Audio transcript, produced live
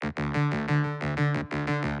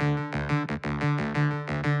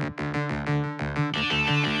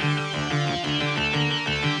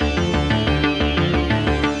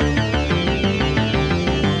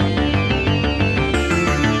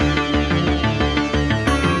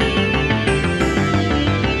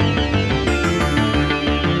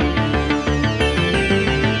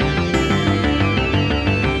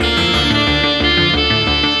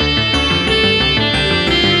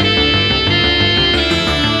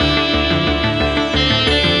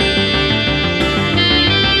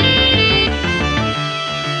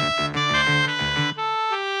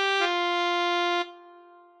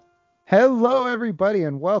everybody,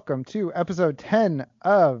 and welcome to episode 10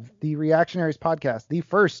 of the Reactionaries podcast, the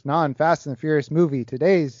first non-Fast and the Furious movie.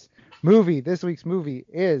 This week's movie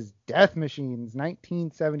is Death Machines,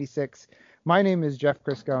 1976. My name is Jeff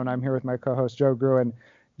Crisco, and I'm here with my co-host, Joe Gruen.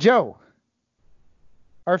 Joe,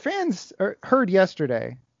 our fans heard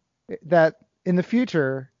yesterday that in the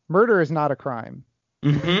future, murder is not a crime.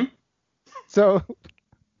 Mm-hmm. So,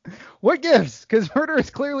 what gives? Because murder is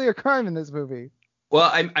clearly a crime in this movie. Well,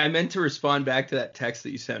 I meant to respond back to that text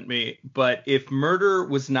that you sent me, but if murder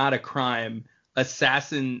was not a crime,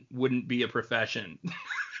 assassin wouldn't be a profession.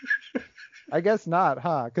 I guess not,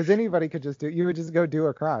 huh? Because anybody could just you would just go do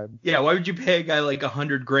a crime. Yeah, why would you pay a guy like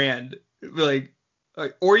 $100,000?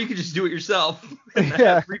 Or you could just do it yourself and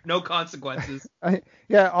have no consequences.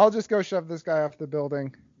 I'll just go shove this guy off the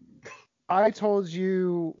building. I told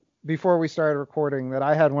you before we started recording that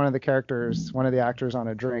I had one of the actors on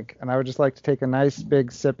a drink, and I would just like to take a nice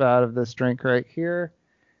big sip out of this drink right here.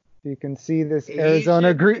 You can see this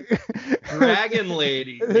Arizona green dragon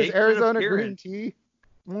lady. This Arizona green tea.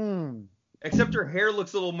 Except her hair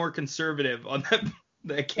looks a little more conservative on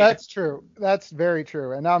that can. That's true. That's very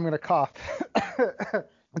true. And now I'm going to cough.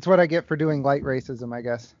 That's what I get for doing light racism, I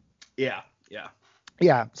guess. Yeah.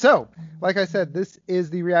 So, like I said, this is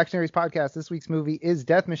the Reactionaries podcast. This week's movie is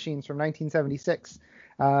Death Machines from 1976.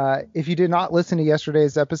 If you did not listen to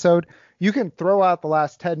yesterday's episode, you can throw out the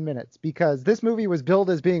last 10 minutes because this movie was billed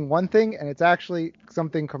as being one thing and it's actually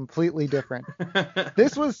something completely different.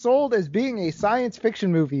 This was sold as being a science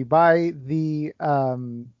fiction movie by the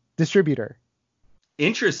distributor.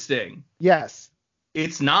 Interesting. Yes.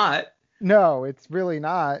 It's not. No, it's really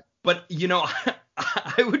not. But,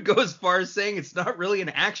 I would go as far as saying it's not really an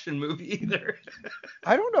action movie either.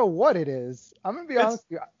 I don't know what it is. I'm going to be honest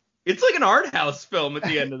with you. It's like an art house film at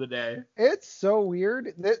the end of the day. It's so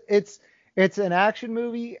weird. It's an action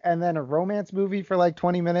movie and then a romance movie for like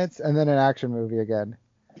 20 minutes and then an action movie again.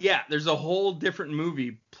 Yeah, there's a whole different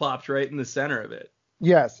movie plopped right in the center of it.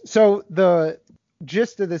 Yes. So the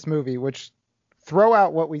gist of this movie, which throw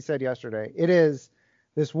out what we said yesterday, it is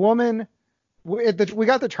this woman. We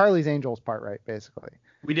got the Charlie's Angels part right, basically.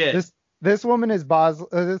 We did. This woman is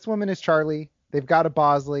this woman is Charlie. They've got a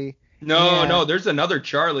Bosley. No, there's another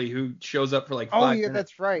Charlie who shows up for like 5 minutes.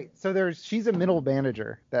 That's right. So she's a middle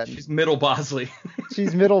manager. She's middle Bosley.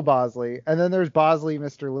 She's middle Bosley. And then there's Bosley,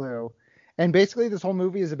 Mr. Lou. And basically this whole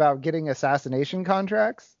movie is about getting assassination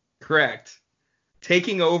contracts. Correct.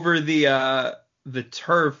 Taking over the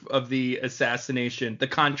turf of the assassination, the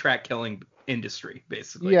contract killing industry,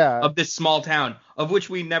 basically. Yeah. Of this small town, of which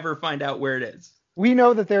we never find out where it is. We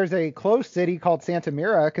know that there's a close city called Santa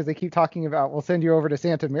Mira because they keep talking about, we'll send you over to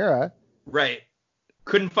Santa Mira. Right.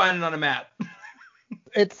 Couldn't find it on a map.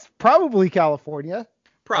 It's probably California.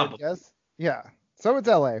 Probably. Yes. Yeah. So it's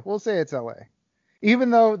LA. We'll say it's LA. Even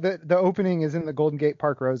though the opening is in the Golden Gate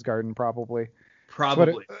Park Rose Garden, probably.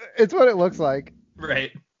 Probably. It's what it looks like.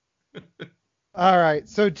 Right. All right.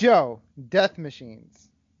 So Joe, Death Machines.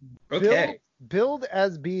 Okay. Billed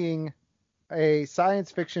as being a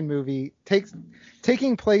science fiction movie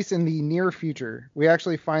taking place in the near future. We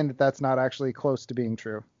actually find that that's not actually close to being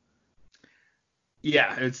true.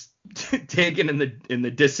 Yeah, it's taken in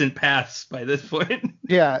the distant past by this point.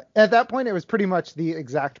 Yeah, at that point it was pretty much the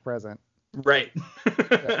exact present. Right.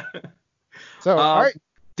 Yeah. So, all right.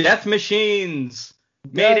 Death Machines,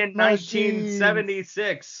 made in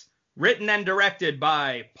 1976, written and directed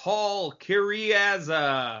by Paul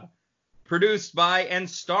Chiariazza. Produced by and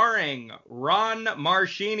starring Ron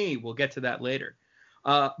Marchini. We'll get to that later.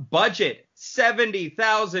 Budget,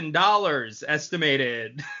 $70,000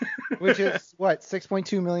 estimated. Which is, what,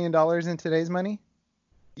 $6.2 million in today's money?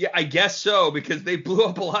 Yeah, I guess so, because they blew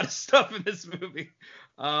up a lot of stuff in this movie.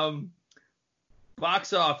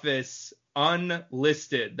 Box office,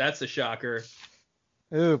 unlisted. That's a shocker.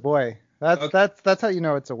 Oh, boy. That's how you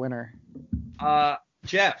know it's a winner.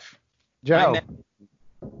 Jeff. Joe.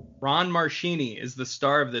 Ron Marchini is the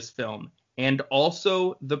star of this film and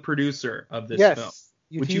also the producer of this film.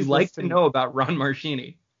 Would you like to know about Ron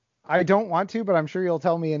Marchini? I don't want to, but I'm sure you'll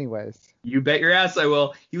tell me anyways. You bet your ass I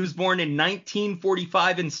will. He was born in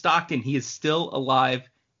 1945 in Stockton. He is still alive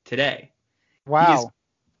today. Wow. He is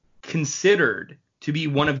considered to be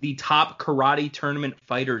one of the top karate tournament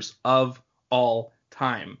fighters of all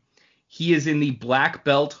time. He is in the Black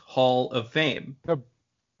Belt Hall of Fame.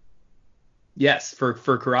 Yes, for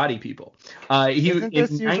karate people. Isn't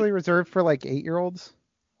this usually reserved for like 8-year-olds?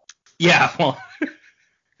 Yeah, well,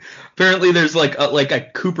 apparently there's like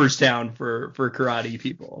a Cooperstown for karate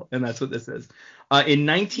people, and that's what this is. In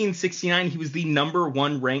 1969, he was the number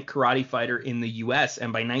 1 ranked karate fighter in the U.S.,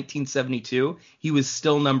 and by 1972, he was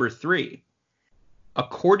still number 3.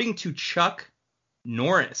 According to Chuck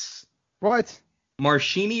Norris, What?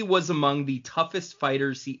 Marchini was among the toughest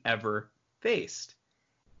fighters he ever faced,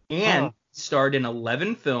 and starred in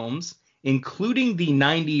 11 films, including the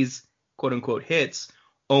 90s quote-unquote hits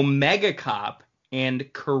Omega Cop and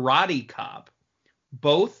Karate Cop,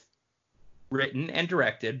 both written and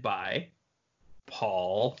directed by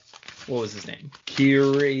Paul, what was his name?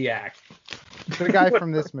 Kiriak. The guy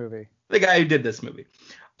from this movie. The guy who did this movie.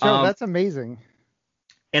 Joe, that's amazing.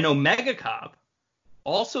 And Omega Cop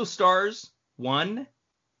also stars one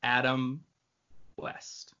Adam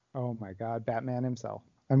West. Oh my God, Batman himself.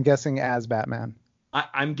 I'm guessing as Batman.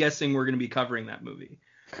 I'm guessing we're going to be covering that movie.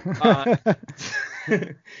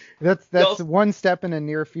 That's one step in a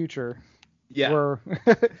near future. Yeah.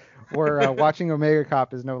 Where watching Omega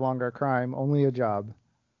Cop is no longer a crime, only a job.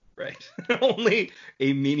 Right. Only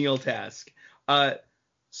a menial task.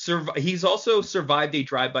 He's also survived a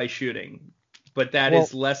drive-by shooting, but that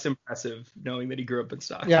is less impressive knowing that he grew up in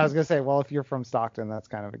Stockton. Yeah, I was going to say, well, if you're from Stockton, that's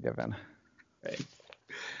kind of a given. Right.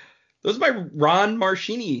 Those are my Ron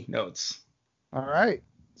Marchini notes. All right.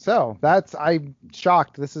 So I'm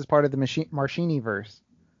shocked. This is part of the Marchini-verse.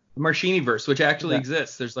 The Marchini-verse, which actually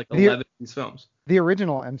exists. There's like 11 of these films. The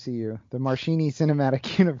original MCU, the Marchini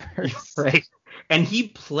Cinematic Universe. Right. And he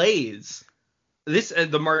plays this,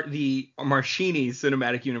 the Marchini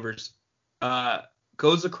Cinematic Universe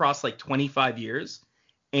goes across like 25 years,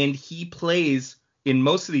 and he plays in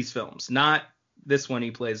most of these films. Not this one, he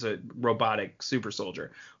plays a robotic super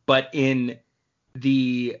soldier, but in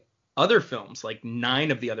the other films, like 9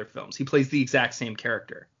 of the other films, he plays the exact same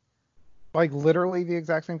character. Like literally the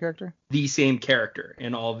exact same character? The same character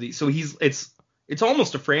in all of these. So it's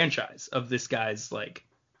almost a franchise of this guy's like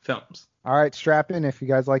films. All right, strap in if you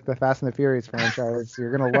guys like the Fast and the Furious franchise.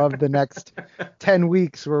 You're going to love the next 10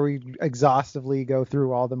 weeks where we exhaustively go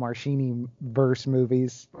through all the Marchini-verse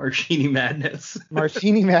movies. Marchini Madness.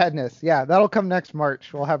 Marchini Madness. Yeah, that'll come next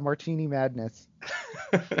March. We'll have Marchini Madness.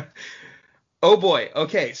 Oh, boy.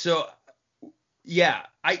 Okay, so, yeah,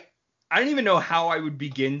 I don't even know how I would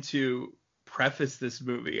begin to preface this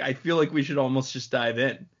movie. I feel like we should almost just dive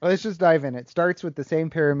in. Let's just dive in. It starts with the same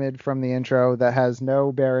pyramid from the intro that has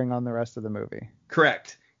no bearing on the rest of the movie.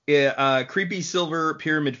 Correct. Creepy silver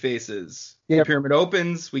pyramid faces. Yep. The pyramid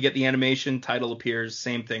opens, we get the animation, title appears,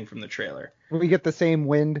 same thing from the trailer. We get the same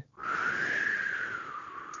wind.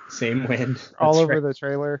 Same wind. All over the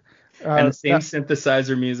trailer. And the same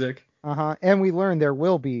synthesizer music. And we learn there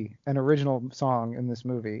will be an original song in this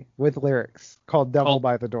movie with lyrics called Devil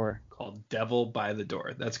by the Door. Called Devil by the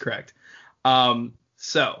Door. That's correct.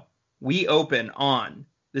 So we open on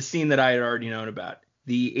the scene that I had already known about.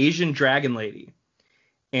 The Asian dragon lady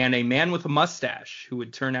and a man with a mustache who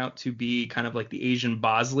would turn out to be kind of like the Asian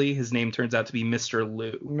Bosley. His name turns out to be Mr.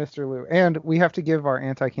 Liu. Mr. Liu. And we have to give our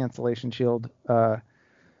anti-cancellation shield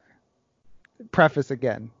preface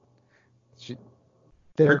again.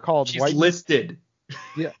 They're called She's listed.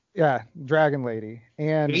 Yeah, Dragon Lady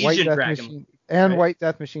and Asian White Death Dragon Machine and right? White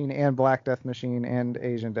Death Machine and Black Death Machine and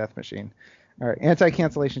Asian Death Machine. All right,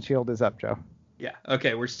 anti-cancellation shield is up, Joe. Yeah,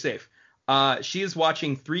 okay, we're safe. She is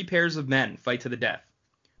watching 3 pairs of men fight to the death.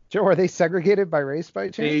 Joe, are they segregated by race by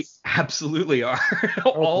chance? They absolutely are.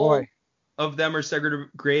 All of them are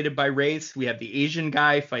segregated by race. We have the Asian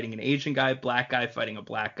guy fighting an Asian guy, black guy fighting a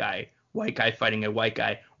black guy, white guy fighting a white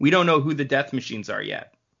guy. We don't know who the death machines are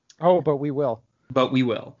yet. Oh, but we will.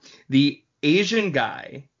 The Asian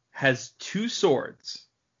guy has 2 swords,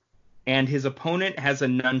 and his opponent has a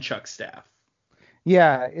nunchuck staff.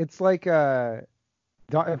 Yeah, it's like if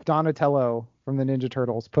Donatello from the Ninja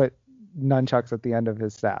Turtles put nunchucks at the end of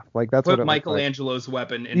his staff. Like that's what it Michelangelo's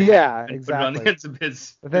weapon in exactly. Put it on the ends of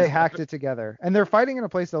his. They hacked it together, and they're fighting in a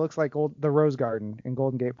place that looks like the Rose Garden in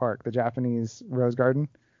Golden Gate Park, the Japanese Rose Garden.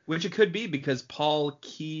 Which it could be because Paul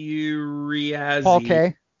K.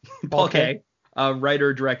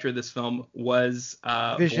 Writer director of this film was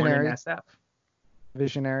visionary. Born in that staff.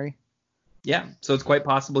 Visionary. Yeah, so it's quite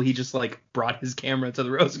possible he just like brought his camera to the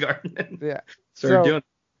Rose Garden and started doing it.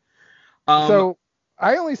 So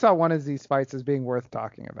I only saw one of these fights as being worth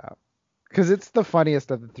talking about because it's the funniest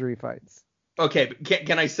of the 3 fights. Okay, but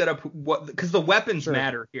can I set up what? Because the weapons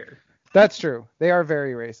matter here. That's true. They are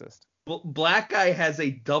very racist. Black guy has a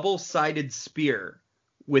double-sided spear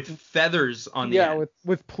with feathers on the end. Yeah,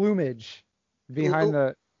 with plumage behind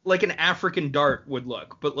the... Like an African dart would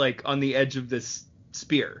look, but like on the edge of this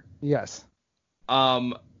spear. Yes.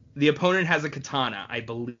 The opponent has a katana, I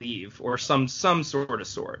believe, or some sort of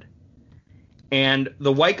sword. And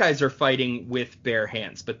the white guys are fighting with bare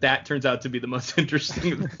hands, but that turns out to be the most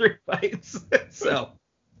interesting of the 3 fights. So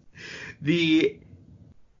the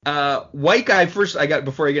White guy first.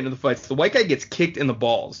 Before I get into the fights, the white guy gets kicked in the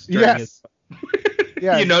balls. Yes.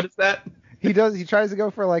 Yeah. You notice that? He does. He tries to go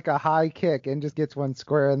for like a high kick and just gets one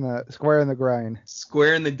square in the groin.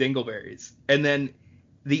 Square in the dingleberries. And then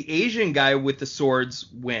the Asian guy with the swords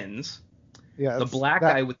wins. Yeah. The black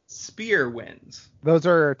guy with the spear wins. Those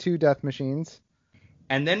are two death machines.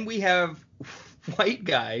 And then we have white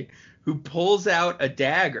guy who pulls out a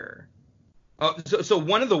dagger. Oh, so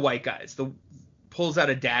one of the white guys pulls out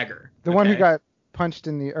a dagger. The one who got punched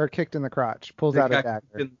kicked in the crotch pulls out a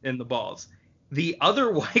dagger in the balls. The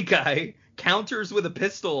other white guy counters with a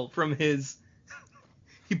pistol from his.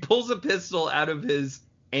 He pulls a pistol out of his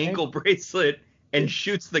ankle bracelet and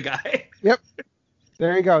shoots the guy. Yep.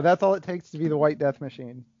 There you go. That's all it takes to be the white death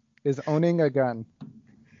machine, is owning a gun.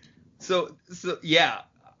 So yeah,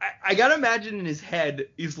 I gotta imagine in his head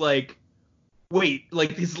he's like, wait,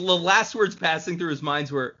 like these last words passing through his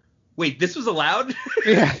minds were, wait, this was allowed?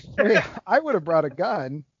 Yeah. I would have brought a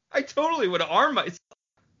gun. I totally would have armed myself.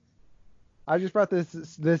 I just brought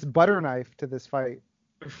this butter knife to this fight.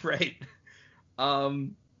 Right.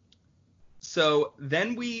 So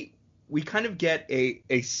then we kind of get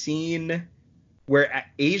a scene where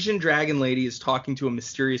Asian Dragon Lady is talking to a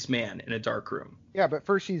mysterious man in a dark room. Yeah, but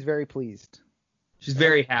first she's very pleased. She's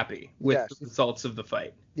very happy with the results of the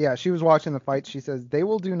fight. Yeah, she was watching the fight. She says, they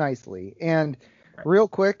will do nicely. And real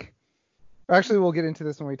quick, actually, we'll get into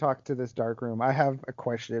this when we talk to this dark room. I have a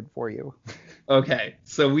question for you. Okay,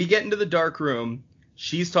 so we get into the dark room.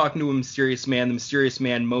 She's talking to a mysterious man. The mysterious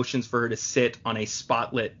man motions for her to sit on a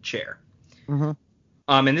spotlit chair. Mm-hmm.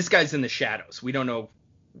 And this guy's in the shadows. We don't know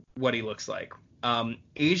what he looks like.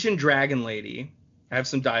 Asian Dragon Lady, I have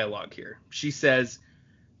some dialogue here. She says,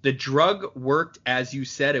 the drug worked as you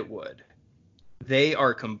said it would. They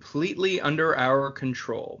are completely under our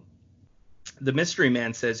control. The mystery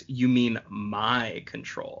man says, you mean my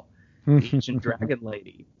control. The Asian Dragon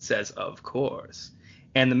Lady says, of course.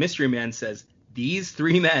 And the mystery man says, these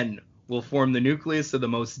three men will form the nucleus of the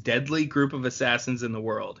most deadly group of assassins in the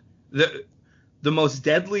world. The most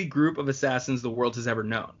deadly group of assassins the world has ever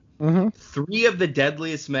known. Mm-hmm. Three of the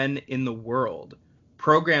deadliest men in the world,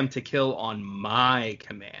 programmed to kill on my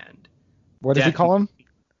command. What does he call them?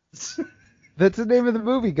 That's the name of the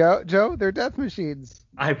movie, Joe. They're death machines.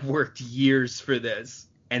 I've worked years for this,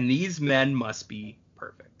 and these men must be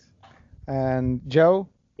perfect. And Joe,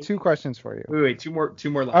 two questions for you. Wait, two more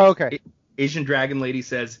lines. Oh, okay. Asian Dragon Lady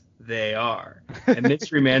says, they are. And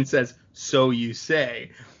Mystery Man says, so you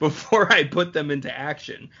say. Before I put them into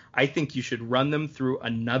action, I think you should run them through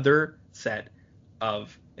another set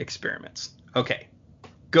of experiments. Okay.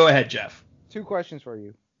 Go ahead, Jeff. Two questions for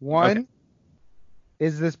you. One,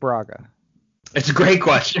 is this Braga? It's a great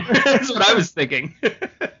question. That's what I was thinking.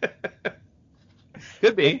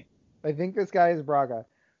 Could be. I think this guy is Braga.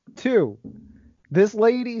 Two, this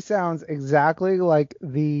lady sounds exactly like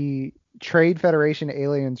the Trade Federation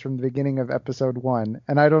aliens from the beginning of episode 1,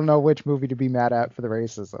 and I don't know which movie to be mad at for the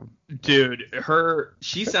racism. Dude,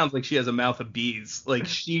 she sounds like she has a mouth of bees. Like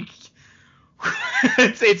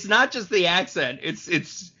it's not just the accent.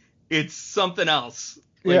 It's something else.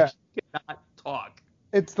 Like, she cannot talk.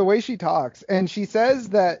 It's the way she talks, and she says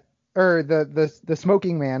that, or the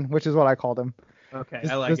smoking man, which is what I called him. Okay,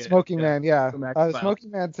 I like it. The smoking man, yeah. The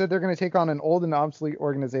smoking man said they're going to take on an old and obsolete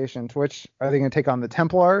organization. To which, are they going to take on the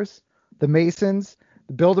Templars, the Masons,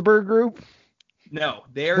 the Bilderberg Group? No,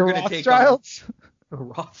 they are going to take on the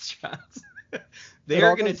Rothschilds. They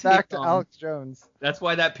are going to take back to Alex Jones. That's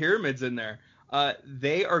why that pyramid's in there.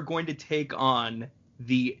 They are going to take on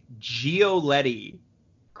the Giolitti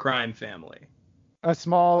crime family. A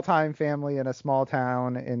small-time family in a small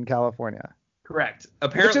town in California. Correct.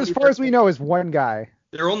 Apparently, which, as far as we know, is one guy.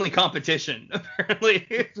 Their only competition, apparently.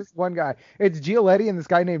 It's just one guy. It's Giolitti and this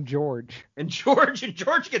guy named George. And George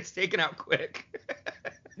gets taken out quick.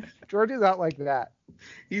 George is out like that.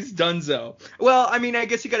 He's donezo. Well, I mean, I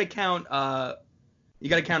guess you got to count. You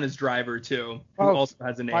got to count his driver too, who also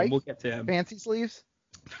has a name. Mike? We'll get to him. Fancy Sleeves.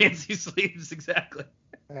 Fancy Sleeves, exactly.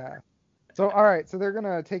 Yeah. So, all right. So they're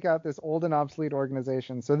gonna take out this old and obsolete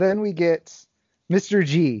organization. So then we get Mr.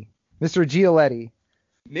 G. Mr. Giolitti.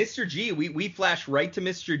 Mr. G, we flash right to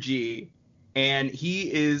Mr. G, and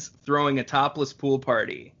he is throwing a topless pool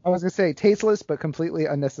party. I was going to say tasteless, but completely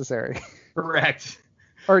unnecessary. Correct.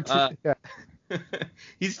 Yeah.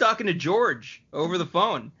 He's talking to George over the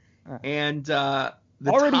phone. And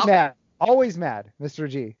mad. Always mad, Mr.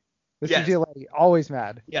 G. Mr. Giolitti, always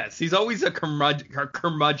mad. Yes, he's always a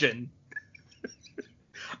curmudgeon.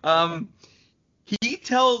 He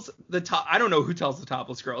tells I don't know who tells the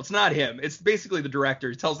topless girl. It's not him. It's basically the director.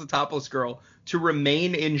 He tells the topless girl to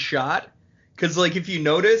remain in shot Because, like, if you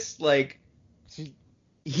notice, like,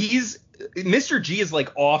 Mr. G is,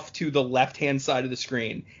 like, off to the left-hand side of the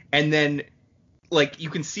screen. And then, like, you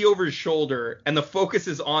can see over his shoulder, and the focus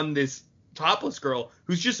is on this topless girl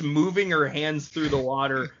who's just moving her hands through the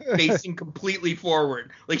water, facing completely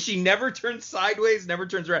forward. Like, she never turns sideways, never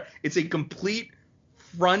turns around. It's a complete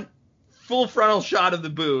full frontal shot of the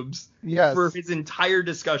boobs for his entire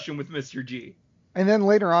discussion with Mr. G. And then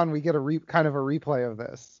later on, we get kind of a replay of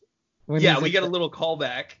this. We get a little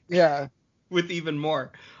callback. Yeah. With even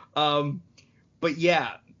more. But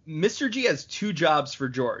yeah, Mr. G has 2 jobs for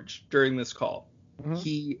George during this call. Mm-hmm.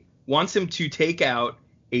 He wants him to take out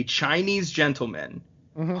a Chinese gentleman,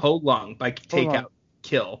 Ho Lung,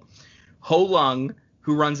 kill. Ho Lung,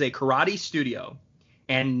 who runs a karate studio,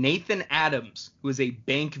 and Nathan Adams, who is a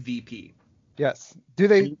bank VP. Yes. Do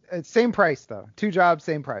they same price though? 2 jobs,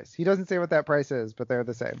 same price. He doesn't say what that price is, but they're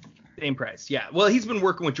the same. Same price. Yeah. Well, he's been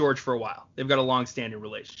working with George for a while. They've got a long-standing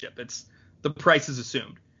relationship. It's the price is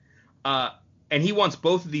assumed. And he wants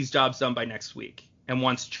both of these jobs done by next week and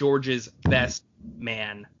wants George's best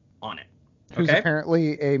man on it. Who's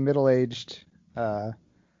apparently a middle-aged.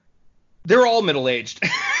 They're all middle-aged.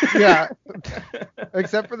 Yeah.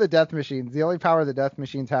 Except for the death machines. The only power the death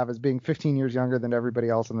machines have is being 15 years younger than everybody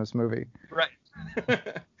else in this movie. Right.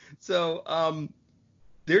 So,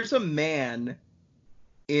 there's a man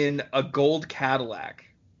in a gold Cadillac.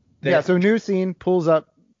 So new scene, pulls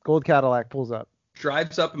up, gold Cadillac pulls up.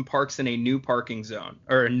 Drives up and parks in a new parking zone,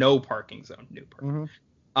 or a no parking zone.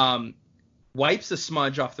 Wipes a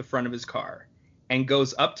smudge off the front of his car and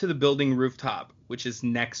goes up to the building rooftop, which is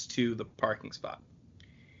next to the parking spot.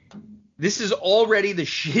 This is already the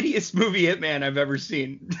shittiest movie Hitman I've ever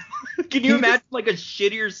seen. Can you imagine like a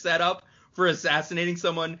shittier setup for assassinating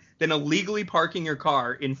someone than illegally parking your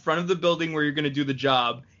car in front of the building where you're going to do the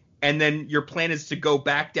job, and then your plan is to go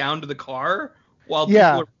back down to the car while people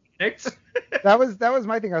are panicked? That was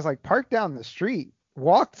my thing. I was like, park down the street.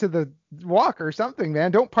 Walk or something,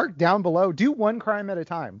 man. Don't park down below. Do one crime at a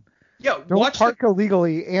time. Yeah, don't park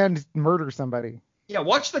illegally and murder somebody. Yeah,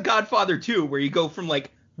 watch The Godfather 2, where you go from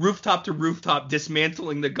like rooftop to rooftop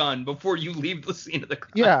dismantling the gun before you leave the scene of the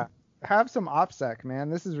crime. Yeah, have some OPSEC, man.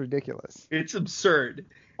 This is ridiculous. It's absurd.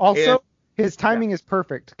 Also, his timing is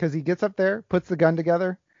perfect because he gets up there, puts the gun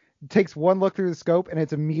together, takes one look through the scope, and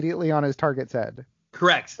it's immediately on his target's head.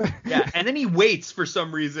 Correct. Yeah, and then he waits for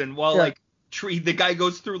some reason while the guy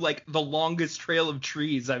goes through like the longest trail of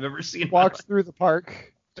trees I've ever seen. Walks through the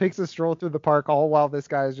park, takes a stroll through the park, all while this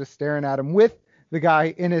guy is just staring at him with the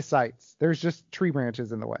guy in his sights. There's just tree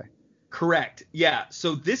branches in the way. Correct. Yeah.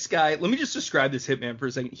 So this guy, let me just describe this hitman for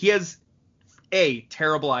a second. He has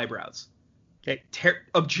terrible eyebrows. Okay.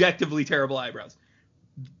 Objectively terrible eyebrows.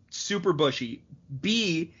 Super bushy.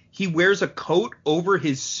 B, he wears a coat over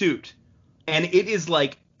his suit, and it is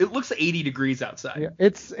like, it looks 80 degrees outside. Yeah,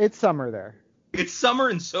 it's summer there. It's summer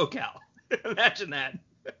in SoCal. Imagine that.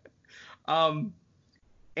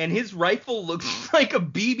 And his rifle looks like a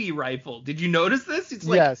BB rifle. Did you notice this? It's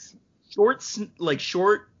like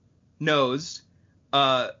short nosed,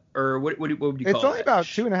 or what would you call it? It's only about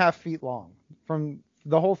 2.5 feet long. From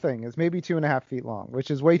the whole thing is maybe 2.5 feet long, which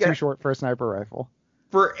is way too short for a sniper rifle.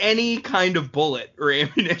 For any kind of bullet or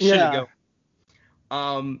ammunition to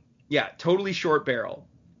go. Totally short barrel.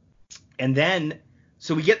 And then,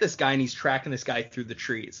 so we get this guy and he's tracking this guy through the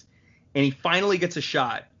trees. And he finally gets a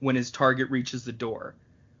shot when his target reaches the door.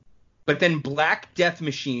 But then Black Death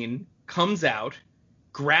Machine comes out,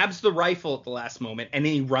 grabs the rifle at the last moment, and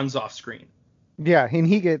then he runs off screen. Yeah, and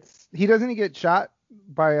he doesn't get shot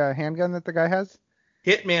by a handgun that the guy has?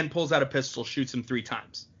 Hitman pulls out a pistol, shoots him 3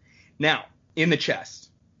 times. Now, in the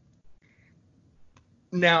chest.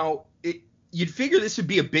 Now, you'd figure this would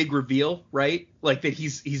be a big reveal, right? Like that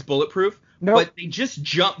he's bulletproof. Nope. But they just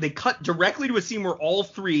they cut directly to a scene where all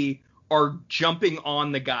 3 are jumping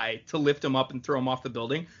on the guy to lift him up and throw him off the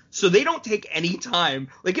building. So they don't take any time.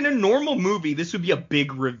 Like in a normal movie, this would be a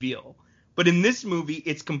big reveal. But in this movie,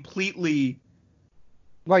 it's completely...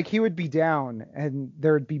 Like he would be down and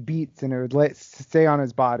there would be beats and it would stay on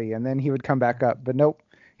his body and then he would come back up. But nope,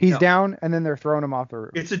 he's down and then they're throwing him off the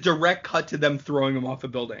roof. It's a direct cut to them throwing him off a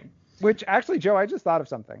building. Which actually, Joe, I just thought of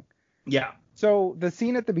something. Yeah. So the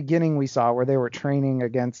scene at the beginning we saw where they were training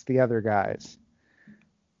against the other guys.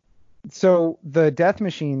 So the death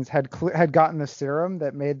machines had gotten the serum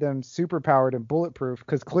that made them super powered and bulletproof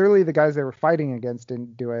because clearly the guys they were fighting against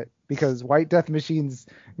didn't do it because white death machines.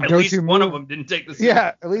 At least one of them didn't take the serum.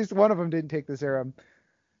 Yeah, at least one of them didn't take the serum.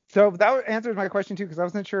 So that answers my question too because I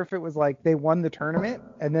wasn't sure if it was like they won the tournament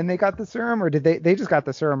and then they got the serum or did they just got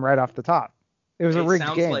the serum right off the top. It was a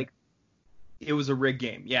rigged game. It was a rigged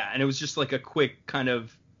game, yeah, and it was just like a quick kind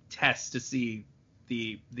of test to see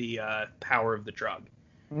the power of the drug.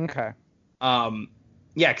 Okay.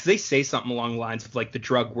 Yeah, because they say something along the lines of like the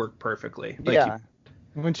drug worked perfectly. Like yeah.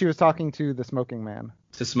 When she was talking to the smoking man.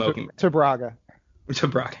 To Braga. To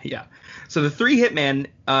Braga, yeah. So the three hitman,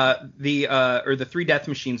 the three death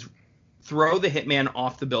machines throw the hitman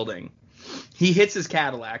off the building. He hits his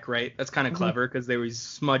Cadillac, right? That's kind of clever because they were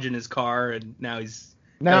smudging his car, and now he's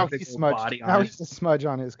he's smudged. Now he's a smudge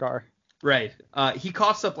on his car. Right. He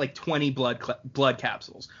coughs up like 20 blood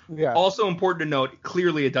capsules. Yeah. Also important to note,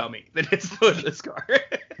 clearly a dummy that hits the hood of this car.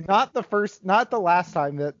 Not the last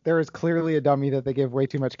time that there is clearly a dummy that they give way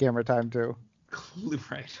too much camera time to.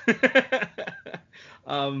 Right.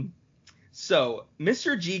 So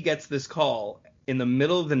Mr. G gets this call in the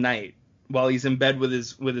middle of the night while he's in bed with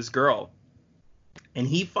his girl, and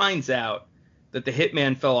he finds out that the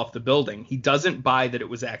hitman fell off the building. He doesn't buy that it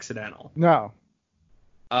was accidental. No.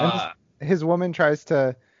 His woman tries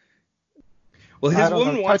to. Well, his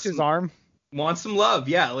woman touch his arm. Wants some love,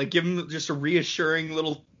 yeah. Like give him just a reassuring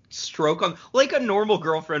little stroke on, like a normal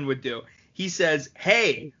girlfriend would do. He says,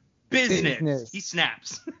 "Hey, business." He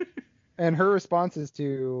snaps. And her response is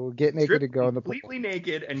to get naked and go in the pool. Completely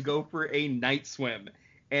naked and go for a night swim.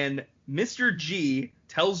 And Mr. G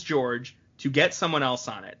tells George to get someone else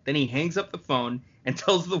on it. Then he hangs up the phone and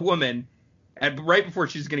tells the woman, right before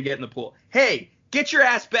she's going to get in the pool, "Hey, get your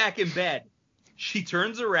ass back in bed." She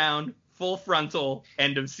turns around, full frontal,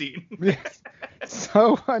 end of scene. Yes.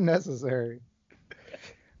 So unnecessary.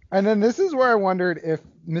 And then this is where I wondered if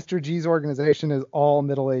Mr. G's organization is all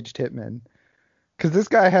middle-aged hitmen. Because this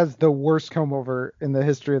guy has the worst comb-over in the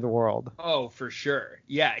history of the world. Oh, for sure.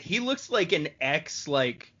 Yeah, he looks like an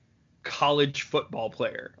college football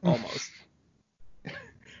player, almost.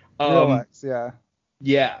 Real yeah.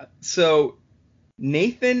 Yeah, so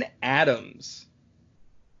Nathan Adams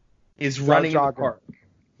is running the park.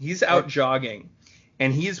 He's out jogging,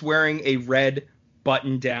 and he's wearing a red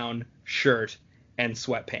button-down shirt and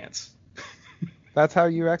sweatpants. That's how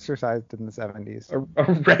you exercised in the 70s. A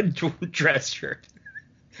red dress shirt.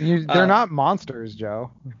 They're not monsters,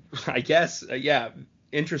 Joe. I guess, yeah.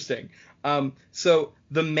 Interesting. So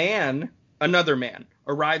another man,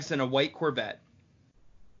 arrives in a white Corvette.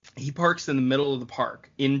 He parks in the middle of the park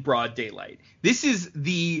in broad daylight. This is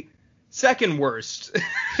the second worst,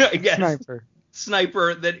 I guess.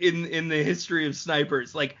 Sniper that in the history of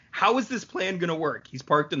snipers. Like, how is this plan going to work? He's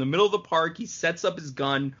parked in the middle of the park. He sets up his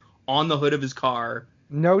gun on the hood of his car.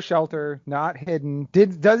 No shelter, not hidden.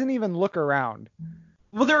 Doesn't even look around.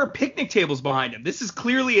 Well, there are picnic tables behind him. This is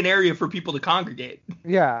clearly an area for people to congregate.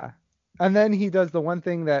 Yeah. And then he does the one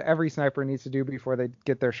thing that every sniper needs to do before they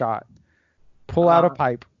get their shot. Pull out a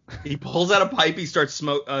pipe. He pulls out a pipe. He starts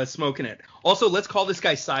smoking it. Also, let's call this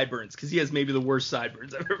guy Sideburns, because he has maybe the worst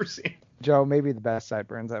sideburns I've ever seen. Joe, maybe the best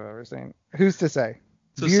sideburns I've ever seen. Who's to say?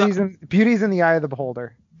 So beauty's in the eye of the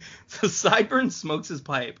beholder. So Sideburns smokes his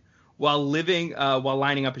pipe while lining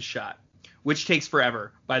up his shot, which takes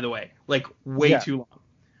forever, by the way, like way too long.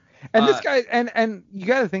 And this guy, and you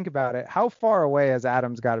got to think about it. How far away has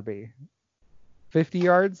Adams got to be? 50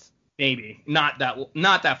 yards? Maybe not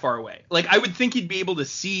that far away. Like, I would think he'd be able to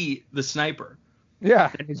see the sniper.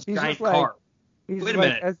 Yeah, and his giant car. Wait a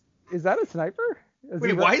minute. Is that a sniper?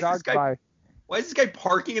 Wait, why is this guy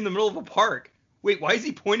parking in the middle of a park? Wait, why is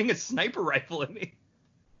he pointing a sniper rifle at me?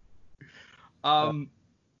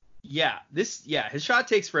 His shot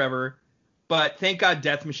takes forever, but thank God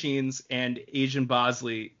Death Machines and Agent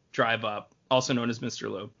Bosley drive up, also known as Mr.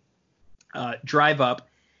 Lou, drive up,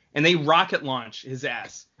 and they rocket launch his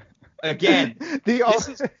ass. Again, this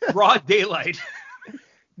is broad daylight.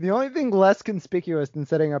 The only thing less conspicuous than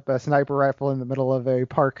setting up a sniper rifle in the middle of a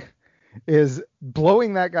park is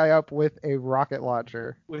blowing that guy up with a rocket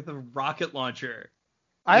launcher.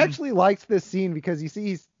 I actually liked this scene because you see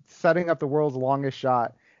he's setting up the world's longest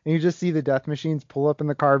shot, and you just see the Death Machines pull up in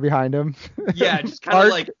the car behind him. Yeah, just kind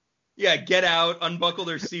of like, get out, unbuckle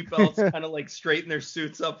their seatbelts, kind of like straighten their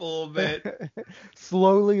suits up a little bit.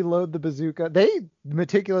 Slowly load the bazooka. They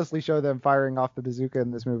meticulously show them firing off the bazooka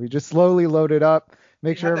in this movie. Just slowly load it up,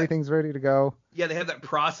 make sure everything's ready to go. Yeah, they have that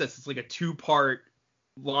process. It's like a 2-part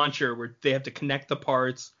launcher where they have to connect the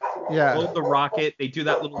parts, load the rocket. They do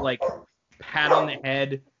that little like pat on the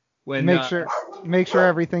head when make sure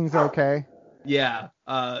everything's okay. Yeah,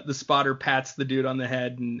 the spotter pats the dude on the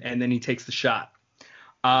head and then he takes the shot.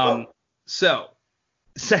 So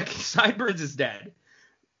Sideburns is dead.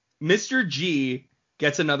 Mr. G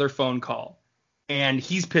gets another phone call and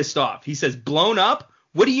he's pissed off. He says, "Blown up?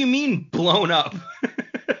 What do you mean blown up?"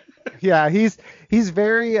 Yeah, he's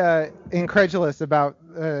very incredulous about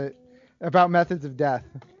About methods of death.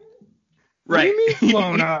 Right. What do you mean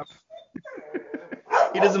blown up?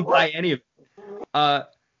 He doesn't buy any of it.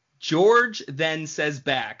 George then says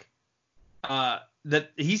back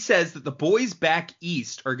that he says that the boys back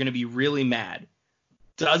east are going to be really mad.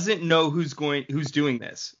 Doesn't know who's doing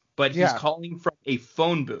this, but he's calling from a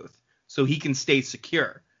phone booth so he can stay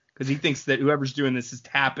secure because he thinks that whoever's doing this is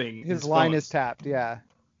tapping his line phone. is tapped. Yeah.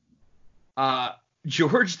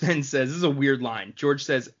 George then says, this is a weird line. George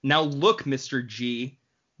says, "Now look, Mr. G,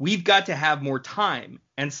 we've got to have more time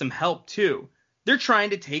and some help too. They're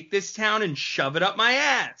trying to take this town and shove it up my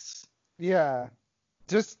ass." Yeah.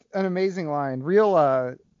 Just an amazing line.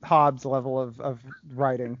 Real Hobbes level of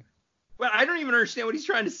writing. Well, I don't even understand what he's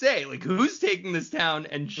trying to say. Like, who's taking this town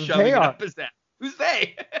and shoving it up his ass? Who's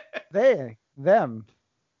they? They. Them.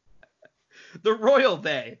 The royal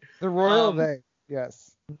they. The royal they.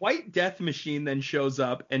 Yes. White Death Machine then shows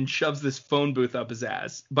up and shoves this phone booth up his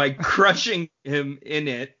ass by crushing him in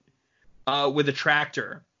it with a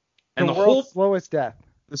tractor. And the whole slowest death.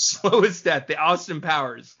 The slowest death. The Austin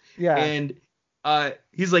Powers. Yeah. And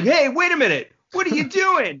he's like, "Hey, wait a minute. What are you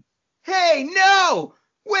doing? Hey, no.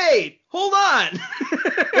 Wait, hold on."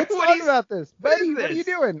 Let's talk about this. Buddy, what are you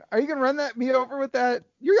doing? Are you going to run me over with that?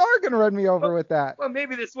 You are going to run me over with that. Well,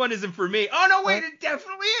 maybe this one isn't for me. Oh, no, wait, it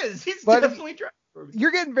definitely is. He's definitely trying for me.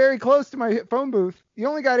 You're getting very close to my phone booth. You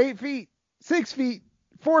only got 8 feet, 6 feet,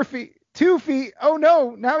 4 feet, 2 feet. Oh,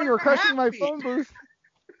 no, now you're crushing my phone booth.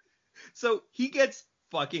 So he gets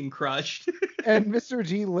fucking crushed. And Mr.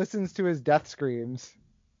 G listens to his death screams.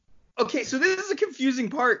 Okay, so this is a confusing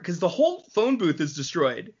part because the whole phone booth is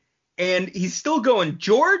destroyed. And he's still going,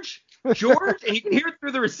 George, and you can hear it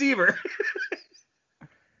through the receiver.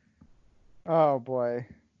 Oh, boy.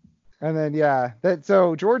 And then,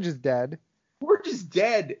 so George is dead. George is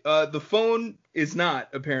dead. The phone is not,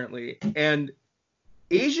 apparently. And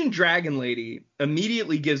Asian Dragon Lady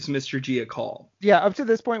immediately gives Mr. G a call. Yeah, up to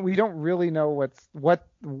this point, we don't really know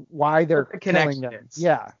why they're killing them.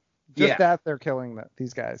 Yeah, that they're killing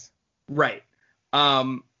these guys. Right.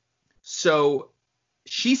 So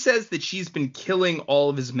she says that she's been killing all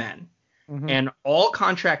of his men, and all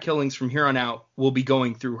contract killings from here on out will be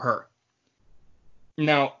going through her.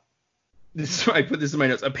 Now, I put this in my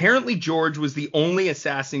notes. Apparently, George was the only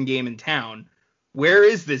assassin game in town. Where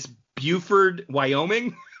is this? Buford,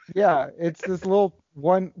 Wyoming? Yeah, it's this little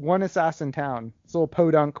one assassin town. This little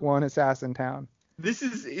podunk one assassin town. This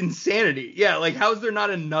is insanity. Yeah, like how is there not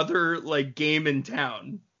another like game in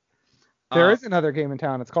town? There is another game in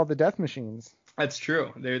town. It's called the Death Machines. That's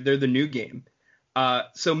true. They're the new game.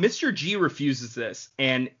 So Mr. G refuses this,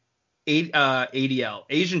 and ADL,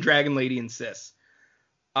 Asian Dragon Lady, insists.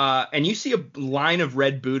 And you see a line of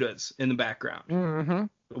red Buddhas in the background. Mm-hmm.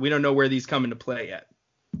 But we don't know where these come into play yet.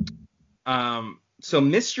 So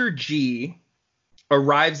Mr. G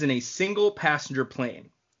arrives in a single passenger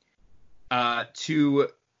plane to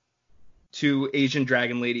Asian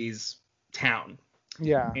Dragon Lady's town.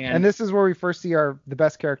 Yeah, and this is where we first see the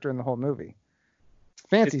best character in the whole movie.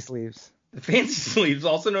 Fancy Sleeves. The Fancy Sleeves,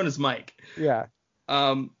 also known as Mike. Yeah.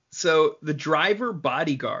 So the driver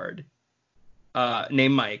bodyguard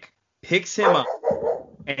named Mike picks him up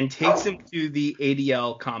and takes him to the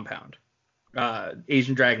ADL compound,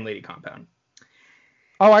 Asian Dragon Lady compound.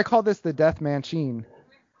 Oh, I call this the Death Machine.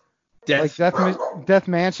 Death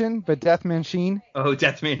Mansion, but Death Machine. Oh,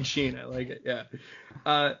 Death Machine. I like it.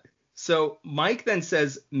 Yeah. So Mike then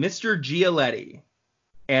says, "Mr. Gialetti."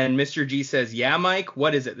 And Mr. G says, "Yeah, Mike,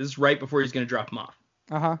 what is it?" This is right before he's going to drop him off.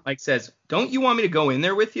 Uh-huh. Mike says, "Don't you want me to go in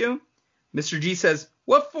there with you?" Mr. G says,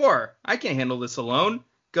 "What for? I can't handle this alone.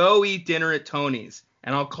 Go eat dinner at Tony's,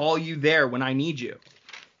 and I'll call you there when I need you."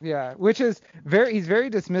 Yeah, which is he's very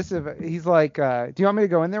dismissive. He's like, "Do you want me to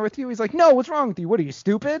go in there with you?" He's like, "No, what's wrong with you? What are you,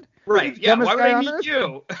 stupid?" Right, yeah, why would I need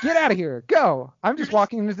you? Get out of here. Go. I'm just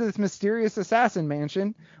walking into this mysterious assassin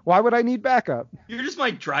mansion. Why would I need backup? You're just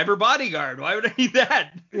my driver bodyguard. Why would I need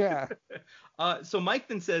that? Yeah. So Mike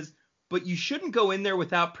then says, "But you shouldn't go in there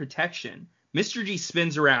without protection." Mr. G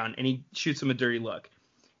spins around and he shoots him a dirty look.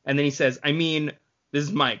 And then he says, this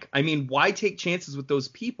is Mike. Why take chances with those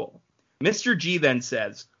people? Mr. G then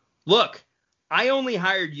says, "Look, I only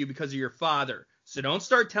hired you because of your father. So don't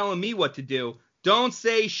start telling me what to do. Don't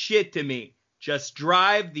say shit to me. Just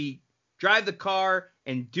drive the car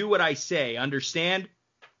and do what I say. Understand?"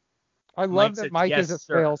 I love that Mike is a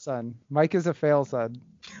fail son. Mike is a fail son.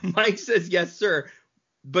 Mike says, "Yes, sir."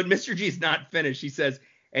 But Mr. G's not finished. He says,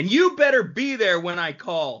 "And you better be there when I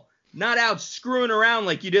call. Not out screwing around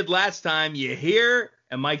like you did last time. You hear?"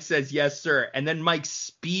 And Mike says, "Yes, sir." And then Mike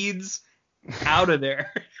speeds out of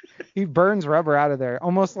there. He burns rubber out of there,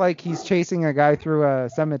 almost like he's chasing a guy through a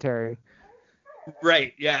cemetery.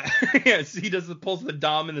 Right, yeah. Yes, he pulls the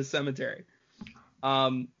dom in the cemetery.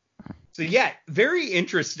 So yeah, very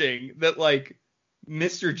interesting that like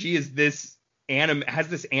Mr. G is has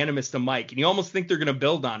this animus to Mike, and you almost think they're gonna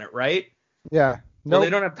build on it, right? Yeah. No, well,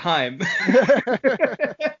 they don't have time.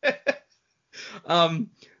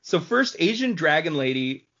 So first, Asian Dragon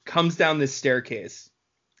Lady comes down this staircase,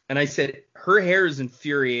 and I said her hair is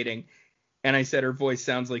infuriating, and I said her voice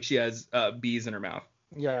sounds like she has bees in her mouth.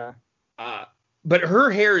 Yeah. But her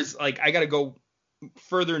hair is like, I gotta go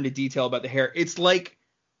further into detail about the hair. It's like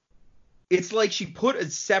she put a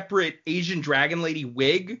separate Asian Dragon Lady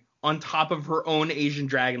wig on top of her own Asian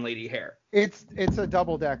Dragon Lady hair. It's a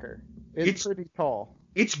double decker. It's pretty tall.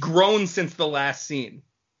 It's grown since the last scene.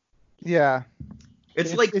 Yeah.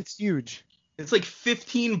 It's huge. It's like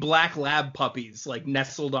 15 black lab puppies like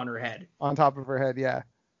nestled on her head. On top of her head, yeah.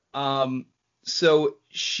 So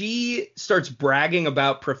she starts bragging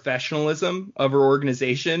about professionalism of her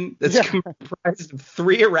organization that's comprised of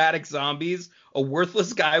 3 erratic zombies, a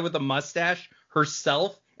worthless guy with a mustache,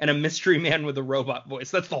 herself, and a mystery man with a robot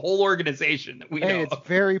voice. That's the whole organization that we know. It's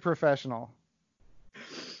very professional.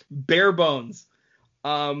 Bare bones.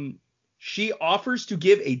 She offers to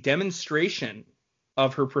give a demonstration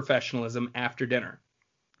of her professionalism after dinner.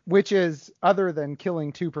 Which is other than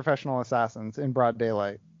killing 2 professional assassins in broad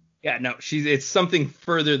daylight. Yeah, no, it's something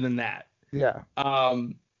further than that. Yeah.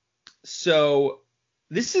 So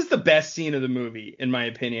this is the best scene of the movie, in my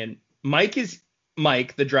opinion. Mike,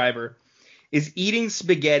 the driver, is eating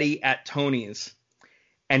spaghetti at Tony's,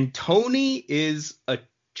 and Tony is a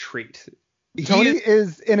treat. Tony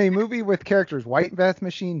is in a movie with characters: White Death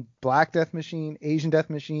Machine, Black Death Machine, Asian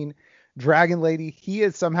Death Machine, Dragon Lady. He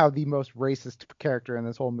is somehow the most racist character in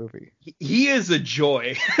this whole movie. He is a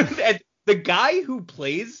joy. The guy who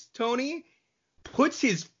plays Tony puts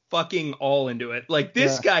his fucking all into it. Like,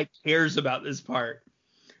 this guy cares about this part.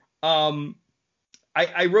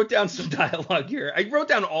 I wrote down some dialogue here. I wrote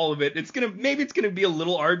down all of it. Maybe it's gonna be a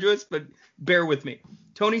little arduous, but bear with me.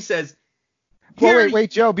 Tony says, well,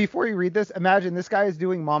 wait, Joe, before you read this, imagine this guy is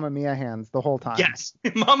doing Mamma Mia hands the whole time. Yes,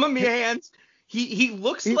 Mamma Mia hands. He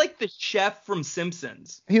looks like the chef from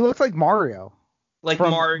Simpsons. He looks like Mario. Like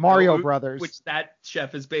from Mario Brothers. Which that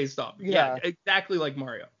chef is based off. Yeah, exactly like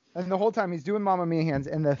Mario. And the whole time he's doing Mamma Mia hands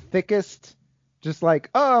in the thickest, just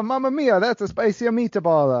like, oh, Mamma Mia, that's a spicy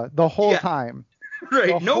meatball. The whole time.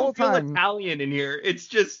 Right. No real Italian in here.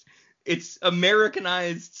 It's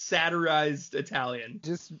Americanized, satirized Italian.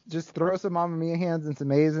 Just throw some Mamma Mia hands and some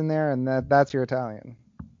maize in there, and that's your Italian.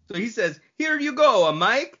 So he says, here you go,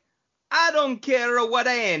 Mike. I don't care what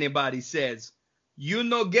anybody says. You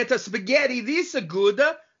no get a spaghetti this good,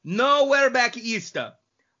 nowhere back east.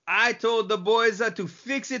 I told the boys to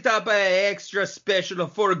fix it up extra special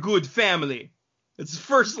for a good family. It's the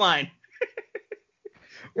first line.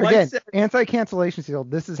 Again, anti-cancellation seal.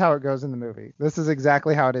 This is how it goes in the movie. This is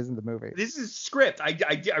exactly how it is in the movie. This is script.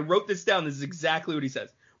 I wrote this down. This is exactly what he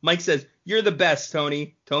says. Mike says, you're the best,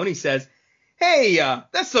 Tony. Tony says, hey,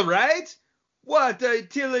 that's all right. Wait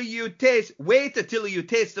until you taste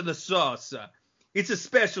the sauce. It's a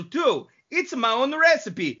special too. It's my own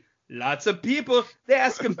recipe. Lots of people, they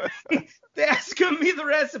ask me the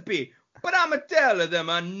recipe, but I'ma tell them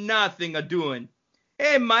I'm nothing doing.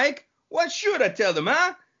 Hey, Mike, what should I tell them,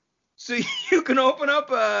 huh? So you can open up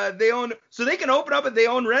they can open up their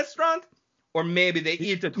own restaurant, or maybe they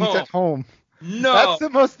eat at home. Eat at home. No, that's the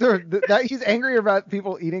most. That he's angry about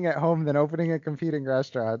people eating at home than opening a competing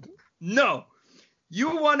restaurant. No,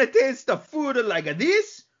 you want to taste the food like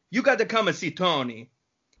this? You got to come and see Tony.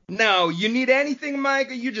 Now, you need anything, Mike?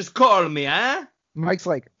 You just call me, huh? Mike's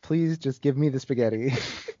like, please just give me the spaghetti.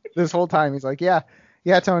 This whole time he's like, yeah,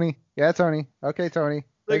 Tony. Yeah, Tony. Okay, Tony.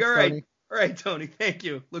 Like, thanks, all right. Tony. All right, Tony. Thank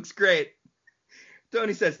you. Looks great.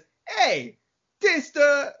 Tony says, hey, taste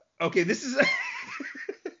okay, this is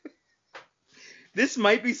this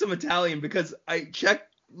might be some Italian because I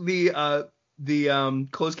checked the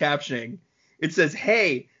closed captioning. It says,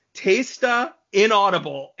 hey, taste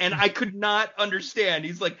inaudible, and I could not understand.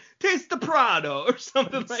 He's like, taste the Prado or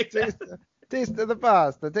something like that. Taste of the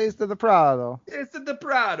pasta, taste of the Prado. Taste of the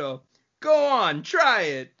Prado. Go on, try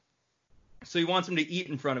it. So he wants him to eat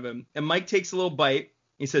in front of him, and Mike takes a little bite.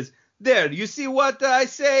 He says, there, you see what I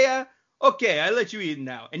say? Okay, I let you eat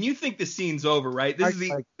now. And you think the scene's over, right? This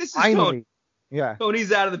is Tony. Yeah.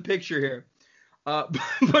 Tony's out of the picture here.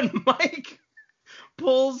 But Mike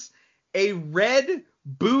pulls a red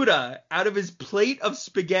Buddha out of his plate of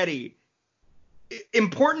spaghetti.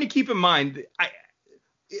 Important to keep in mind,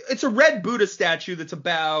 it's a red Buddha statue that's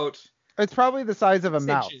about... It's probably the size of a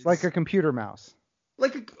mouse, like a computer mouse.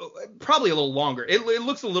 probably a little longer. It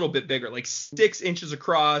looks a little bit bigger, like 6 inches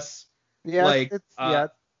across. Yeah,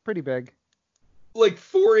 it's pretty big. Like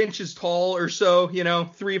 4 inches tall or so,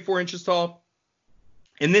 3 or 4 inches tall.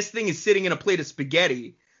 And this thing is sitting in a plate of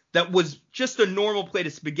spaghetti that was just a normal plate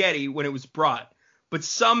of spaghetti when it was brought. But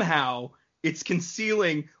somehow it's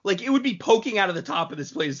concealing, like it would be poking out of the top of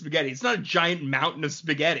this plate of spaghetti. It's not a giant mountain of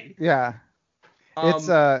spaghetti. Yeah.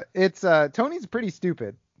 Tony's pretty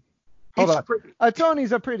stupid. Hold on.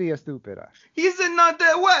 Tony's a pretty stupid. He's not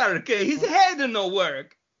at work. His head no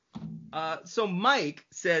work. So Mike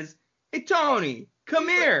says, "Hey, Tony, come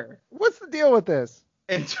here." What's the deal with this?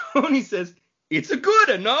 And Tony says, "It's a good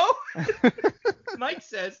one, no?" Mike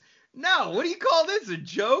says, "No, what do you call this, a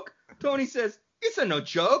joke?" Tony says, "It's a no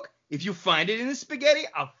joke. If you find it in the spaghetti,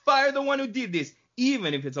 I'll fire the one who did this,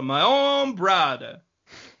 even if it's my own brother."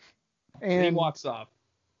 And he walks off.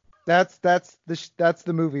 That's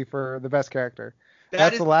the movie for the best character.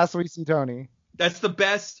 That's the last we see Tony. That's the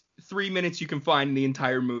best 3 minutes you can find in the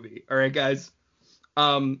entire movie. All right, guys.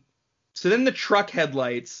 So then the truck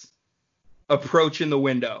headlights approach in the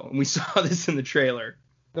window, and we saw this in the trailer.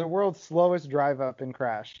 The world's slowest drive up and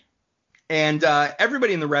crash. And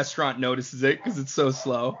everybody in the restaurant notices it because it's so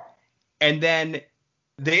slow. And then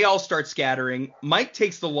they all start scattering. Mike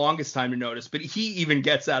takes the longest time to notice, but he even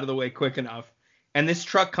gets out of the way quick enough. And this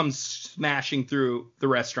truck comes smashing through the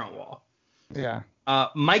restaurant wall. Yeah.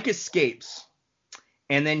 Mike escapes.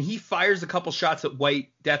 And then he fires a couple shots at White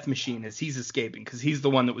Death Machine as he's escaping, because he's the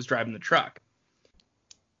one that was driving the truck.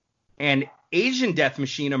 And Asian Death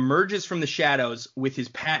Machine emerges from the shadows with his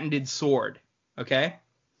patented sword. Okay?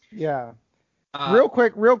 Yeah. Real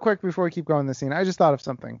quick before we keep going this scene, I just thought of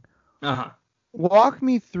something. Uh-huh. Walk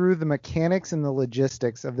me through the mechanics and the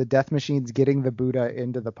logistics of the Death Machines getting the Buddha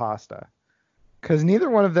into the pasta. Because neither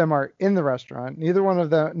one of them are in the restaurant.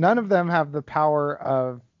 None of them have the power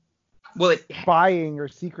of spying or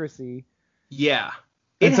secrecy. Yeah.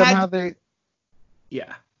 Somehow they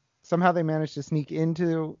managed to sneak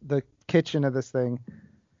into the kitchen of this thing.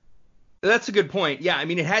 That's a good point. Yeah, I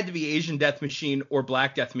mean, it had to be Asian Death Machine or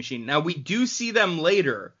Black Death Machine. Now, we do see them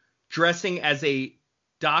later dressing as a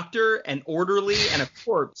doctor, an orderly, and a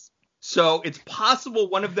corpse. So it's possible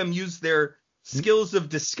one of them used their skills of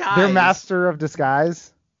disguise. Their master of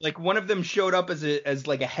disguise. Like one of them showed up as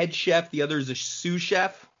like a head chef, the other is a sous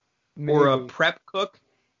chef. Maybe. Or a prep cook,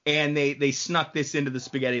 and they snuck this into the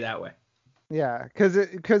spaghetti that way. Yeah,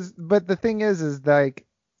 but the thing is like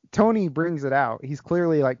Tony brings it out. He's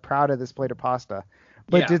clearly like proud of this plate of pasta.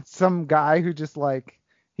 But did some guy who just like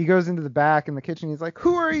he goes into the back in the kitchen, he's like,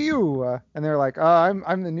 "Who are you?" And they're like, "Oh,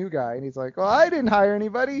 I'm the new guy." And he's like, "Well, I didn't hire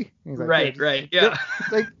anybody." And he's like, right, yeah.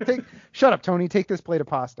 Shut up, Tony. Take this plate of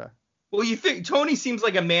pasta. Well, you think Tony seems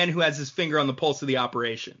like a man who has his finger on the pulse of the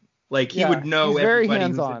operation. Like he would know he's everybody very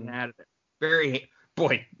hands-on.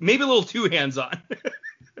 Maybe a little too hands-on.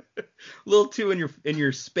 A little too in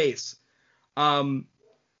your space.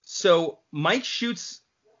 So Mike shoots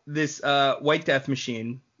this White Death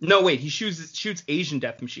Machine. No, wait, he shoots Asian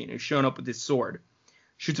Death Machine, who's shown up with his sword.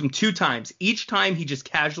 Shoots him 2 times. Each time he just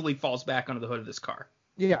casually falls back onto the hood of this car.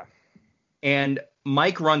 Yeah. And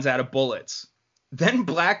Mike runs out of bullets. Then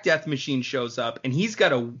Black Death Machine shows up, and he's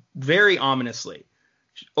got very ominously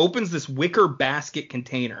opens this wicker basket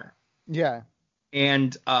container. Yeah.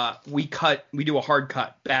 And we do a hard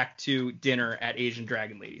cut back to dinner at Asian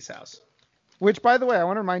Dragon Lady's house. Which, by the way, I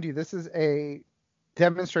want to remind you, this is a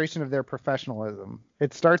demonstration of their professionalism.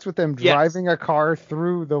 It starts with them driving a car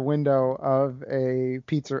through the window of a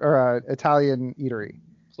pizza or a Italian eatery.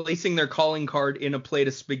 Placing their calling card in a plate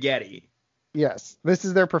of spaghetti. Yes, this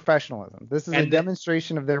is their professionalism. This is a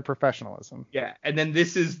demonstration of their professionalism. Yeah, and then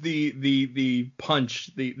this is the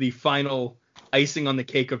punch, the final icing on the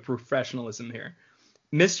cake of professionalism here.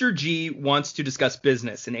 Mr. G wants to discuss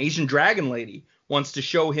business, and Asian Dragon Lady wants to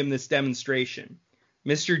show him this demonstration.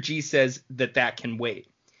 Mr. G says that can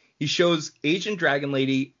wait. He shows Asian Dragon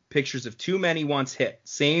Lady pictures of 2 men he wants hit.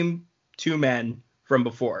 Same 2 men from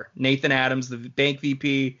before. Nathan Adams, the bank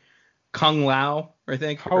VP, Kung Lao, I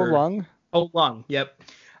think. Ho Lung. Oh, Lung, yep.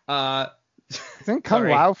 Isn't Kung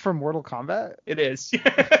Lao from Mortal Kombat? It is.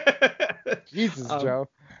 Jesus, Joe.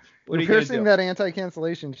 You're piercing that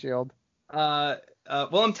anti-cancellation shield. Well,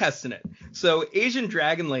 I'm testing it. So Asian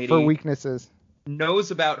Dragon Lady for weaknesses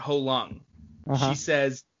knows about Ho Lung. Uh-huh. She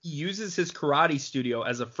says he uses his karate studio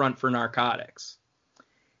as a front for narcotics.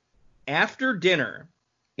 After dinner,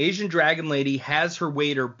 Asian Dragon Lady has her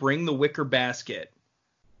waiter bring the wicker basket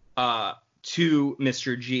to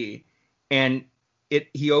Mr. G. And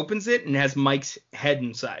he opens it and has Mike's head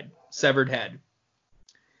inside, severed head,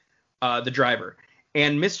 the driver.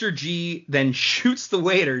 And Mr. G then shoots the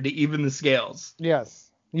waiter to even the scales. Yes.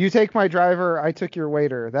 You take my driver, I took your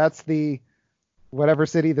waiter. That's the whatever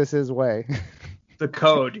city this is way. The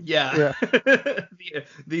code, yeah.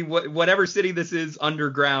 the whatever city this is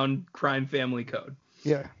underground crime family code.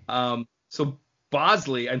 Yeah. So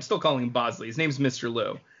Bosley, I'm still calling him Bosley. His name's Mr.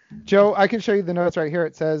 Lou. Joe, I can show you the notes right here.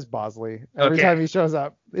 It says Bosley every time he shows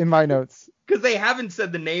up in my notes. Because they haven't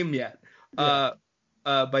said the name yet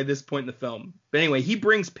by this point in the film. But anyway, he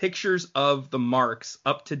brings pictures of the marks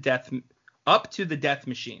up to the death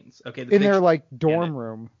machines. Okay. In their like dorm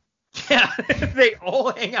room. Yeah, they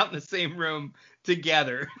all hang out in the same room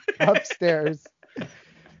together. Upstairs.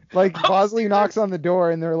 Like Bosley knocks on the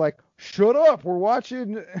door and they're like, "Shut up, we're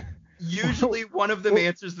watching." Usually one of them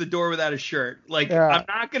answers the door without a shirt. Like, I'm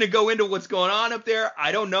not going to go into what's going on up there.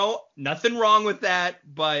 I don't know. Nothing wrong with that,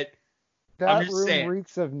 but that I'm just room saying.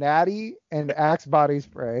 Reeks of Natty and Axe body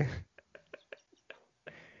spray.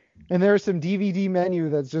 And there's some DVD menu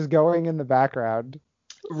that's just going in the background.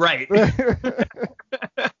 Right.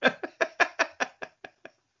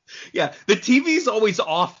 Yeah, the TV's always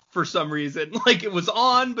off for some reason. Like, it was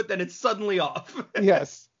on, but then it's suddenly off.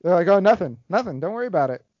 Yes. They're like, "Oh, nothing. Don't worry about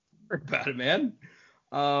it." About it, man.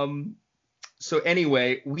 So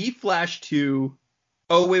anyway, we flash to.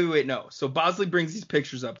 Oh, wait, no. So Bosley brings these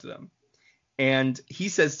pictures up to them, and he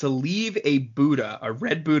says to leave a Buddha, a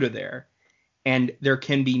red Buddha there, and there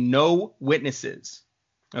can be no witnesses.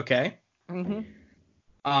 Okay.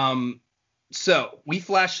 Mm-hmm. So we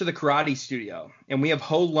flash to the karate studio, and we have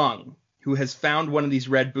Ho Lung, who has found one of these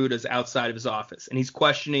red Buddhas outside of his office, and he's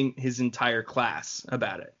questioning his entire class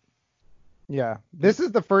about it. Yeah, this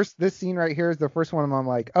scene right here is the first one I'm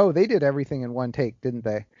like, oh, they did everything in one take, didn't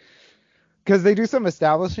they? Because they do some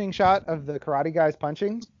establishing shot of the karate guys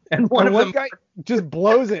punching, and one guy just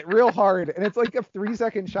blows it real hard, and it's like a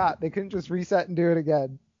 3-second shot. They couldn't just reset and do it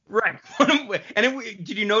again. Right. And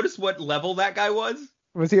did you notice what level that guy was?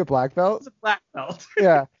 Was he a black belt? He was a black belt.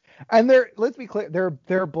 Yeah. And let's be clear,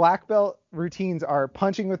 their black belt routines are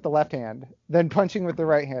punching with the left hand, then punching with the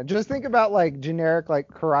right hand. Just think about like generic like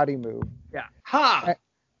karate move. Yeah. Ha.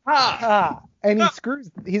 And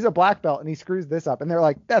he's a black belt and he screws this up and they're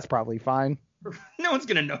like, that's probably fine. No one's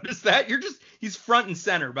going to notice that. He's front and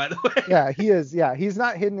center, by the way. Yeah, he is. Yeah. He's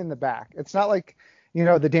not hidden in the back. It's not like,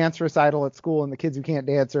 the dance recital at school and the kids who can't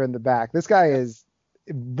dance are in the back. This guy is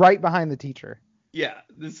right behind the teacher. Yeah,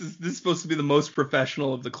 this is supposed to be the most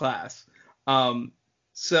professional of the class.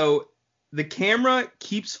 So the camera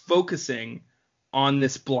keeps focusing on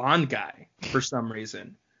this blonde guy for some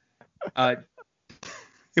reason. And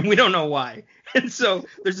we don't know why. And so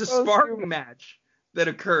there's a sparring match that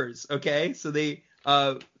occurs, okay? So they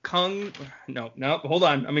hold on, I'm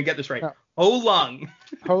going to get this right. No.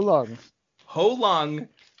 Ho Lung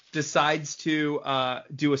decides to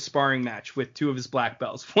do a sparring match with two of his black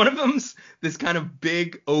belts. One of them's this kind of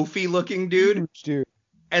big oafy looking dude,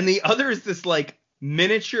 and the other is this like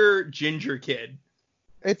miniature ginger kid.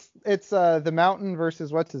 It's the Mountain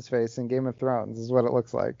versus what's his face in Game of Thrones is what it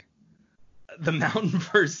looks like. The Mountain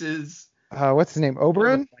versus what's his name?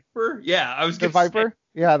 Oberyn? Viper? Yeah, I was the Viper.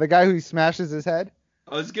 Yeah, the guy who smashes his head.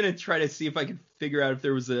 I was gonna try to see if I could figure out if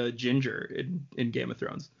there was a ginger in Game of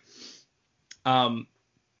Thrones.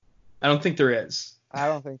 I don't think there is. I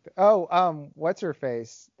don't think. What's her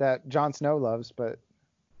face that Jon Snow loves, but.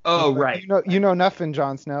 Oh, right. You know nothing,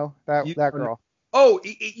 Jon Snow. That girl. Oh,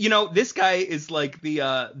 this guy is like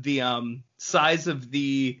the size of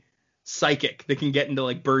the psychic that can get into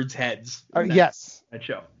like birds' heads. Yes. That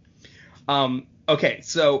show. Okay,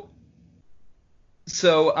 so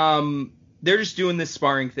they're just doing this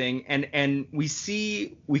sparring thing, and we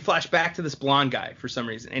flash back to this blonde guy for some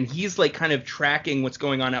reason, and he's like kind of tracking what's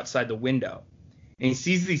going on outside the window, and he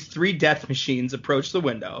sees these 3 death machines approach the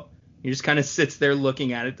window. He just kind of sits there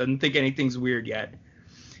looking at it, doesn't think anything's weird yet.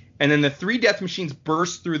 And then the 3 death machines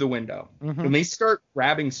burst through the window, and they start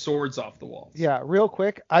grabbing swords off the walls. Yeah, real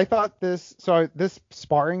quick, I thought this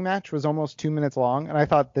sparring match was almost 2 minutes long, and I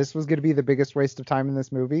thought this was going to be the biggest waste of time in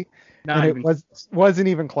this movie. Wasn't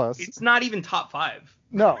even close. It's not even top 5.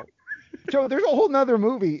 No. Joe, there's a whole nother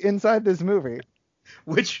movie inside this movie.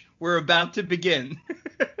 Which we're about to begin.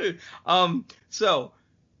 So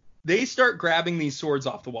they start grabbing these swords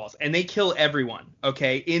off the walls, and they kill everyone,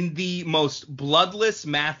 okay, in the most bloodless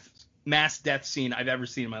mass death scene I've ever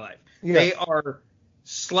seen in my life. Yes. They are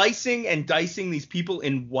slicing and dicing these people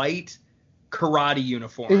in white karate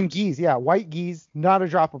uniforms. In gis, yeah, white gis, not a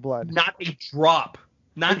drop of blood. Not a drop.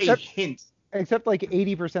 Not a hint. Except like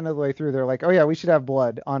 80% of the way through, they're like, oh yeah, we should have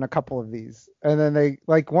blood on a couple of these. And then they,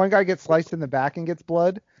 like, one guy gets sliced in the back and gets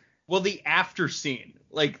blood. Well, the after scene,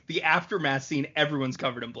 Like the aftermath scene, everyone's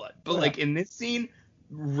covered in blood. But Yeah. like in this scene,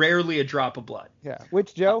 rarely a drop of blood. Yeah.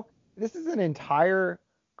 Which, Joe, this is an entire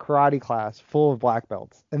karate class full of black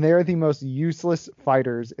belts, and they are the most useless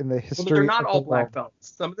fighters in the history. Well, they're not of all the black world.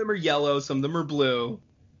 belts. Some of them are yellow, some of them are blue.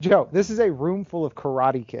 Joe, this is a room full of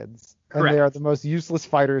karate kids, and Correct. they are the most useless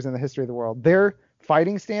fighters in the history of the world. Their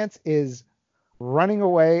fighting stance is running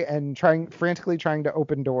away and frantically trying to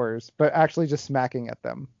open doors, but actually just smacking at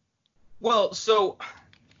them. Well, so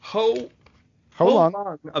Ho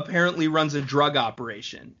Long apparently runs a drug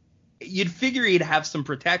operation. You'd figure he'd have some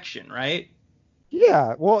protection, right?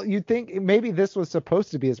 Yeah, well, you'd think maybe this was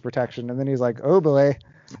supposed to be his protection, and then he's like, oh boy,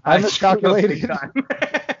 I miscalculated.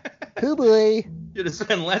 Oh boy. Should have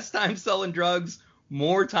spent less time selling drugs,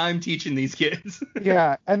 more time teaching these kids.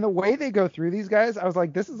 Yeah, and the way they go through these guys, I was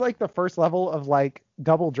like, this is like the first level of like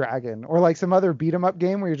Double Dragon or like some other beat 'em up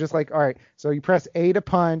game where you're just like, all right, so you press A to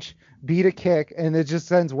punch, B to kick, and it just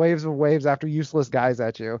sends waves of waves after useless guys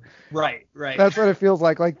at you. Right. That's what it feels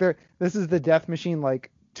like. Like this is the Death Machine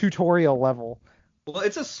like tutorial level. Well,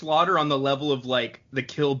 it's a slaughter on the level of like the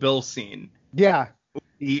Kill Bill scene. Yeah.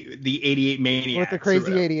 The 88 Maniacs. With the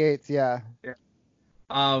crazy 88s, yeah.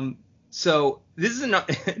 So this is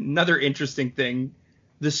another interesting thing.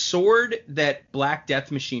 The sword that Black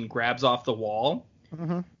Death Machine grabs off the wall,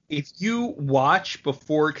 if you watch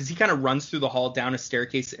before, because he kind of runs through the hall down a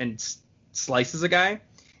staircase and slices a guy.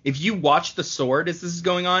 If you watch the sword as this is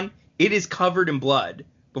going on, it is covered in blood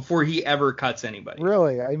before he ever cuts anybody.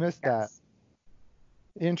 Really? I missed that.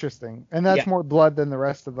 Interesting. And that's more blood than the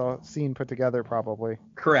rest of the scene put together, probably.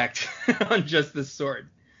 Correct. On just this sword.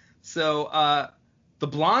 So the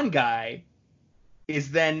blonde guy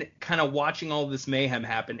is then kind of watching all this mayhem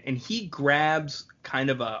happen, and he grabs kind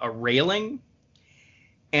of a railing,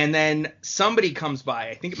 and then somebody comes by.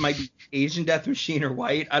 I think it might be Asian Death Machine or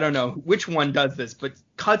White. I don't know which one does this, but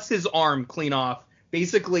cuts his arm clean off,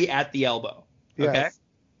 basically at the elbow. Okay? Yes.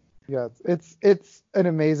 Yeah, it's an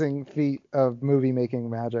amazing feat of movie making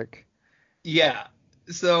magic. Yeah.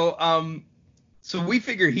 So we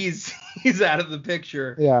figure he's out of the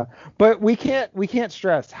picture. Yeah, but we can't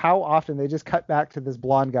stress how often they just cut back to this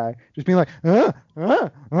blonde guy just being like, like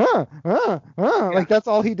that's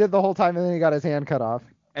all he did the whole time, and then he got his hand cut off.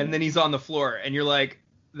 And then he's on the floor, and you're like,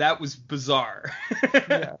 that was bizarre.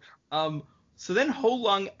 Yeah. So then Ho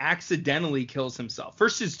Lung accidentally kills himself.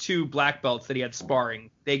 First, his two black belts that he had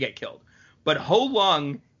sparring, they get killed. But Ho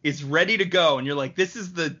Lung is ready to go, and you're like, this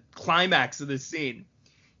is the climax of this scene.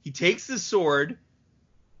 He takes the sword,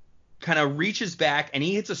 kind of reaches back, and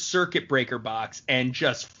he hits a circuit breaker box and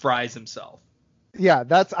just fries himself. Yeah,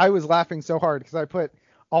 I was laughing so hard because I put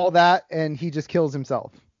all that, and he just kills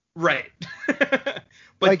himself. Right. But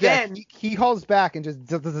like, then he hauls back and just.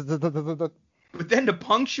 But then to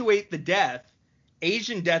punctuate the death,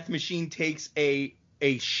 Asian Death Machine takes a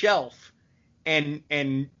shelf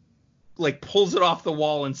and like pulls it off the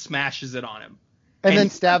wall and smashes it on him. And then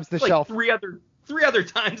stabs the shelf. Three other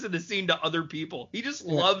times in the scene to other people. He just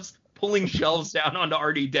loves pulling shelves down onto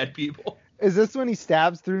already dead people. Is this when he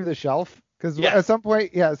stabs through the shelf? Because at some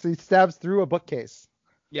point, so he stabs through a bookcase.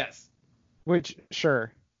 Yes. Which,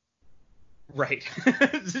 sure. Right.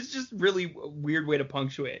 This is just really a weird way to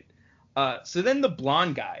punctuate. So then the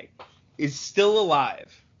blonde guy is still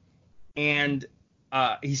alive, and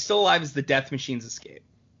he's still alive as the Death Machine's escape.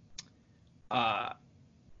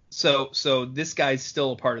 So this guy's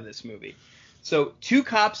still a part of this movie. So two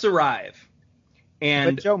cops arrive,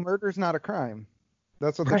 and but Joe, murder's not a crime.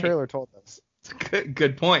 That's what the trailer told us.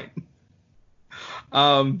 Good point.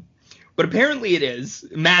 But apparently it is.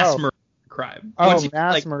 Mass murder is a crime.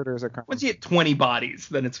 Murder is a crime. Once you hit 20 bodies,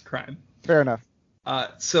 then it's a crime. Fair enough.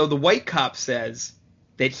 So the white cop says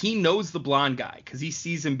that he knows the blonde guy because he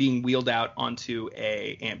sees him being wheeled out onto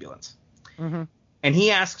a ambulance. Mm-hmm. And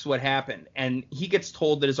he asks what happened, and he gets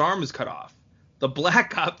told that his arm was cut off. The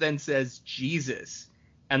black cop then says, Jesus.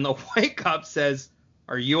 And the white cop says,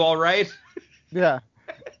 are you all right? Yeah.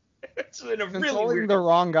 It's in a really weird... the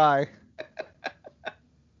wrong guy.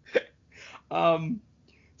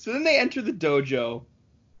 So then they enter the dojo,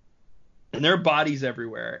 and there are bodies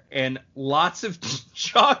everywhere, and lots of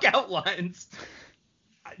chalk outlines.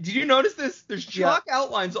 Did you notice this? There's chalk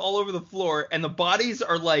outlines all over the floor, and the bodies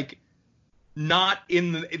are like not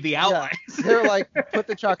in the outlines. Yeah. They're like, put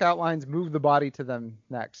the chalk outlines, move the body to them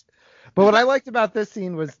next. But what I liked about this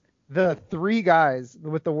scene was the three guys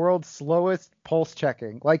with the world's slowest pulse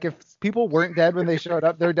checking. Like, if people weren't dead when they showed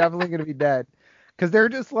up, they're definitely going to be dead. Because they're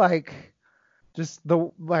just like,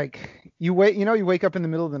 you wake up in the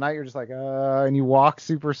middle of the night, you're just like, and you walk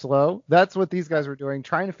super slow. That's what these guys were doing,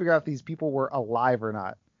 trying to figure out if these people were alive or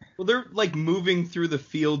not. Well, they're like moving through the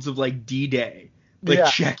fields of like D-Day, like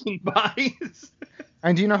checking bodies.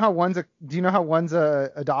 And do you know how one's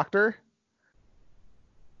a doctor?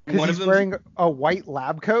 Because he's wearing a white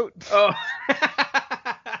lab coat. Oh.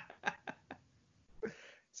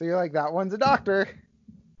 So you're like, that one's a doctor.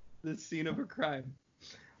 The scene of a crime.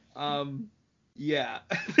 Yeah,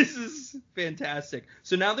 this is fantastic.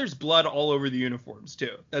 So now there's blood all over the uniforms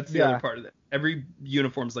too. That's the other part of it. Every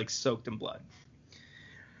uniform's like soaked in blood.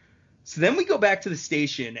 So then we go back to the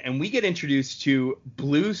station and we get introduced to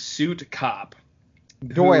Blue Suit Cop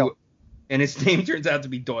Doyle. And his name turns out to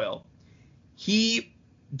be Doyle.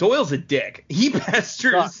 Doyle's a dick. He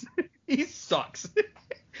pesters. He sucks.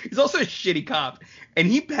 He's also a shitty cop, and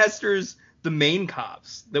he pesters the main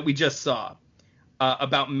cops that we just saw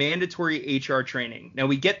about mandatory HR training. Now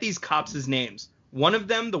we get these cops' names. One of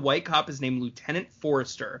them, the white cop, is named Lieutenant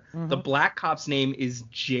Forrester. Mm-hmm. The black cop's name is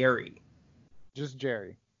Jerry. Just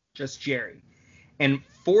Jerry. And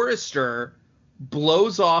Forrester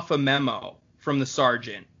blows off a memo from the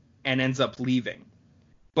sergeant and ends up leaving.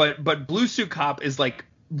 But Blue Suit Cop is like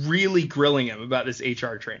really grilling him about this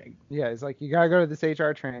HR training. Yeah, he's like, you gotta go to this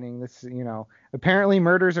HR training. This, apparently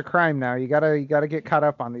murder's a crime now. You gotta get caught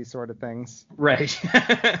up on these sort of things. Right.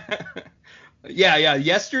 Yeah.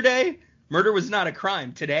 Yesterday, murder was not a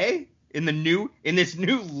crime. Today, in this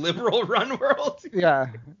new liberal run world. Yeah,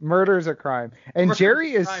 murder's a crime. And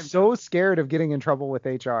Jerry is so scared of getting in trouble with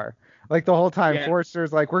HR. Like the whole time,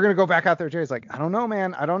 Forrester's like, we're gonna go back out there. Jerry's like, I don't know,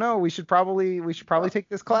 man. I don't know. We should probably take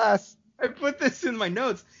this class. I put this in my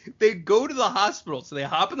notes. They go to the hospital, so they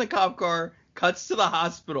hop in the cop car, cuts to the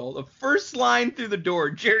hospital. The first line through the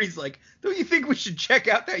door, Jerry's like, don't you think we should check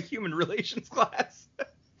out that human relations class?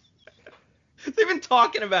 They've been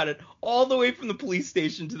talking about it all the way from the police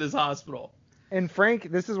station to this hospital. And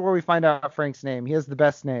Frank, this is where we find out Frank's name. He has the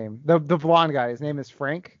best name. The blonde guy, his name is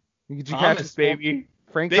Frank. Did you catch his baby?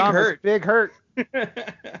 Frank Big Thomas. Hurt. Big Hurt.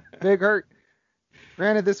 Big Hurt.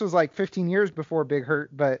 Granted, this was like 15 years before Big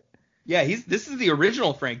Hurt, but... Yeah, this is the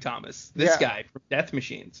original Frank Thomas. This guy from Death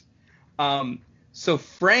Machines. So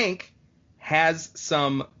Frank has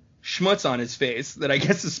some schmutz on his face that I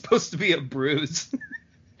guess is supposed to be a bruise.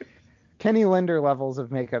 Kenny Linder levels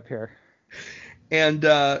of makeup here. And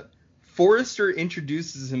Forrester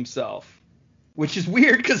introduces himself, which is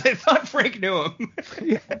weird because I thought Frank knew him.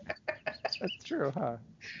 Yeah, that's true, huh?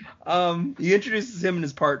 He introduces him and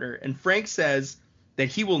his partner, and Frank says that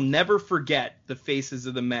he will never forget the faces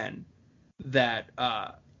of the men that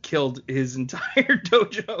killed his entire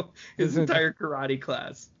dojo, his entire karate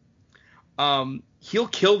class. He'll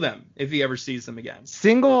kill them if he ever sees them again.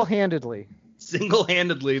 Single-handedly,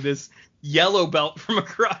 this yellow belt from a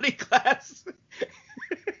karate class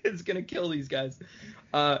is going to kill these guys.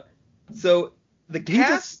 So the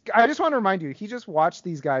cast... I just want to remind you, he just watched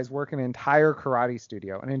these guys work an entire karate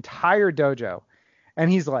studio, an entire dojo. And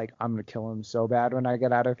he's like, I'm going to kill him so bad when I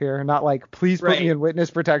get out of here. Not like, please put me in witness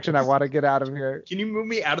protection. I want to get out of here. Can you move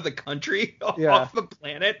me out of the country? Off the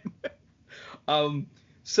planet?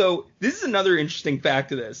 So this is another interesting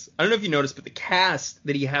fact of this. I don't know if you noticed, but the cast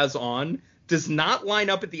that he has on does not line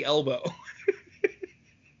up at the elbow.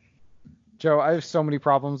 Joe, I have so many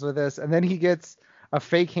problems with this. And then he gets a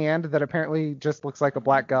fake hand that apparently just looks like a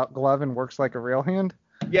black glove and works like a real hand.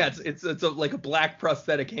 Yeah, it's like a black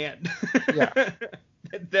prosthetic hand. Yeah.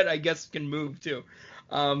 that I guess can move too.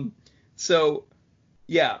 So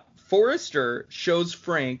yeah, Forrester shows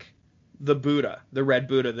Frank the Buddha, the red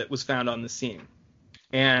Buddha that was found on the scene.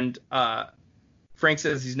 And Frank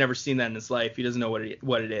says he's never seen that in his life. He doesn't know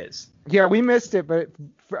what it is. Yeah, we missed it, but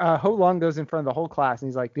Ho Long goes in front of the whole class and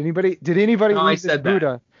he's like, did anybody leave this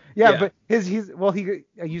Buddha? Yeah, but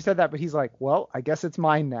you said that, but he's like, well, I guess it's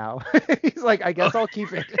mine now. He's like, I guess I'll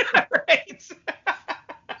keep it. Right.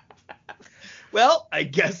 Well, I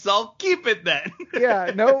guess I'll keep it then.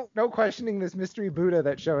 Yeah, no questioning this mystery Buddha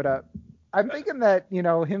that showed up. I'm thinking that,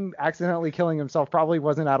 him accidentally killing himself probably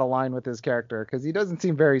wasn't out of line with his character because he doesn't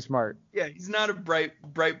seem very smart. Yeah, he's not a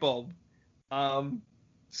bright bulb.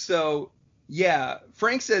 So yeah,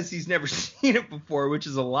 Frank says he's never seen it before, which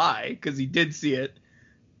is a lie because he did see it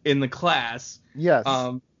in the class. Yes.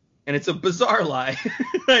 And it's a bizarre lie.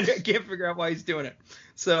 I can't figure out why he's doing it.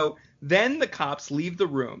 So then the cops leave the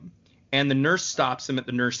room and the nurse stops him at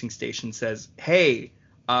the nursing station and says, hey,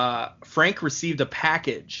 Frank received a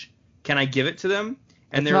package. Can I give it to them?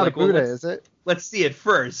 And they're like, Buddha, is it? Let's see it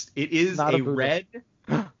first. It is a red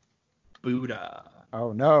Buddha.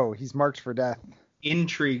 Oh no, he's marked for death.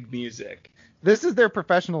 Intrigue music. This is their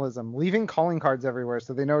professionalism, leaving calling cards everywhere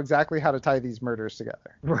so they know exactly how to tie these murders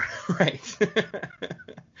together. Right.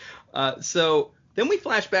 So then we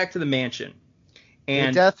flash back to the mansion.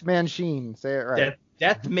 And Death Machine, say it right.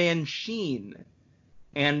 Death Machine.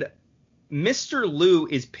 And Mr. Liu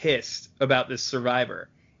is pissed about this survivor.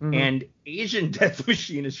 Mm-hmm. And Asian Death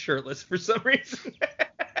Machine is shirtless for some reason.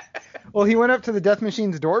 Well, he went up to the Death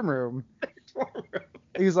Machine's dorm room.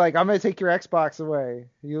 He was like, I'm going to take your Xbox away.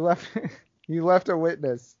 You left a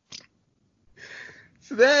witness.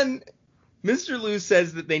 So then Mr. Liu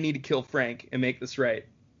says that they need to kill Frank and make this right.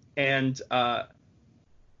 And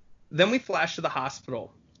then we flash to the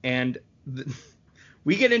hospital. And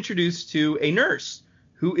we get introduced to a nurse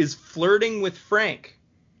who is flirting with Frank.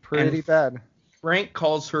 Pretty bad. Frank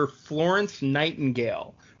calls her Florence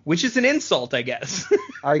Nightingale, which is an insult, I guess.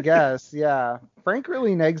 I guess, yeah. Frank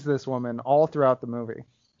really negs this woman all throughout the movie.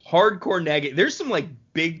 Hardcore neg. There's some like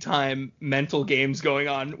big time mental games going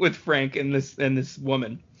on with Frank and this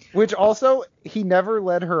woman. Which also, he never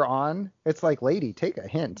led her on. It's like, lady, take a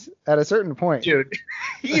hint at a certain point. Dude,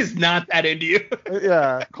 he's not that into you.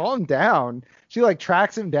 Yeah, calm down. She like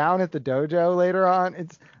tracks him down at the dojo later on.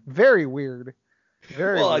 It's very weird.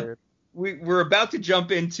 Very weird. We're about to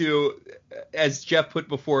jump into, as Jeff put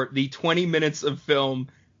before, the 20 minutes of film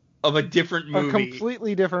of a different movie. A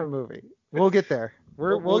completely different movie. We'll get there.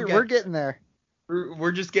 We're getting there.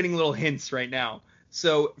 We're just getting little hints right now.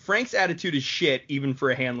 So Frank's attitude is shit, even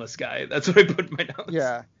for a handless guy. That's what I put in my notes.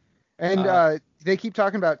 Yeah. And they keep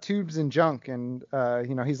talking about tubes and junk. And,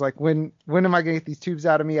 he's like, when am I going to get these tubes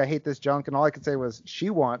out of me? I hate this junk. And all I could say was, she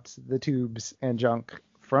wants the tubes and junk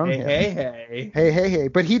from him. Hey.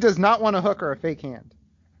 But he does not want a hook or a fake hand.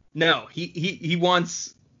 No, he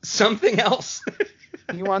wants something else.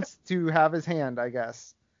 He wants to have his hand, I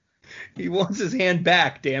guess. He wants his hand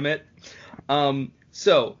back, damn it.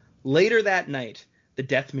 So later that night, the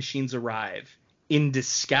Death Machines arrive in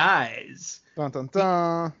disguise. Dun, dun,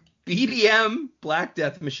 dun. BDM, Black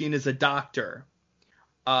Death Machine, is a doctor.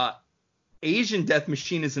 Asian Death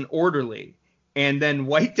Machine is an orderly. And then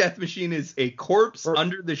White Death Machine is a corpse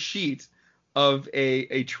under the sheet of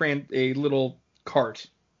a little cart.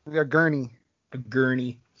 A gurney. A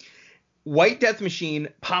gurney. White Death Machine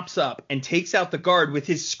pops up and takes out the guard with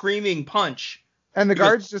his screaming punch. And the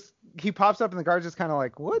guard's he pops up and the guard's just kind of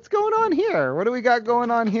like, what's going on here? What do we got going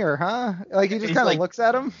on here, huh? Like, he just kind of looks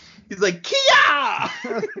at him. He's like,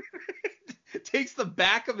 Kia! Takes the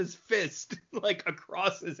back of his fist, like,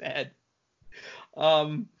 across his head.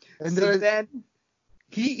 And so then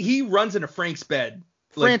he runs into Frank's bed.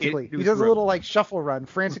 Frantically. He does a little, like, shuffle run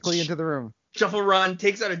frantically into the room. Shuffle run,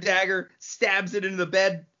 takes out a dagger, stabs it into the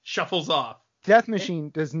bed, shuffles off. Death Machine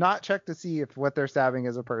does not check to see if what they're stabbing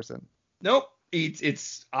is a person. Nope.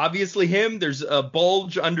 It's obviously him. There's a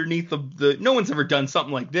bulge underneath the. No one's ever done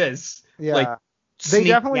something like this. Yeah. Like, they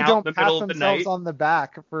definitely don't pat themselves on the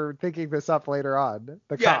back for thinking this up later on.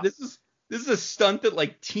 This is a stunt that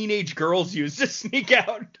like teenage girls use to sneak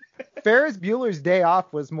out. Ferris Bueller's Day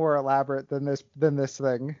Off was more elaborate than this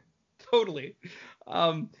thing. Totally.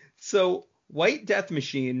 So White Death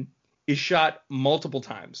Machine is shot multiple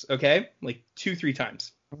times. Okay, like 2-3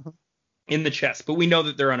 times. Mm-hmm. In the chest, but we know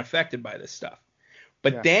that they're unaffected by this stuff.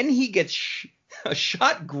 But then he gets a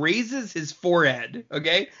shot grazes his forehead,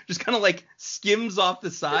 okay? Just kind of like skims off the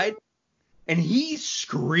side, and he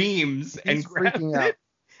screams and grabs it,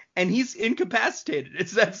 and he's incapacitated.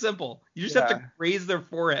 It's that simple. You just have to graze their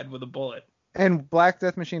forehead with a bullet. And Black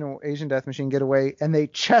Death Machine and Asian Death Machine get away, and they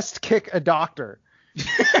chest kick a doctor.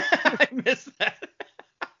 I missed that.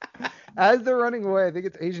 As they're running away, I think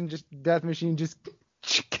it's Asian Death Machine just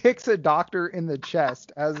kicks a doctor in the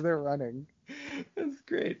chest as they're running. That's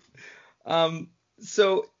great.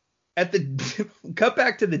 So at the cut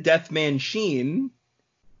back to the Death Machine,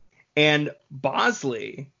 and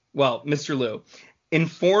Bosley, Mr. Liu,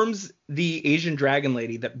 informs the Asian Dragon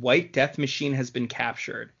Lady that White Death Machine has been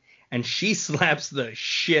captured, and she slaps the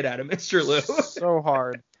shit out of Mr. Liu. So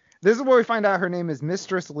hard. This is where we find out her name is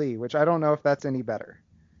Mistress Lee, which I don't know if that's any better.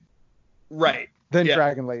 Right. Than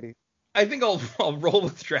Dragon Lady. I think I'll roll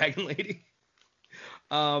with Dragon Lady.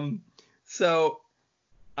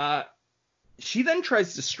 She then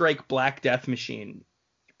tries to strike Black Death Machine.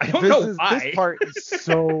 I don't know why. This part is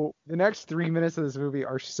so... The next 3 minutes of this movie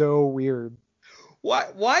are so weird.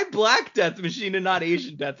 Why Black Death Machine and not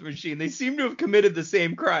Asian Death Machine? They seem to have committed the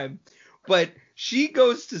same crime. But she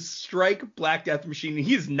goes to strike Black Death Machine, and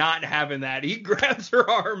he's not having that. He grabs her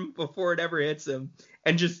arm before it ever hits him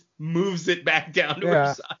and just moves it back down to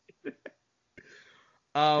her side.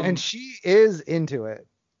 And she is into it.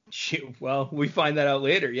 We find that out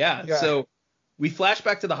later. Yeah. So we flash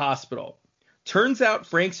back to the hospital. Turns out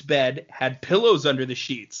Frank's bed had pillows under the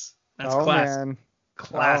sheets. That's classic. Man.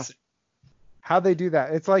 Classic. How'd they do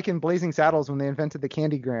that? It's like in Blazing Saddles when they invented the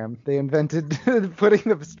candygram. They invented putting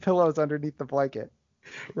the pillows underneath the blanket.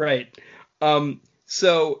 Right.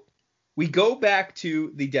 So we go back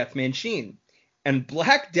to the Death Machine, and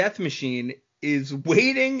Black Death Machine is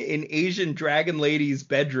waiting in Asian Dragon Lady's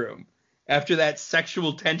bedroom after that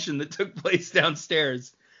sexual tension that took place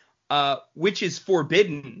downstairs, which is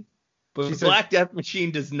forbidden. But Black Death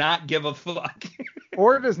Machine does not give a fuck.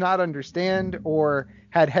 Or does not understand, or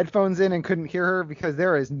had headphones in and couldn't hear her, because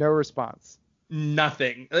there is no response.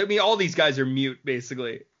 Nothing. I mean, all these guys are mute,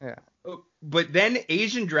 basically. Yeah. But then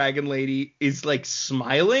Asian Dragon Lady is like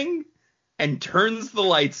smiling and turns the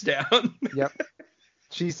lights down. Yep.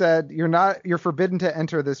 She said, you're forbidden to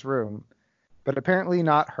enter this room, but apparently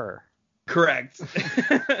not her. Correct.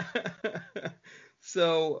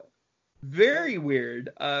 So very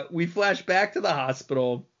weird. We flash back to the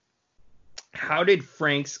hospital. How did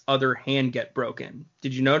Frank's other hand get broken?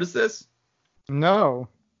 Did you notice this? No.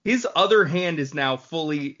 His other hand is now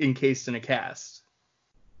fully encased in a cast.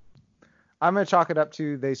 I'm going to chalk it up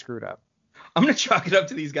to they screwed up. I'm going to chalk it up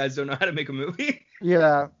to these guys don't know how to make a movie.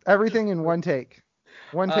 Yeah, everything in one take.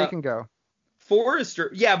 One take and go.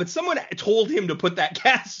 Forrester, yeah, but someone told him to put that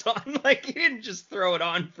cast on. Like, he didn't just throw it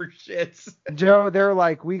on for shits. Joe, they're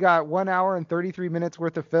like, we got 1 hour and 33 minutes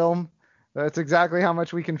worth of film. That's exactly how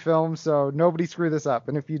much we can film, so nobody screw this up.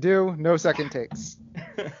 And if you do, no second takes.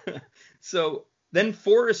 So then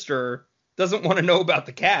Forrester doesn't want to know about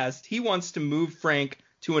the cast. He wants to move Frank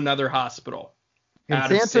to another hospital. In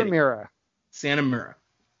Santa Mira. Santa Mira.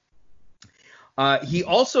 He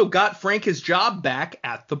also got Frank his job back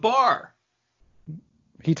at the bar.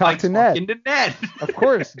 He talked to Ned. To Ned. Of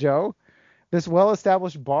course, Joe. This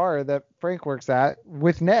well-established bar that Frank works at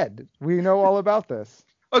with Ned. We know all about this.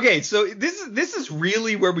 Okay, so this is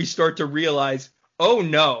really where we start to realize, oh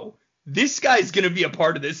no, this guy's going to be a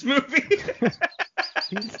part of this movie.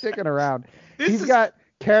 He's sticking around. He's got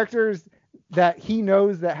characters that he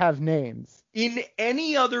knows that have names. In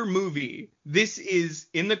any other movie, this is,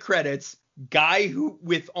 in the credits, guy who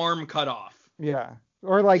with arm cut off. Yeah.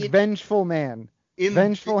 Or like vengeful man.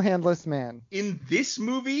 Vengeful handless man. In this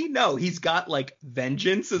movie, no, he's got like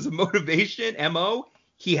vengeance as a motivation, MO.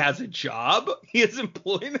 He has a job. He has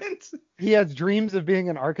employment. He has dreams of being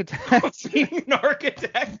an architect.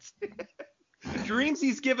 Dreams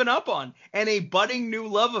he's given up on. And a budding new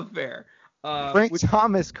love affair. Frank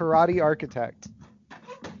Thomas, karate architect.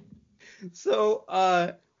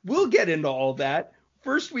 So we'll get into all that.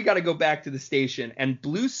 First, we got to go back to the station. And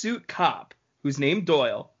Blue Suit Cop, who's named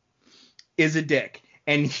Doyle, is a dick.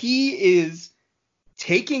 And he is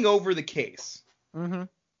taking over the case. Mm-hmm.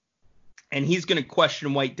 And he's going to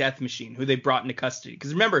question White Death Machine, who they brought into custody.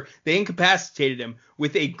 Because remember, they incapacitated him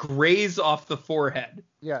with a graze off the forehead.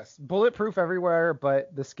 Yes, bulletproof everywhere,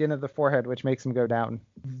 but the skin of the forehead, which makes him go down.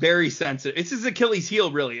 Very sensitive. It's his Achilles heel,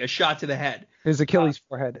 really, a shot to the head. His Achilles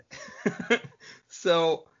forehead.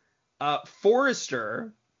 So,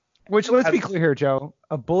 Forrester... Which, let's be clear here, Joe.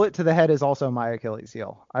 A bullet to the head is also my Achilles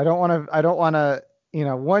heel. I don't want to,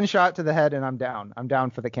 one shot to the head and I'm down. I'm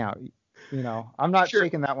down for the count. I'm not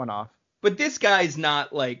shaking that one off. But this guy's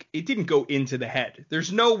not like, it didn't go into the head.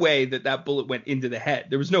 There's no way that bullet went into the head.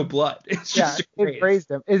 There was no blood. It's just it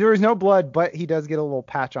grazed him. There was no blood, but he does get a little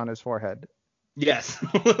patch on his forehead. Yes,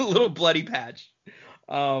 a little bloody patch.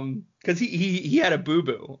 Because he had a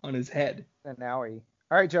boo-boo on his head. And now All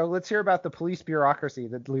right, Joe, let's hear about the police bureaucracy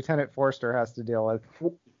that Lieutenant Forrester has to deal with.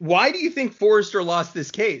 Why do you think Forrester lost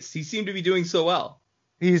this case? He seemed to be doing so well.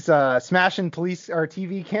 He's smashing police or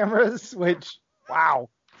TV cameras, which, wow.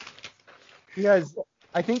 He has,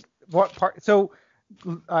 I think, what part? So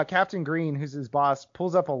Captain Green, who's his boss,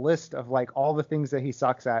 pulls up a list of like all the things that he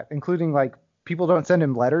sucks at, including like people don't send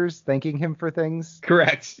him letters thanking him for things.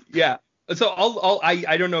 Correct. Yeah. So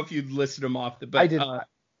I don't know if you listed them off, but I did not.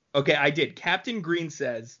 Okay, I did. Captain Green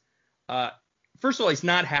says, first of all, he's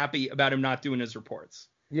not happy about him not doing his reports.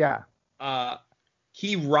 Yeah.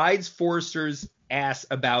 He rides Forrester's ass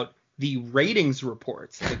about the ratings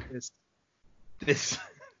reports that this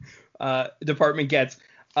department gets.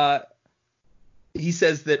 He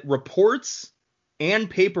says that reports and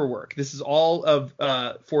paperwork, this is all of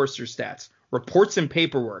Forrester's stats, reports and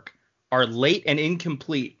paperwork are late and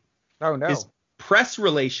incomplete. Oh, no. His press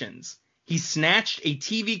relations, he snatched a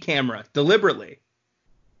TV camera deliberately.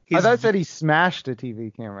 I thought it said he smashed a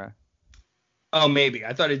TV camera. Oh, maybe.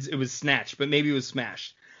 I thought it was snatched, but maybe it was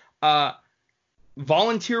smashed.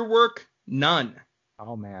 Volunteer work, none.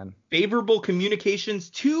 Oh, man. Favorable communications,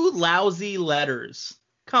 2 lousy letters.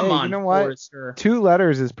 Come on, you know what? Forrester. 2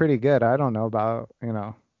 letters is pretty good. I don't know about,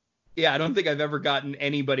 Yeah, I don't think I've ever gotten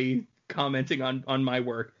anybody commenting on my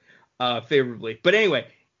work. favorably. But anyway,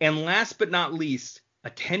 and last but not least,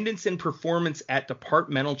 attendance and performance at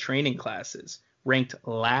departmental training classes ranked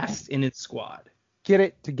last in its squad. Get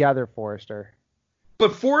it together, Forrester.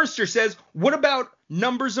 But Forrester says, what about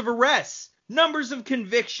numbers of arrests, numbers of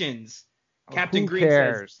convictions? Captain Green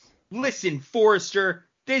says, listen, Forrester,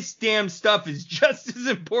 this damn stuff is just as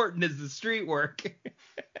important as the street work.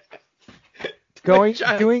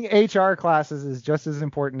 Doing HR classes is just as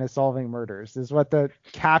important as solving murders, is what the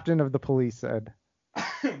captain of the police said.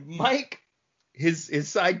 Mike, his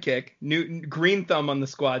sidekick, Newton, green thumb on the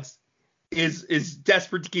squads, is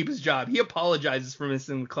desperate to keep his job. He apologizes for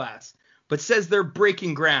missing the class, but says they're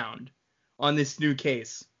breaking ground on this new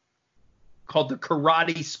case called the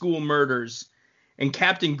Karate School Murders. And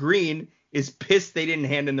Captain Green is pissed they didn't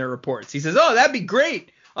hand in their reports. He says, oh, that'd be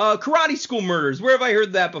great. Karate School Murders. Where have I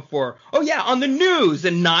heard that before? Oh, yeah, on the news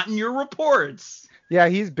and not in your reports. Yeah,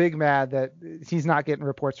 he's big mad that he's not getting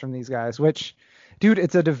reports from these guys, which, dude,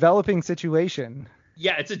 it's a developing situation.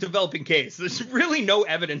 Yeah, it's a developing case. There's really no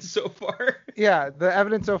evidence so far. Yeah, the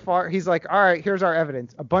evidence so far, he's like, all right, here's our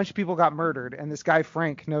evidence. A bunch of people got murdered, and this guy,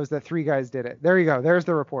 Frank, knows that 3 guys did it. There you go. There's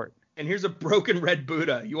the report. And here's a broken red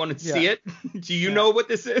Buddha. You want to see it? Do you know what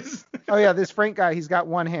this is? Oh, yeah, this Frank guy, he's got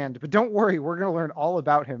one hand. But don't worry, we're going to learn all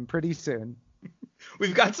about him pretty soon.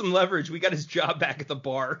 We've got some leverage. We got his job back at the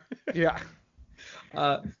bar. Yeah.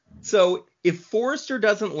 So if Forrester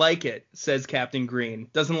doesn't like it, says Captain Green,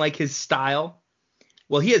 doesn't like his style,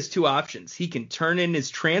 well, he has 2 options. He can turn in his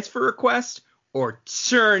transfer request or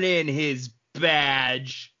turn in his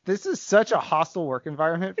badge. This is such a hostile work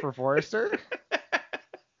environment for Forrester.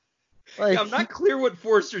 Like, I'm not clear what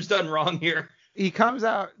Forrester's done wrong here.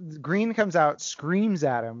 Green comes out, screams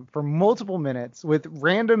at him for multiple minutes with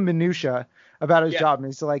random minutia about his job. And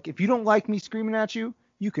he's like, if you don't like me screaming at you,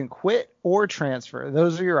 you can quit or transfer.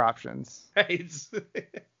 Those are your options. Right.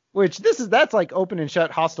 Which that's like open and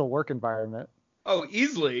shut hostile work environment. Oh,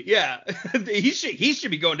 easily. Yeah. He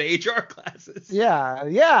should be going to HR classes.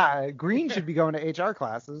 Yeah. Green should be going to HR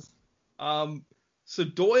classes. So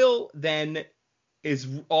Doyle then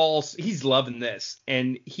he's loving this,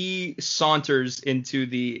 and he saunters into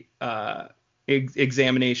the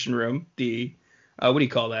examination room, the what do you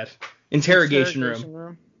call that? Interrogation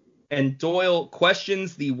room. And Doyle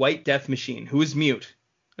questions the White Death Machine, who is mute.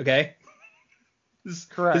 Okay?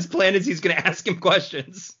 Correct. His plan is he's going to ask him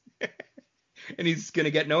questions, and he's going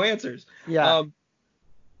to get no answers. Yeah.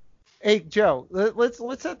 Hey, Joe, let's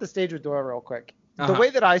set the stage with Doyle real quick. Uh-huh. The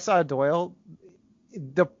way that I saw Doyle,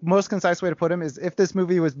 the most concise way to put him is if this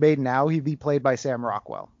movie was made now, he'd be played by Sam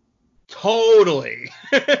Rockwell. Totally.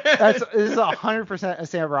 This is 100% a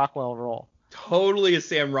Sam Rockwell role. Totally a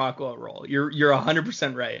Sam Rockwell role. You're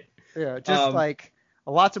 100% right. Yeah, just like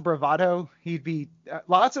lots of bravado. He'd be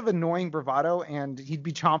lots of annoying bravado, and he'd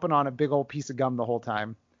be chomping on a big old piece of gum the whole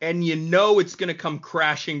time. And you know it's going to come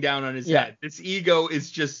crashing down on his head. This ego is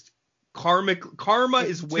just karma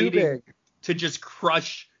is waiting to just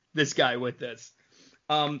crush this guy with this.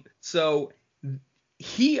 So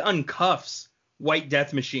he uncuffs White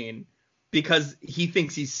Death Machine because he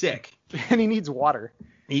thinks he's sick. And he needs water.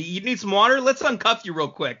 You need some water? Let's uncuff you real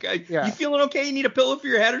quick. You feeling okay? You need a pillow for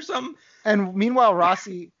your head or something? And meanwhile,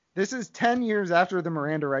 Rossi, this is 10 years after the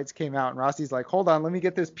Miranda rights came out, and Rossi's like, hold on, let me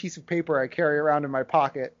get this piece of paper I carry around in my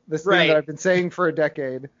pocket. This thing that I've been saying for a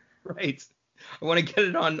decade. Right. I want to get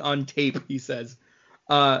it on tape, he says.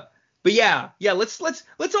 But yeah, let's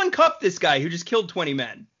uncuff this guy who just killed 20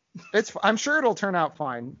 men. I'm sure it'll turn out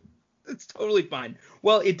fine. It's totally fine.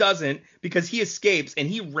 Well, it doesn't, because he escapes and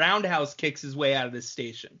he roundhouse kicks his way out of this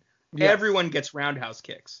station. Yes. Everyone gets roundhouse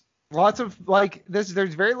kicks. Lots of there's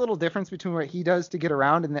very little difference between what he does to get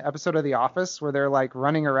around in the episode of The Office where they're like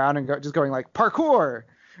running around and just going like parkour.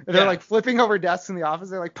 They're like flipping over desks in the office.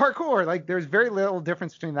 They're like parkour. Like there's very little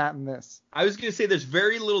difference between that and this. I was going to say there's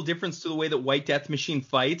very little difference to the way that White Death Machine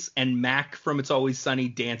fights and Mac from It's Always Sunny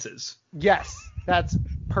dances. Yes, that's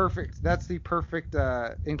perfect. That's the perfect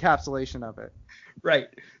encapsulation of it. Right.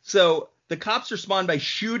 So the cops respond by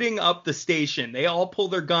shooting up the station. They all pull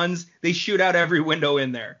their guns. They shoot out every window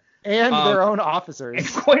in there. And their own officers.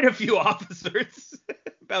 And quite a few officers.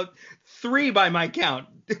 About 3 by my count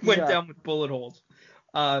went down with bullet holes.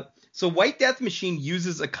 So White Death Machine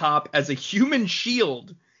uses a cop as a human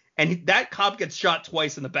shield, and that cop gets shot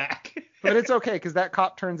twice in the back. But it's okay, because that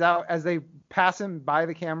cop turns out, as they pass him by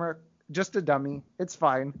the camera, just a dummy. It's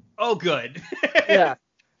fine. Oh, good. Yeah.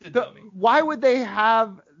 Why would they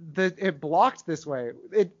have it blocked this way?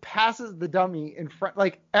 It passes the dummy in front.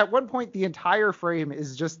 Like at one point, the entire frame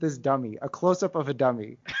is just this dummy, a close-up of a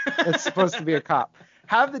dummy. It's supposed to be a cop.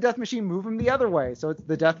 Have the Death Machine move him the other way, so it's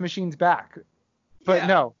the Death Machine's back. But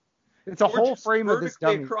no, It's a whole frame of this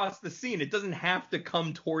dummy. Across the scene. It doesn't have to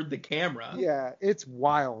come toward the camera. Yeah, it's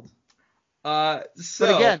wild. But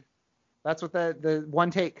again, that's what the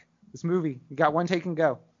one take. This movie, you got one take and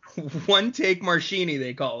go. One take Marchini,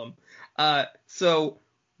 they call him. So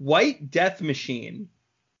White Death Machine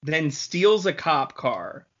then steals a cop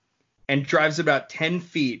car and drives about 10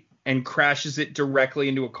 feet and crashes it directly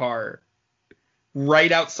into a car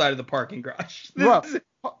right outside of the parking garage.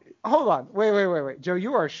 Hold on. Wait. Joe,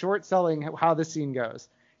 you are short selling how this scene goes.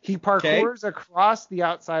 He parkours across the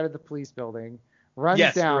outside of the police building,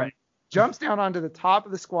 runs down, jumps down onto the top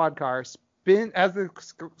of the squad car, as the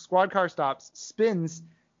squad car stops, spins,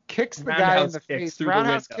 kicks the guy in the face,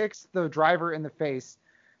 roundhouse kicks the driver in the face,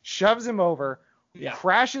 shoves him over,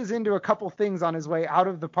 crashes into a couple things on his way out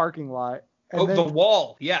of the parking lot. And the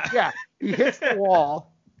wall. Yeah. Yeah. He hits the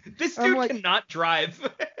wall. This dude cannot drive.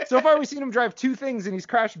 So far, we've seen him drive 2 things, and he's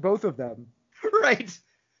crashed both of them. Right.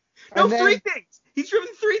 No, 3 things. He's driven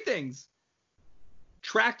 3 things.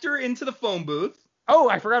 Tractor into the phone booth. Oh,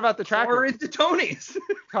 I forgot about the tractor. Car into Tony's.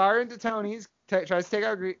 Car into Tony's. Tries to take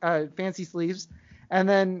out fancy sleeves. And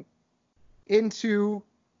then he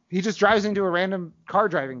just drives into a random car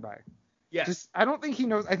driving by. Yes. I don't think he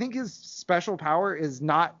knows. I think his special power is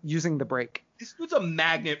not using the brake. This dude's a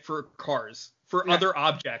magnet for cars, for other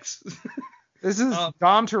objects. This is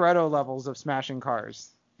Dom Toretto levels of smashing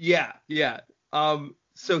cars. Yeah.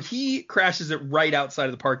 So he crashes it right outside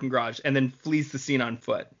of the parking garage and then flees the scene on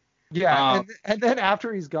foot. Yeah, and then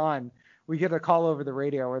after he's gone, we get a call over the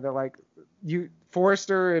radio where they're like,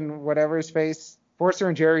 Forrester and whatever his face, Forrester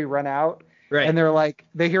and Jerry run out. Right. And they're like,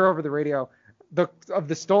 they hear over the radio of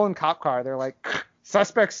the stolen cop car. They're like,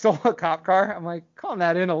 suspect stole a cop car. I'm like, calling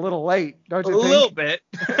that in a little late, don't you think? A little bit.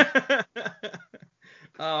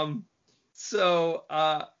 So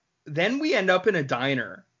then we end up in a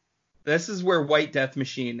diner. This is where White Death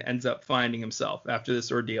Machine ends up finding himself after this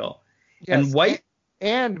ordeal. Yes,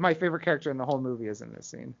 and my favorite character in the whole movie is in this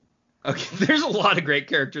scene. Okay, there's a lot of great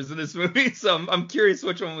characters in this movie, so I'm curious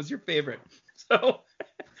which one was your favorite. So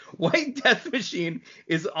White Death Machine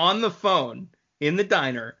is on the phone in the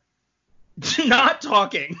diner, not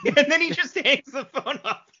talking, and then he just hangs the phone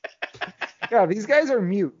up. Yeah, these guys are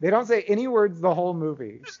mute. They don't say any words the whole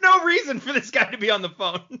movie. There's no reason for this guy to be on the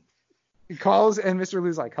phone. He calls, and Mr.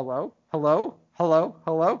 Lou's like, hello?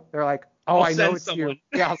 They're like, I know it's you.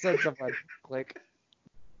 Yeah, I'll send someone. Click.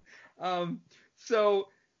 So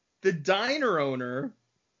the diner owner,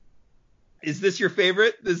 is this your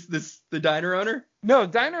favorite? The diner owner? No,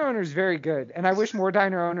 diner owner is very good, and I wish more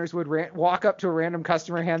diner owners would walk up to a random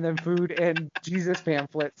customer, hand them food and Jesus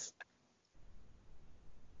pamphlets.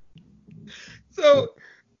 So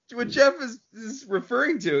what Jeff is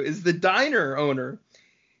referring to is the diner owner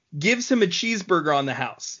gives him a cheeseburger on the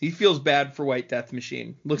house. He feels bad for White Death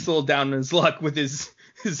Machine. Looks a little down on his luck with his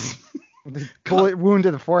bullet wound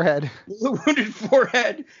to the forehead. Wounded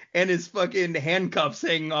forehead and his fucking handcuffs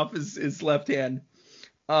hanging off his left hand.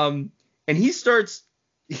 And he gives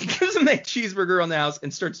him that cheeseburger on the house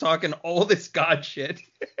and starts talking all this God shit.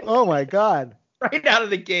 Oh my God. Right out of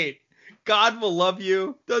the gate. God will love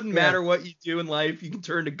you. Doesn't matter what you do in life. You can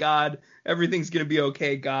turn to God. Everything's going to be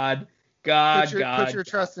okay. God. Put your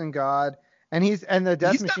trust in God. And the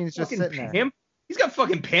death machine's just sitting there. He's got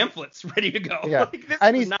fucking pamphlets ready to go. Yeah.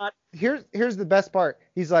 Here's the best part.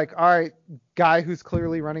 He's like, all right, guy who's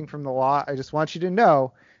clearly running from the law, I just want you to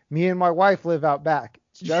know, me and my wife live out back.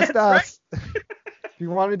 It's just us. Right. If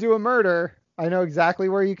you want to do a murder, I know exactly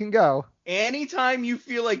where you can go. Anytime you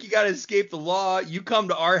feel like you got to escape the law, you come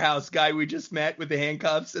to our house, guy we just met with the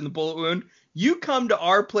handcuffs and the bullet wound. You come to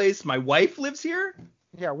our place. My wife lives here.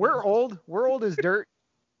 Yeah, we're old. We're old as dirt.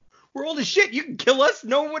 We're old as shit. You can kill us.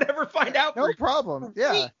 No one would ever find out. No problem.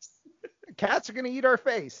 Yeah. Cats are going to eat our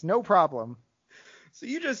face. No problem. So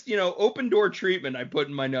you just, open door treatment, I put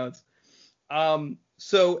in my notes.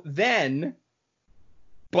 So then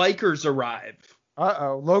bikers arrive.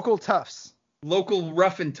 Local toughs. Local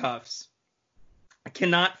rough and toughs. I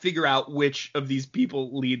cannot figure out which of these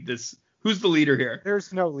people lead this. Who's the leader here?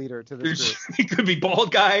 There's no leader to this group. It could be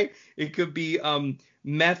bald guy. It could be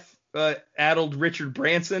meth-addled Richard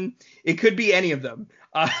Branson. It could be any of them.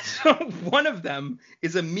 So one of them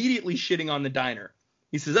is immediately shitting on the diner.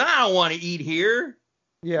 He says, I don't want to eat here.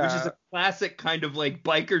 Yeah. Which is a classic kind of like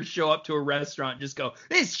bikers show up to a restaurant and just go,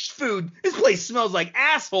 this place smells like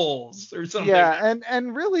assholes or something. Yeah,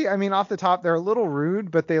 and really, I mean, off the top, they're a little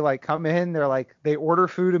rude, but they like come in, they order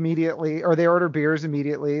food immediately, or they order beers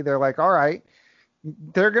immediately. They're like, all right.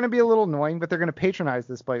 They're going to be a little annoying, but they're going to patronize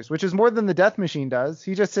this place, which is more than the Death Machine does.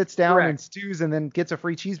 He just sits down and stews and then gets a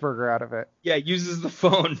free cheeseburger out of it. Yeah, uses the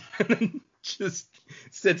phone. just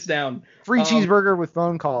sits down. Free cheeseburger with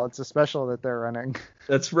phone call. It's a special that they're running.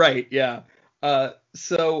 That's right. Yeah.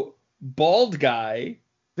 So bald guy.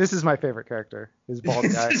 This is my favorite character. Is bald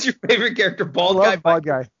guy. This is your favorite character, bald I guy. love bald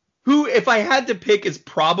guy. Who, if I had to pick, is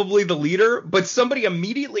probably the leader, but somebody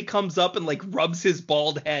immediately comes up and like rubs his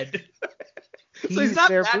bald head. So he's not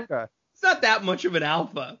that much of an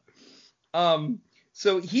alpha.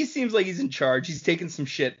 So he seems like he's in charge. He's taking some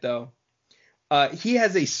shit though. He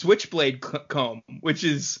has a switchblade comb, which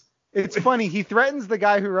is. It's funny. He threatens the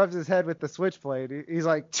guy who rubs his head with the switchblade. He's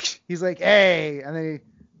like, hey, and then he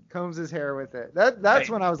combs his hair with it. That's right.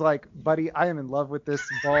 When I was like, buddy, I am in love with this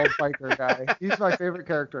bald biker guy. He's my favorite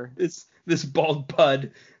character. This bald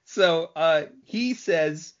bud. So he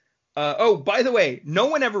says, oh, by the way, no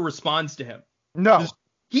one ever responds to him. No.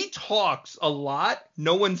 He talks a lot.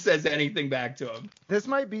 No one says anything back to him. This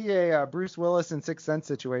might be a Bruce Willis in Sixth Sense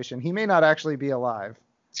situation. He may not actually be alive.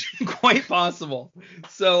 Quite possible.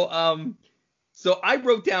 So I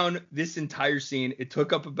wrote down this entire scene. It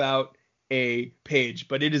took up about a page,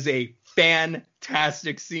 but it is a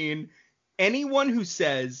fantastic scene. Anyone who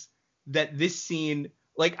says that this scene,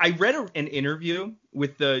 like I read an interview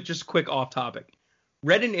with just quick off topic,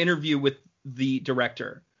 read an interview with the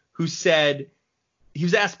director who said, he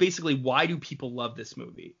was asked basically, why do people love this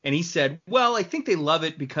movie? And he said, well, I think they love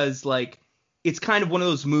it because like, it's kind of one of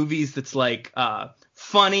those movies that's like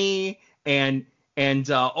funny and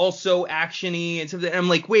also actiony and something. And I'm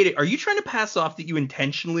like, wait, are you trying to pass off that you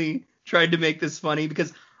intentionally tried to make this funny?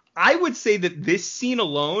 Because I would say that this scene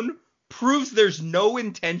alone proves there's no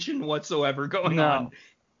intention whatsoever going on.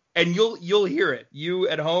 And you'll hear it, you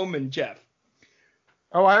at home and Jeff.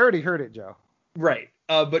 Oh, I already heard it, Joe. Right.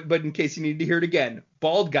 But in case you need to hear it again,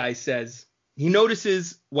 bald guy says he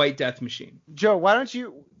notices White Death Machine. Joe, why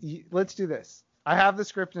don't let's do this. I have the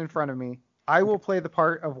script in front of me. I will play the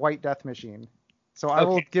part of White Death Machine. So I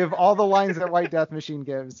will give all the lines that White Death Machine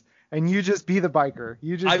gives, and you just be the biker.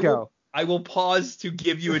 You just go. I will pause to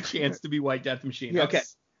give you a chance to be White Death Machine. Yes. Okay.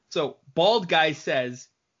 So bald guy says,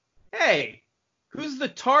 hey, who's the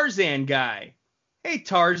Tarzan guy? Hey,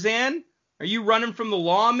 Tarzan, are you running from the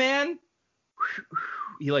law, man?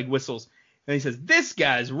 He like whistles. And he says, this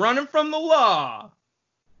guy's running from the law.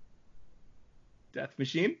 Death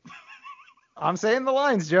Machine. I'm saying the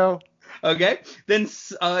lines, Joe. Okay. Then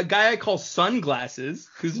a guy I call Sunglasses,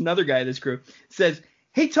 who's another guy in this crew, says,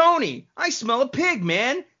 hey, Tony, I smell a pig,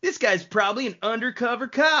 man. This guy's probably an undercover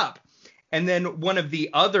cop. And then one of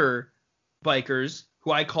the other bikers,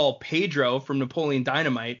 who I call Pedro from Napoleon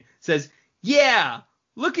Dynamite, says, yeah,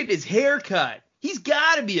 look at his haircut. He's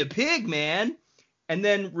got to be a pig, man. And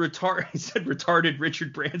then he said retarded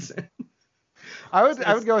Richard Branson. I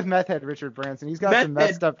would go with meth head Richard Branson. He's got some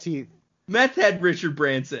messed up teeth. Meth head Richard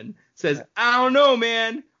Branson says, I don't know,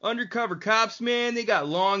 man. Undercover cops, man, they got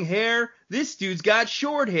long hair. This dude's got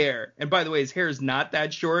short hair. And by the way, his hair is not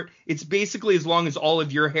that short. It's basically as long as all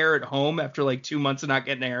of your hair at home after like 2 months of not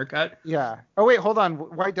getting a haircut. Yeah. Oh, wait, hold on.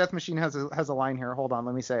 White Death Machine has a line here. Hold on.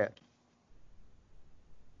 Let me say it.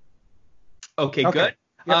 Okay. Good.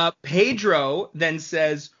 Yep. Pedro then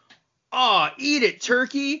says, "Aw, eat it,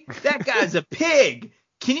 turkey. That guy's a pig.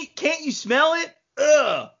 Can't you smell it?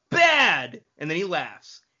 Ugh, bad." And then he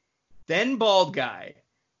laughs. Then bald guy.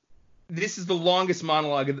 This is the longest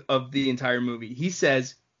monologue of the entire movie. He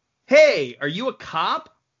says, "Hey, are you a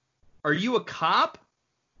cop? Are you a cop?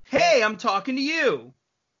 Hey, I'm talking to you.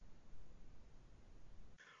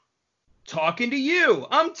 Talking to you.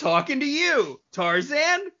 I'm talking to you.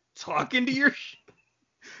 Tarzan, talking to your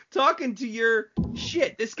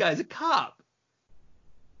shit. This guy's a cop."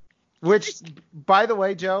 Which, by the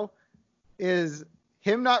way, Joe, is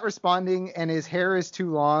him not responding and his hair is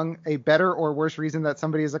too long a better or worse reason that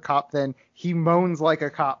somebody is a cop than he moans like a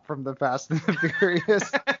cop from the Fast and the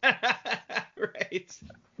Furious? Right.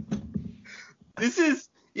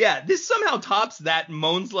 This somehow tops that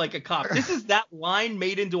moans like a cop. This is that line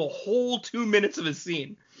made into a whole 2 minutes of a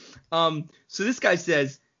scene. So this guy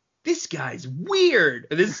says, "This guy's weird."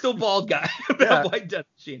 This is still bald guy about White Death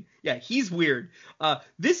Machine. Yeah, he's weird.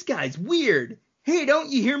 This guy's weird. Hey,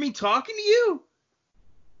 don't you hear me talking to you?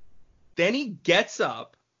 Then he gets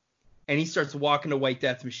up and he starts walking to White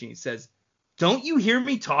Death Machine. He says, "Don't you hear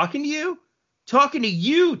me talking to you? Talking to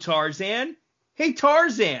you, Tarzan. Hey,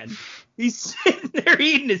 Tarzan." He's sitting there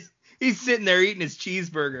eating his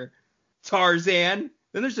cheeseburger. Tarzan.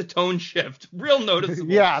 Then there's a tone shift, real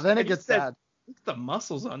noticeable. Yeah, then it gets sad. Look at the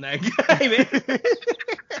muscles on that guy, man.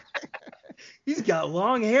 He's got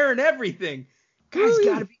long hair and everything. Guy's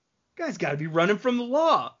gotta be running from the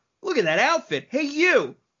law. Look at that outfit. Hey,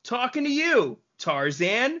 you, talking to you,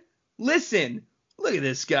 Tarzan. Listen, look at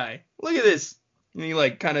this guy. Look at this. And he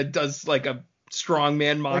like kind of does like a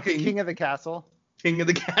strongman mocking. Like a king of the castle. King of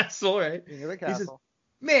the castle, right? King of the castle. He says,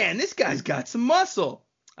 man, this guy's got some muscle.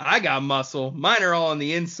 I got muscle. Mine are all on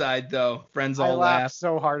the inside, though. Friends all laugh. I laughed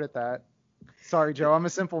so hard at that. Sorry, Joe. I'm a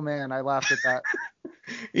simple man. I laughed at that.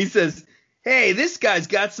 He says, hey, this guy's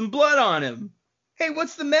got some blood on him. Hey,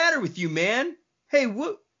 what's the matter with you, man? Hey,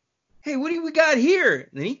 what do we got here?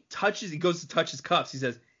 And then he goes to touch his cuffs. He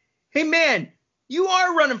says, hey, man, you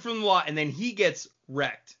are running from the law. And then he gets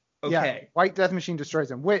wrecked. Okay. Yeah, White Death Machine destroys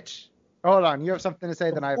him, hold on. You have something to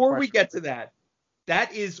say, then I have a question. Before we get to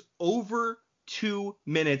that is over 2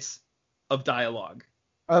 minutes of dialogue.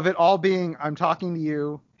 Of it all being, I'm talking to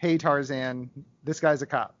you, hey, Tarzan, this guy's a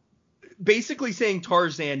cop. Basically saying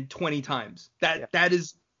Tarzan 20 times. That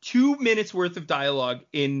is 2 minutes worth of dialogue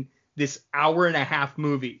in this hour and a half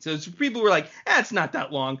movie. So people were like, it's not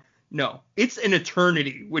that long. No, it's an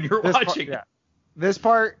eternity when you're watching it. This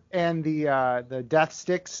part and the death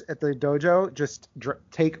sticks at the dojo just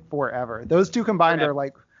take forever. Those two combined are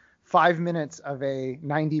like 5 minutes of a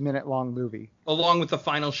 90-minute long movie. Along with the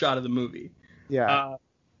final shot of the movie. Yeah.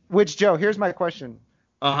 Which, Joe, here's my question.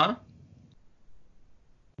 Uh-huh.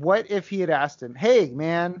 What if he had asked him, hey,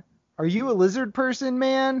 man, are you a lizard person,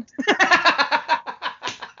 man?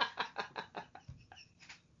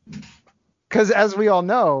 Because as we all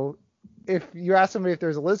know, if you ask somebody if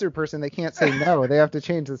there's a lizard person, they can't say no. They have to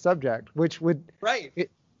change the subject, which would... Right.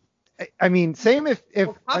 Same if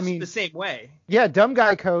cops the same way. Yeah, dumb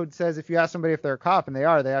guy code says if you ask somebody if they're a cop and they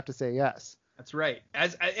are, they have to say yes. That's right.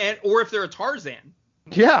 Or if they're a Tarzan.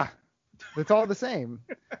 Yeah, it's all the same.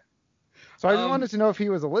 So I just wanted to know if he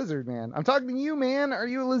was a lizard man. I'm talking to you, man. Are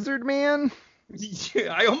you a lizard man?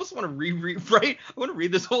 Yeah, I almost want to read. Right? I want to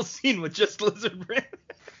read this whole scene with just lizard man.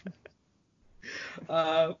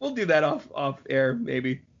 We'll do that off air,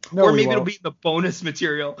 maybe. No, or maybe it'll be the bonus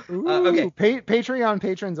material. Ooh, okay. Patreon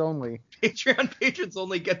patrons only. Patreon patrons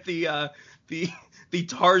only get the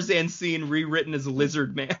Tarzan scene rewritten as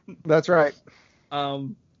Lizard Man. That's right.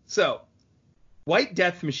 So White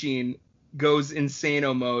Death Machine goes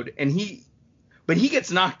insano mode, and he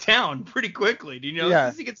gets knocked down pretty quickly. Do you know?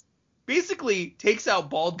 Yeah. He basically takes out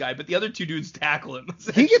Bald Guy, but the other two dudes tackle him.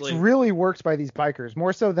 He gets really worked by these bikers,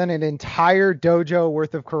 more so than an entire dojo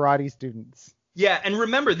worth of karate students. Yeah, and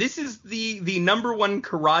remember, this is the number one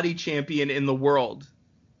karate champion in the world.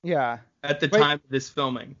 Yeah. At the time of this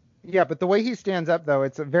filming. Yeah, but the way he stands up, though,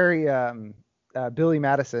 it's a very Billy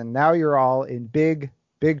Madison. Now you're all in big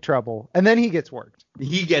trouble. And then he gets worked.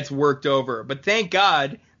 He gets worked over. But thank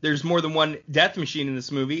God there's more than one death machine in this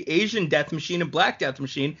movie. Asian Death Machine and Black Death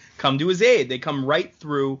Machine come to his aid. They come right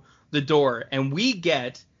through the door. And we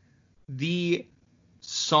get the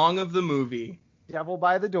song of the movie. Devil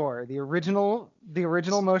by the Door, the original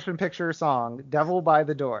motion picture song, Devil by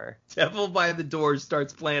the Door. Devil by the Door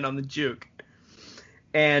starts playing on the juke.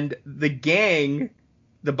 And the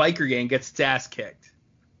biker gang gets its ass kicked.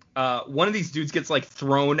 One of these dudes gets like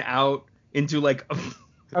thrown out into like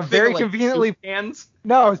a very conveniently cans.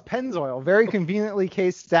 No, it was Pennzoil. Very conveniently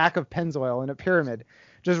cased stack of Pennzoil in a pyramid,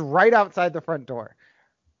 just right outside the front door.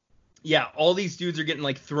 Yeah, all these dudes are getting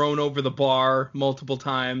like thrown over the bar multiple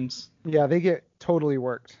times. Yeah, they get totally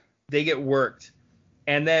worked. They get worked.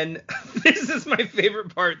 And then this is my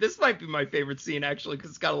favorite part. This might be my favorite scene, actually, because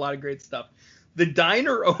it's got a lot of great stuff. The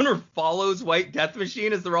diner owner follows White Death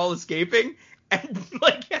Machine as they're all escaping and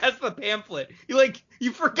like has the pamphlet.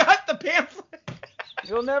 You forgot the pamphlet.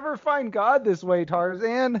 You'll never find God this way,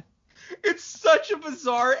 Tarzan. It's such a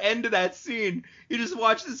bizarre end to that scene. You just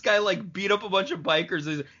watch this guy like beat up a bunch of bikers.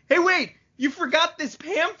 And hey, wait, you forgot this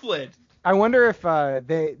pamphlet. I wonder if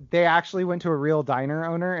they actually went to a real diner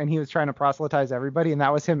owner and he was trying to proselytize everybody, and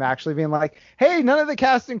that was him actually being like, hey, none of the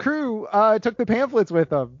cast and crew took the pamphlets with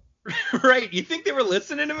them. Right. You think they were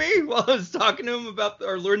listening to me while I was talking to him about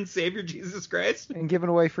our Lord and Savior Jesus Christ? And giving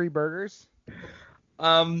away free burgers?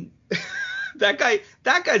 That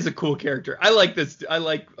guy's a cool character. I like this. I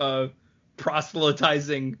like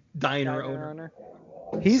proselytizing diner owner.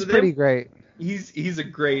 He's pretty great. He's a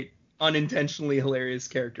great, unintentionally hilarious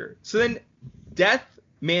character. So then Death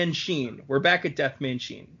Machine. We're back at Death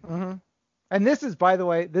Machine. Mm-hmm. And this is, by the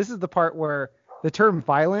way, the part where the term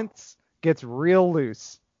violence gets real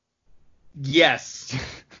loose. Yes.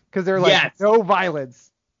 Because they're like, no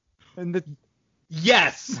violence. And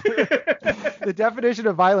yes. The definition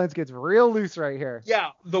of violence gets real loose right here.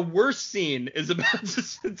 Yeah, the worst scene is about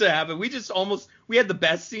to happen. We had the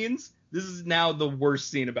best scenes. This is now the worst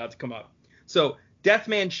scene about to come up. So, Death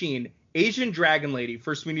Machine, Asian Dragon Lady.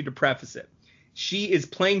 First, we need to preface it. She is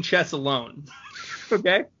playing chess alone.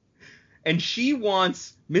 Okay? And she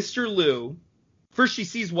wants Mr. Liu First, she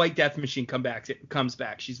sees White Death Machine comes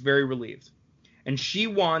back. She's very relieved. And she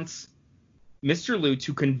wants Mr. Liu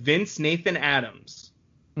to convince Nathan Adams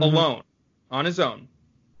alone, on his own,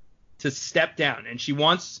 to step down. And she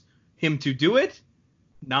wants him to do it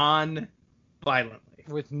non-violently.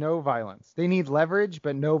 With no violence. They need leverage,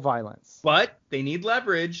 but no violence. But they need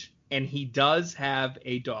leverage, and he does have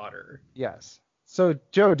a daughter. Yes. So,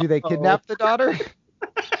 Joe, do they kidnap the daughter?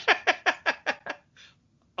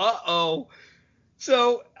 Uh-oh.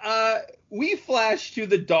 So, we flash to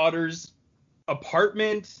the daughter's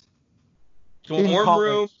apartment, dorm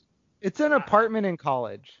room. It's an apartment in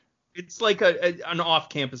college. It's like an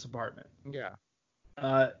off-campus apartment. Yeah.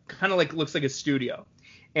 Kind of like looks like a studio.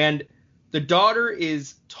 And the daughter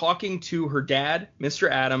is talking to her dad, Mr.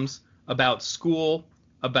 Adams, about school,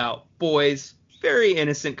 about boys. Very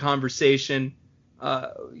innocent conversation.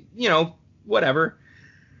 Whatever.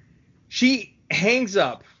 She hangs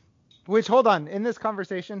up. Which, hold on, in this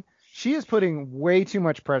conversation, she is putting way too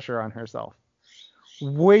much pressure on herself.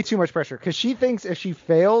 Way too much pressure. Because she thinks if she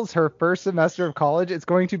fails her first semester of college, it's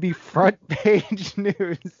going to be front page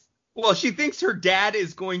news. Well, she thinks her dad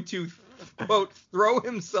is going to, quote, throw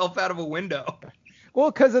himself out of a window. Well,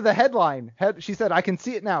 because of the headline. She said, I can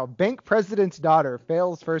see it now. Bank president's daughter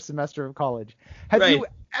fails first semester of college. Have you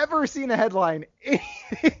ever seen a headline?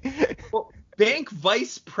 Well, bank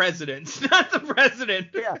vice presidents, not the president.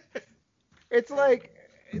 Yeah. It's like,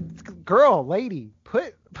 girl, lady,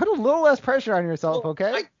 put a little less pressure on yourself,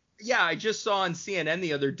 okay? I just saw on CNN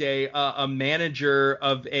the other day a manager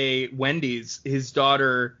of a Wendy's, his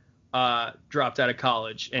daughter dropped out of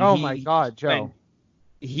college. And my God, Joe.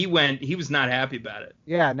 He was not happy about it.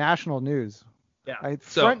 Yeah, national news. Yeah.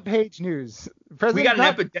 Front page news. We got an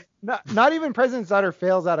epidemic. Not even president's daughter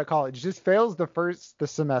fails out of college, just fails the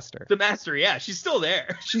semester. Semester, yeah. She's still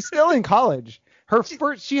there. She's still in college.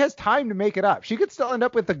 She has time to make it up. She could still end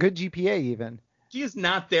up with a good GPA even. She is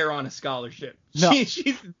not there on a scholarship. No.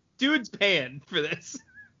 Dude's paying for this.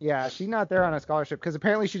 Yeah, she's not there on a scholarship because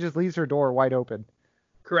apparently she just leaves her door wide open.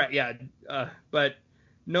 Correct, yeah. But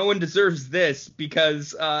no one deserves this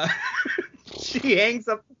because she hangs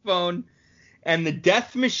up the phone and the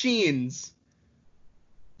death machines.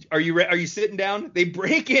 Are you sitting down? They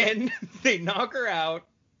break in, they knock her out.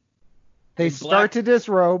 They start to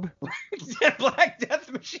disrobe. Black Death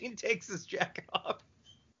Machine takes his jacket off.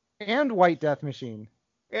 And White Death Machine.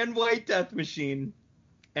 And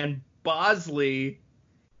Bosley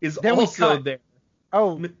is also there.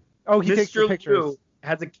 Oh, he takes the pictures. Liu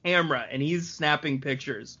has a camera, and he's snapping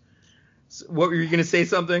pictures. So, what were you going to say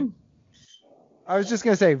something? I was just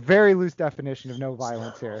going to say, very loose definition of no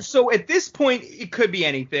violence here. So at this point, it could be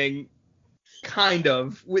anything. Kind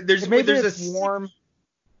of. There's warm.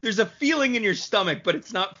 There's a feeling in your stomach, but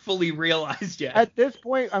it's not fully realized yet. At this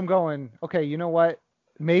point, I'm going, okay, you know what?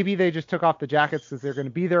 Maybe they just took off the jackets because they're going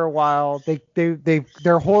to be there a while.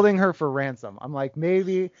 They're holding her for ransom. I'm like,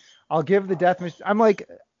 maybe I'll give the Death Machine. I'm like,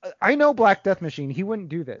 I know Black Death Machine. He wouldn't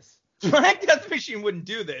do this. Black Death Machine wouldn't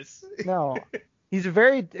do this. No. He's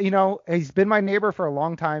he's been my neighbor for a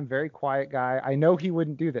long time. Very quiet guy. I know he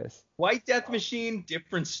wouldn't do this. White Death Machine,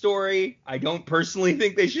 different story. I don't personally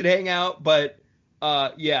think they should hang out, but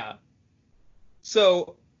yeah.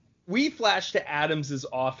 So we flash to Adams's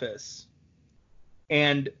office,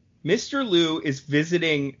 and Mr. Liu is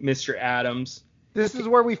visiting Mr. Adams. This is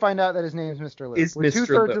where we find out that his name is Mr. Liu. We're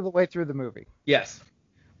 2/3 of the way through the movie. Yes.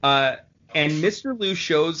 And Mr. Liu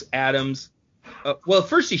shows Adams.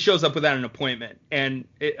 First he shows up without an appointment, and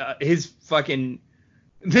his fucking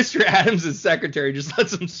Mr. Adams' secretary just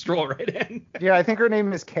lets him stroll right in. Yeah, I think her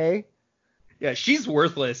name is Kay. Yeah, she's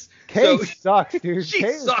worthless. Kay sucks, dude.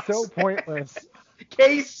 Kay sucks. Is so pointless.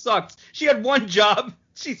 Kay sucks. She had one job.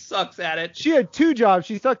 She sucks at it. She had two jobs.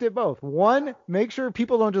 She sucked at both. One, make sure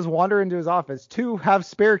people don't just wander into his office. Two, have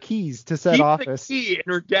spare keys to said office. Keep the key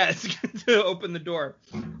in her desk to open the door.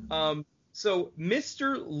 So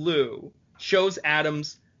Mr. Liu shows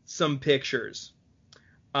Adams some pictures.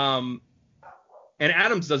 And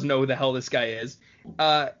Adams doesn't know who the hell this guy is.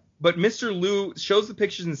 But Mr. Liu shows the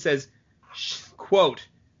pictures and says, quote,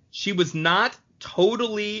 she was not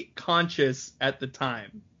totally conscious at the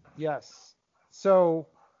time. Yes. So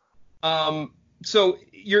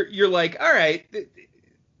you're like, all right,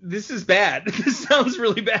 this is bad. This sounds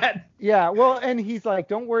really bad. Yeah. Well, and he's like,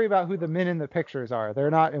 don't worry about who the men in the pictures are. They're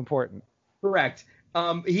not important. Correct.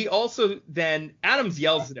 He also then Adams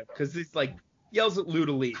yells at him because he's like yells at Lou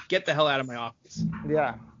to leave. Get the hell out of my office.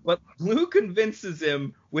 Yeah. But Lou convinces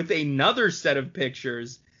him with another set of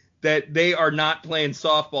pictures that they are not playing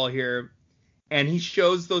softball here. And he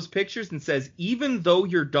shows those pictures and says, even though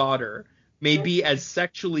your daughter may be as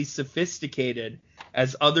sexually sophisticated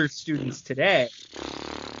as other students today,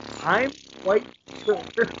 I'm quite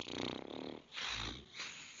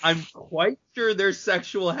sure their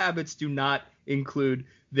sexual habits do not include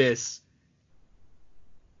this.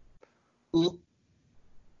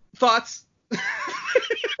 Thoughts?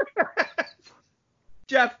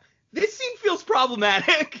 Jeff, this scene feels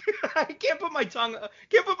problematic. I can't put my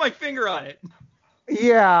finger on it.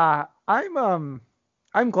 Yeah, I'm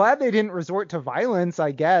glad they didn't resort to violence,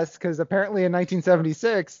 I guess, because apparently in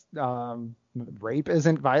 1976, rape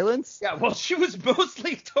isn't violence. Yeah, well, she was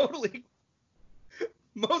mostly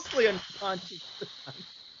unconscious.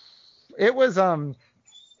 It was, when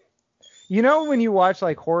you watch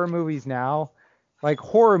like horror movies now, like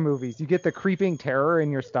horror movies, you get the creeping terror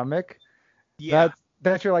in your stomach. Yeah.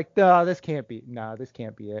 That you're like, no, this can't be it. This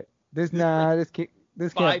can't be it.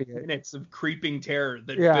 5 minutes of creeping terror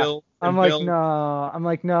that Bill. I'm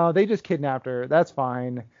like, no, they just kidnapped her. That's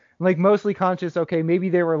fine. I'm like mostly conscious. Okay, maybe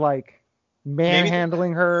they were like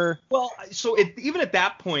manhandling her. Well, so even at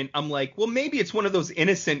that point, I'm like, well, maybe it's one of those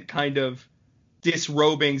innocent kind of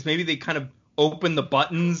disrobings. Maybe they kind of open the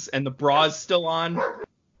buttons and the bra's still on.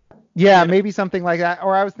 Yeah, maybe something like that.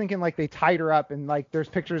 Or I was thinking like they tied her up and like there's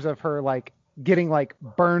pictures of her like getting like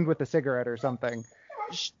burned with a cigarette or something.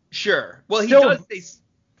 Sure. Well, violence.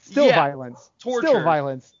 Torture. Still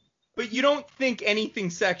violence. But you don't think anything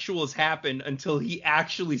sexual has happened until he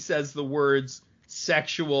actually says the words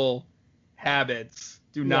sexual habits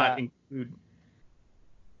do not include.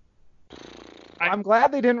 I'm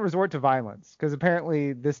glad they didn't resort to violence because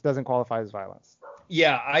apparently this doesn't qualify as violence.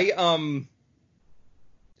 Yeah,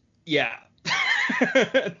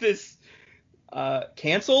 this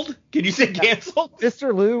canceled? Can you say canceled?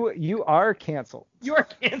 Mr. Liu, you are canceled. You are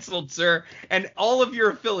canceled, sir, and all of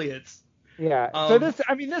your affiliates. Yeah. So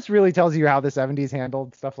this really tells you how the 70s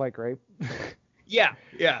handled stuff like rape. Yeah.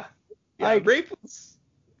 Like, rape was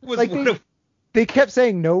like they kept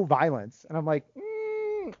saying no violence, and I'm like,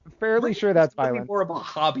 fairly sure that's violence. More of a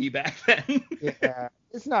hobby back then. Yeah,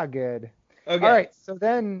 it's not good. Okay. All right. So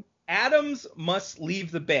then Adams must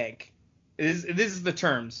leave the bank. This is the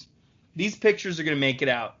terms. These pictures are going to make it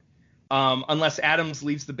out unless Adams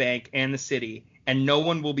leaves the bank and the city, and no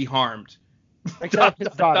one will be harmed. Except his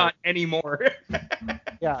daughter. Not anymore.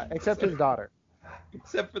 Yeah, except his daughter.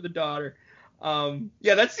 Except for the daughter.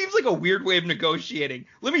 Yeah, that seems like a weird way of negotiating.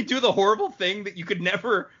 Let me do the horrible thing that you could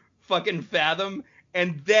never fucking fathom,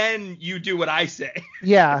 and then you do what I say.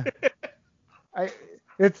 Yeah.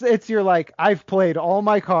 It's you're like, I've played all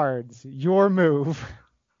my cards. Your move.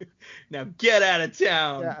 Now get out of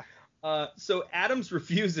town. Yeah. So Adams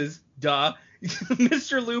refuses. Duh.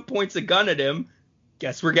 Mr. Liu points a gun at him.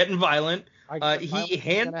 Guess we're getting violent. He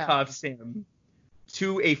handcuffs him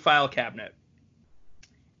to a file cabinet.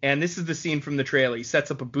 And this is the scene from the trailer. He sets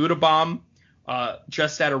up a Buddha bomb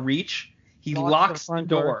just out of reach. He locks the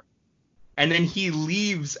door. And then he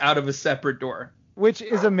leaves out of a separate door. Which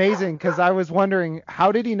is amazing, because I was wondering,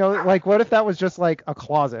 how did he know? Like, what if that was just like a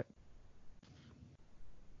closet?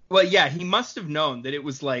 Well, yeah, he must have known that it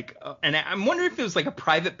was like, and I'm wondering if it was like a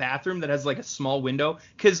private bathroom that has like a small window,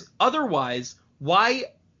 because otherwise, why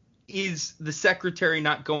is the secretary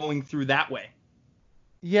not going through that way?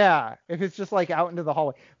 Yeah, if it's just like out into the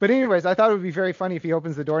hallway. But anyways, I thought it would be very funny if he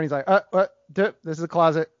opens the door and he's like, this is a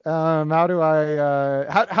closet. How do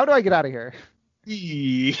I get out of here?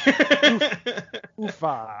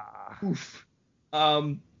 Oofa. Oof.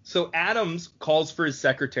 So Adams calls for his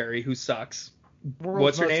secretary, who sucks.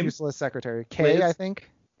 What's her name? Useless secretary. Kay, Liz? I think.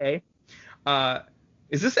 Kay.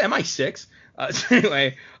 Is this MI6? So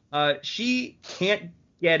anyway, she can't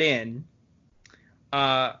get in.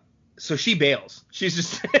 So she bails.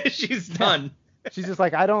 She's done. She's just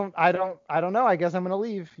like, I don't know. I guess I'm gonna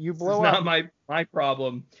leave. You blow up. It's not my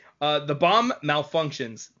problem. The bomb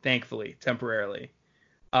malfunctions, thankfully, temporarily.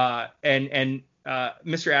 And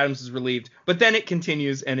Mr. Adams is relieved, but then it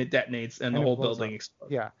continues and it detonates and the whole building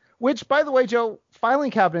explodes. Yeah. Which, by the way, Joe,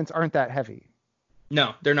 filing cabinets aren't that heavy.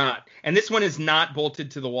 No, they're not. And this one is not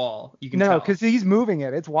bolted to the wall. You can tell. No, because he's moving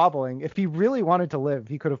it. It's wobbling. If he really wanted to live,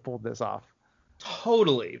 he could have pulled this off.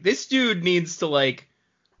 Totally. This dude needs to like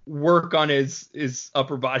work on his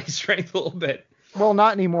upper body strength a little bit. Well,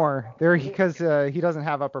 not anymore. Because he doesn't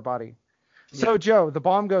have upper body. Yeah. So, Joe, the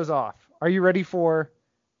bomb goes off. Are you ready for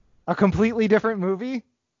a completely different movie?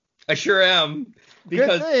 I sure am.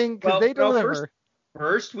 Because, good thing, because they deliver.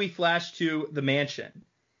 First, we flash to the mansion.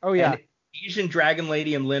 Oh, yeah. And Asian Dragon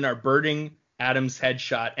Lady and Lynn are birding Adam's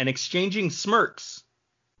headshot and exchanging smirks.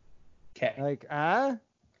 Okay. Like,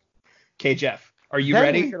 Okay, Jeff, are you then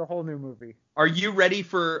ready? We get a whole new movie. Are you ready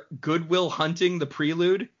for Good Will Hunting, the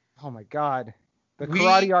prelude? Oh my God. The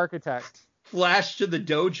karate architect. Flash to the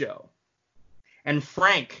dojo. And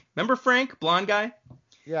Frank, remember Frank, blonde guy?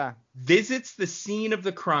 Yeah. Visits the scene of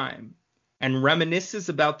the crime and reminisces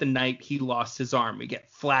about the night he lost his arm. We get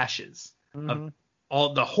flashes of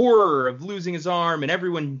all the horror of losing his arm and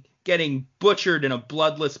everyone getting butchered in a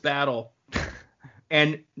bloodless battle.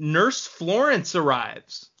 And Nurse Florence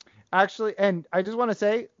arrives. Actually, and I just want to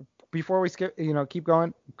say, before we keep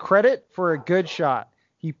going, credit for a good shot.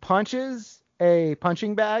 He punches a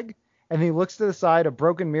punching bag, and he looks to the side, a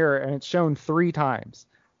broken mirror, and it's shown 3 times,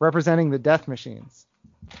 representing the death machines.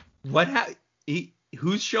 What?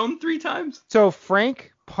 Who's shown 3 times? So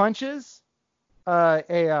Frank punches a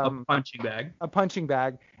punching bag. A punching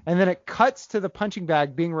bag, and then it cuts to the punching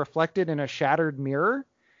bag being reflected in a shattered mirror,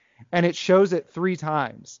 and it shows it 3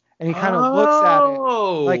 times. And he kind of looks at it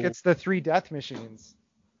like it's the 3 death machines.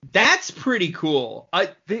 That's pretty cool.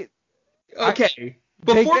 They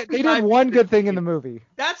did one good thing in the movie.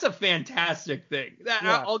 That's a fantastic thing.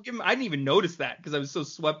 I'll give him. I didn't even notice that because I was so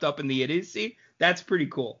swept up in the idiocy. That's pretty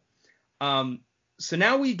cool. So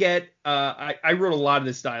now we get. I wrote a lot of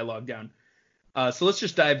this dialogue down. So let's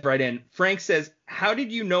just dive right in. Frank says, "How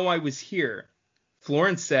did you know I was here?"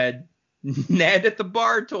 Florence said, "Ned at the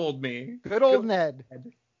bar told me." Good old Ned.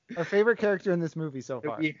 Our favorite character in this movie so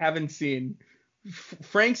far. We haven't seen.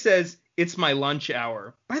 Frank says, "It's my lunch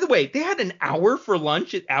hour." By the way, they had an hour for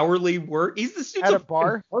lunch at hourly work. He's the student at a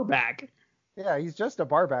bar back. Yeah, he's just a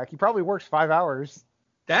bar back. He probably works 5 hours.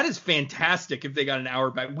 That is fantastic if they got an hour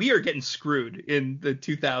back. We are getting screwed in the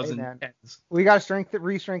 2010s. Hey, we got to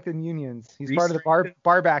re-strengthen unions. He's part of the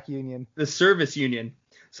bar back union. The service union.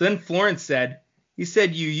 So then Florence said, "He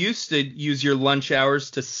said you used to use your lunch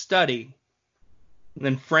hours to study." And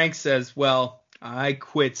then Frank says, "Well, I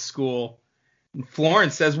quit school." And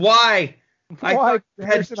Florence says, "Why? I thought you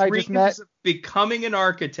had dreams of becoming an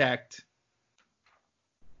architect."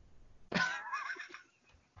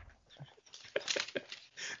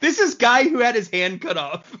 This is guy who had his hand cut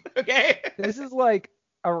off. Okay. This is like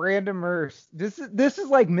a random nurse. This is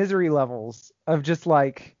like Misery levels of just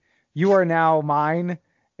like, you are now mine,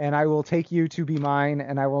 and I will take you to be mine,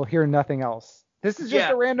 and I will hear nothing else. This is just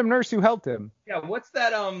a random nurse who helped him. Yeah. What's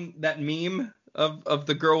that that meme of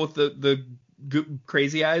the girl with the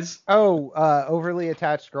crazy eyes? Oh, overly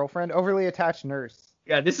attached girlfriend, overly attached nurse.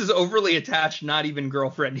 Yeah, this is overly attached, not even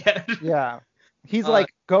girlfriend yet. Yeah. He's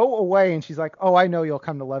like, "Go away," and she's like, "Oh, I know you'll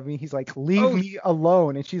come to love me." He's like, "Leave me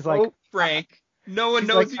alone," and she's like, "Frank, no one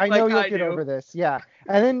knows you I know you'll get over this." Yeah,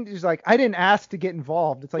 and then she's like, "I didn't ask to get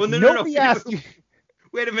involved." It's like, nobody asked you.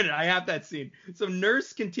 Wait a minute, I have that scene. So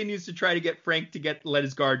Nurse continues to try to get Frank to let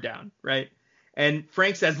his guard down, right? And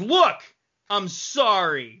Frank says, "Look, I'm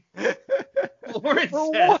sorry." Florence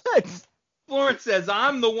says,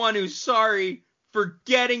 "I'm the one who's sorry for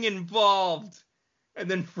getting involved." And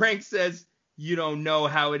then Frank says, "You don't know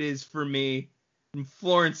how it is for me." And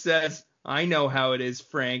Florence says, "I know how it is,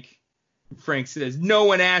 Frank." And Frank says, "No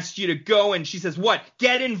one asked you to go." And she says, "What?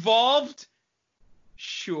 Get involved?"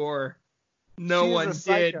 "Sure. No one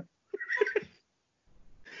did."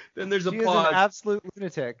 Then there's a pause. She is an absolute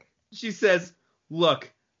lunatic. She says,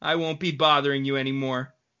 "Look, I won't be bothering you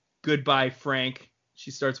anymore. Goodbye, Frank."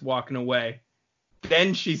 She starts walking away.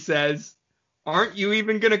 Then she says, "Aren't you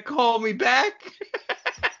even going to call me back?"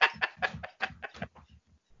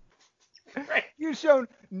 You've shown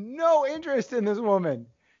no interest in this woman.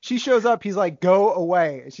 She shows up. He's like, "Go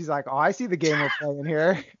away." She's like, "Oh, I see the game we're playing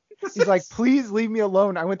here." He's like, "Please leave me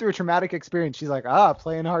alone. I went through a traumatic experience." She's like,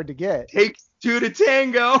 "Playing hard to get. Takes 2 to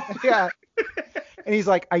tango." Yeah. And he's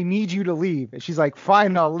like, "I need you to leave." And she's like,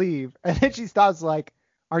 "Fine, I'll leave." And then she stops like,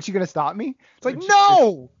 "Aren't you going to stop me?" It's like,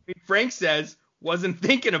 "No." Frank says, "Wasn't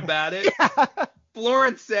thinking about it." Yeah.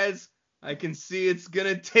 Florence says, "I can see it's going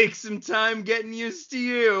to take some time getting used to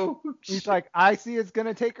you." He's like, "I see it's going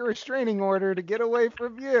to take a restraining order to get away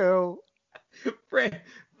from you."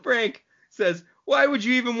 Frank says, "Why would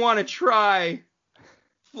you even want to try?"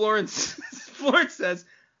 Florence says,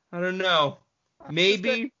 "I don't know.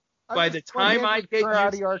 Maybe by the time I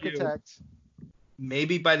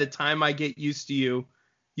get used to you,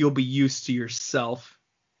 you'll be used to yourself."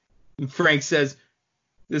 And Frank says,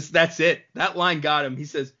 "That's it." That line got him. He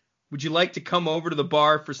says, "Would you like to come over to the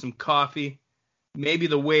bar for some coffee? Maybe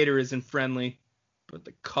the waiter isn't friendly, but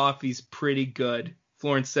the coffee's pretty good."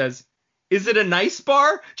 Florence says, "Is it a nice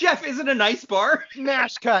bar? Jeff, is it a nice bar?"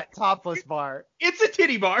 Smash cut, topless bar. It's a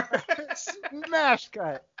titty bar. Smash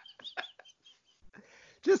cut.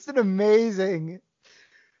 Just an amazing.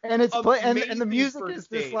 And it's and the music is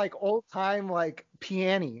this like old time like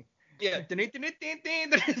piano. Yeah.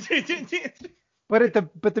 But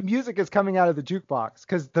the music is coming out of the jukebox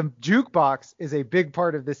because the jukebox is a big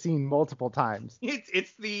part of the scene multiple times.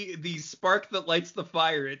 It's the spark that lights the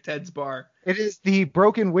fire at Ted's bar. It is the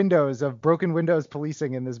broken windows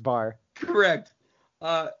policing in this bar. Correct.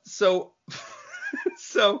 So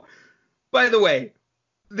by the way,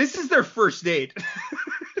 this is their first date.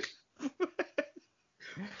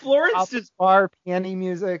 Florence does bar piano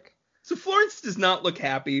music. So Florence does not look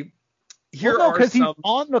happy. Because he's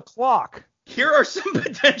on the clock. Here are some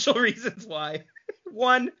potential reasons why.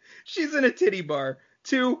 1, she's in a titty bar.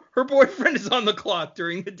 2, her boyfriend is on the clock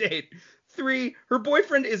during the date. 3, her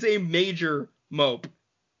boyfriend is a major mope.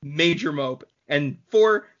 And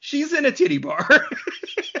 4, she's in a titty bar.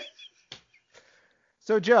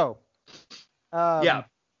 So, Joe. Yeah.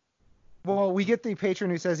 Well, we get the patron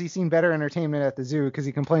who says he's seen better entertainment at the zoo because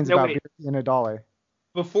he complains about beer being $1.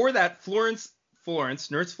 Before that, Nurse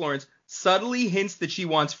Florence, subtly hints that she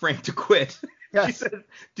wants Frank to quit. Yes. She says,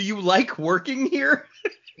 "Do you like working here?"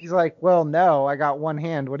 He's like, "Well, no, I got one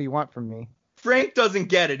hand. What do you want from me?" Frank doesn't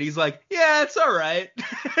get it. He's like, "Yeah, it's all right."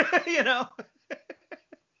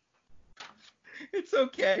 It's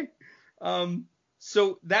okay.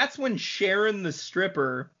 So that's when Sharon the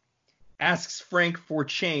stripper asks Frank for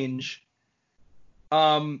change.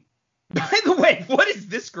 By the way, what is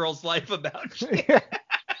this girl's life about?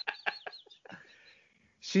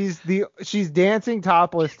 She's dancing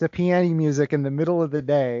topless to piano music in the middle of the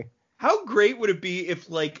day. How great would it be if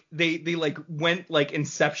they went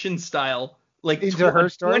Inception style, into her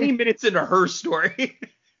story? 20 minutes into her story,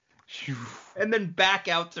 and then back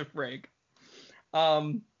out to Frank.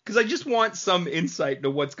 Because I just want some insight into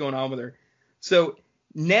what's going on with her. So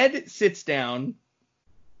Ned sits down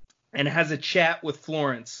and has a chat with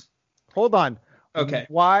Florence. Hold on. Okay.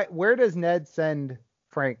 Where does Ned send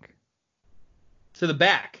Frank? To the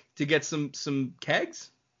back to get some kegs?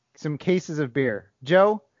 Some cases of beer.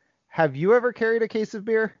 Joe, have you ever carried a case of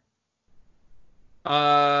beer?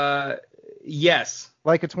 Yes.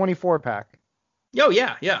 Like a 24 pack? Oh,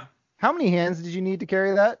 yeah. How many hands did you need to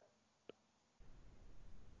carry that?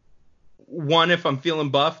 1 if I'm feeling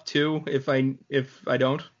buff, 2 if I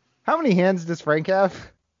don't. How many hands does Frank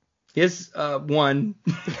have? He has 1.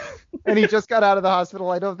 And he just got out of the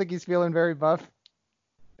hospital. I don't think he's feeling very buff.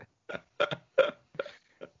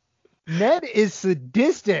 Ned is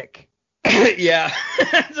sadistic. Yeah,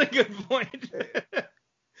 that's a good point.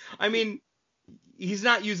 I mean, he's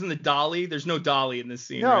not using the dolly. There's no dolly in this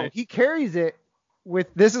scene, right? He carries it with,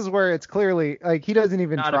 this is where it's clearly, he doesn't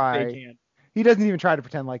even try. A fake hand. He doesn't even try to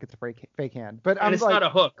pretend like it's a fake hand. But it's not a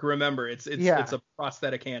hook, remember. It's a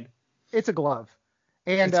prosthetic hand. It's a glove.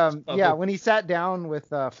 And when he sat down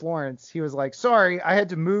with Florence, he was like, "Sorry, I had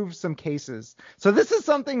to move some cases." So this is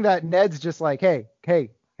something that Ned's just like, hey,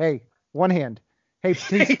 one hand. Hey,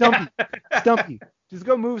 Stumpy, just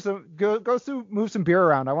go move some beer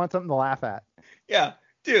around. I want something to laugh at. Yeah,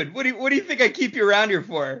 dude, what do you think I keep you around here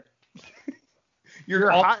for? You're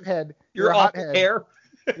a hothead. You're a hothead. Hair.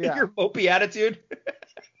 Yeah. Your mopey attitude.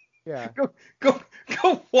 Yeah. Go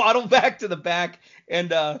waddle back to the back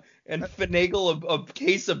and finagle a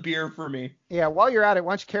case of beer for me. Yeah, while you're at it,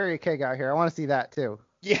 why don't you carry a keg out here? I want to see that too.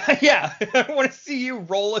 Yeah. I want to see you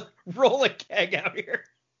roll a keg out here.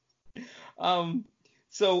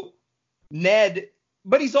 So Ned,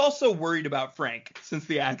 but he's also worried about Frank since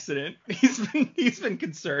the accident. He's been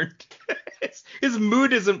concerned. His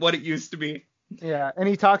mood isn't what it used to be. Yeah, and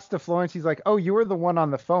he talks to Florence. He's like, "Oh, you were the one on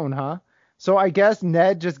the phone, huh?" So I guess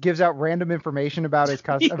Ned just gives out random information about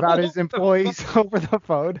his employees over the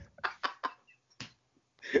phone.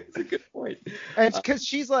 That's a good point. And because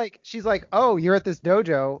she's like, "Oh, you're at this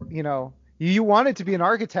dojo. You wanted to be an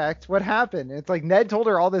architect. What happened?" It's like Ned told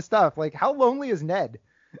her all this stuff. Like, how lonely is Ned?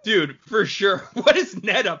 Dude, for sure. What is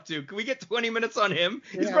Ned up to? Can we get 20 minutes on him?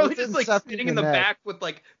 He's probably just sitting in the back with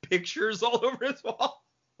pictures all over his wall.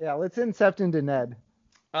 Yeah, let's incept into Ned.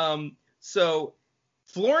 So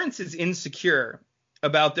Florence is insecure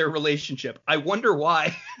about their relationship. I wonder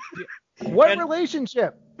why. What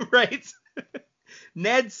relationship? Right.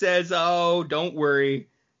 Ned says, "Oh, don't worry,"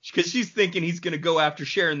 because she's thinking he's going to go after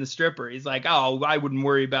Sharon the stripper. He's like, "Oh, I wouldn't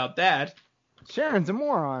worry about that." Sharon's a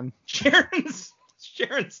moron. Sharon's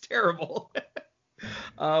terrible.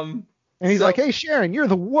 And he's like, "Hey, Sharon, you're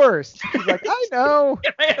the worst." He's like, "I know."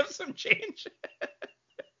 Can I have some change?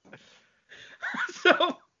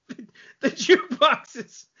 So the jukebox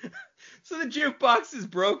is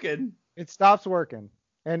broken. It stops working.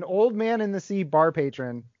 An old man in the sea bar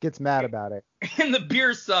patron gets mad about it. And the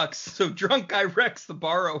beer sucks, so drunk guy wrecks the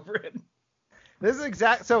bar over it. This is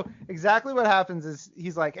exactly what happens is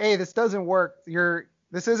he's like, "Hey, this doesn't work.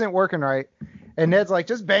 This isn't working right." And Ned's like,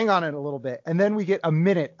 just bang on it a little bit. And then we get a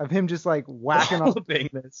minute of him just like whacking on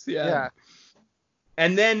this. Yeah.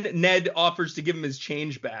 And then Ned offers to give him his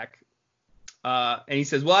change back. And he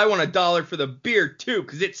says, well, I want $1 for the beer too,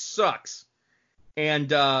 because it sucks.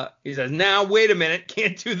 And he says, now, wait a minute.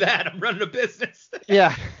 Can't do that. I'm running a business.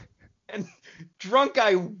 Yeah. And drunk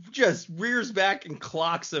guy just rears back and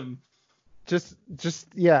clocks him. Just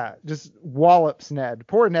wallops Ned.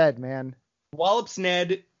 Poor Ned, man. Wallops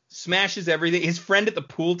Ned, smashes everything. His friend at the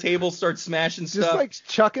pool table starts smashing stuff. Just like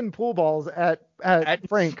chucking pool balls at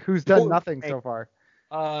Frank, who's done nothing so far.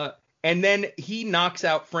 And then he knocks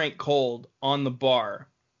out Frank cold on the bar.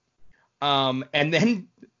 And then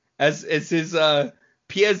as his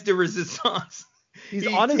pièce de résistance, he's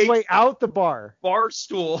on his way out the bar. Bar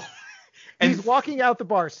stool. And he's walking out the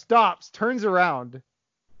bar, stops, turns around,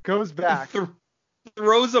 goes back.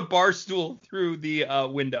 Throws a bar stool through the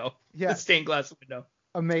window. Yeah. The stained glass window.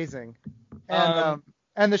 Amazing.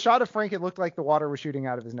 And the shot of Frank, it looked like the water was shooting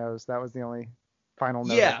out of his nose. That was the only final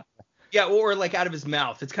note. Yeah. Yeah, or like out of his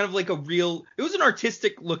mouth. It's kind of like it was an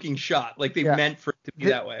artistic looking shot. Like they meant for it to be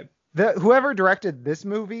that way. Whoever directed this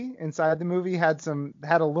movie, inside the movie, had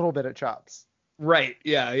a little bit of chops. Right.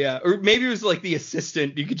 Yeah. Yeah. Or maybe it was like the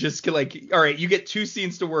assistant. You could just like, all right, you get 2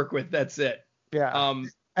 scenes to work with. That's it. Yeah.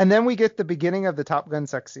 And then we get the beginning of the Top Gun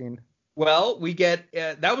sex scene. Well, we get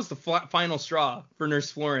that was the final straw for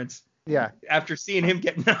Nurse Florence. Yeah. After seeing him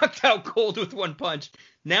get knocked out cold with one punch,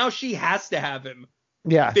 now she has to have him.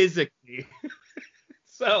 Yeah. Physically.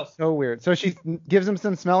 So weird. So she gives him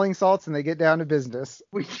some smelling salts and they get down to business.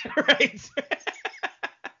 We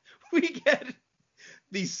get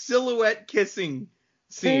the silhouette kissing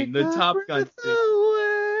scene, the Top Gun scene.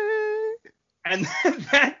 And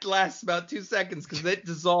that lasts about 2 seconds because it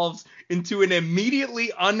dissolves into an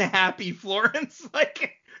immediately unhappy Florence,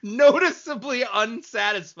 like noticeably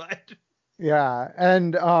unsatisfied. Yeah,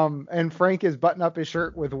 and Frank is buttoning up his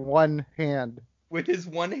shirt with one hand. With his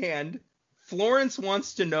one hand. Florence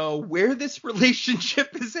wants to know where this relationship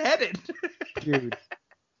is headed. Dude,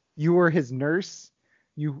 you were his nurse.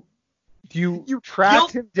 You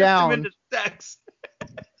tracked him down. Him into sex.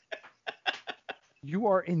 You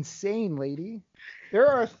are insane, lady. There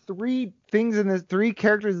are 3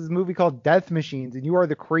 characters in this movie called death machines, and you are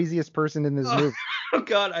the craziest person in this movie. Oh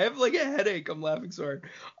God, I have like a headache. I'm laughing so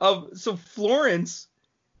hard. So Florence,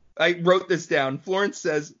 I wrote this down. Florence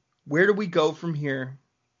says, "Where do we go from here?"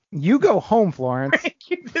 You go home, Florence.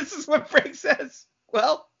 Frank, this is what Frank says.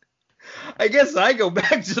 Well, I guess I go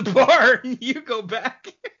back to the bar and you go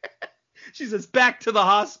back. She says, back to the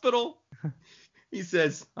hospital. He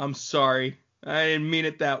says, I'm sorry. I didn't mean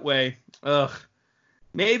it that way. Ugh.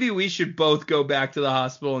 Maybe we should both go back to the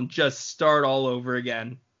hospital and just start all over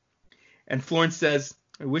again. And Florence says,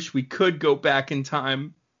 I wish we could go back in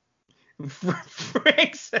time.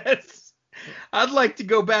 Frank says, I'd like to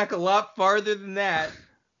go back a lot farther than that.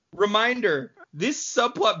 Reminder, this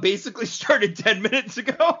subplot basically started 10 minutes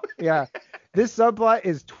ago. Yeah. This subplot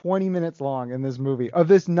is 20 minutes long in this movie. Of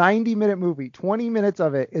this 90-minute movie, 20 minutes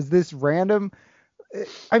of it is this random.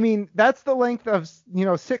 I mean, that's the length of,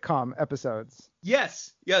 sitcom episodes.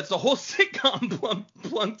 Yes. Yeah, it's a whole sitcom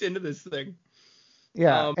plunked into this thing.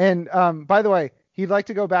 Yeah. And by the way, he'd like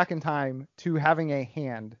to go back in time to having a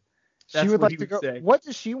hand. She would like to go. Say. What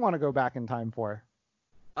does she want to go back in time for?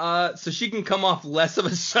 So she can come off less of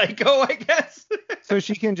a psycho, I guess. So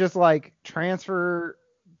she can just like transfer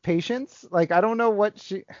patients. Like, I don't know what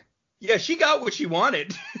she. Yeah, she got what she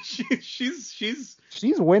wanted. She's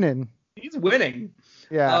winning. He's winning.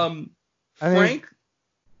 Yeah. Frank.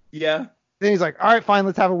 Yeah. Then he's like, all right, fine,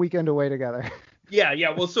 let's have a weekend away together. Yeah.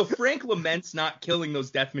 Well, so Frank laments not killing those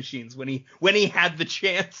death machines when he had the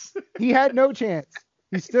chance. He had no chance.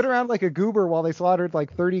 He stood around like a goober while they slaughtered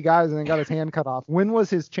like 30 guys and then got his hand cut off. When was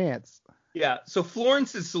his chance? Yeah. So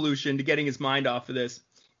Florence's solution to getting his mind off of this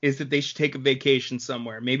is that they should take a vacation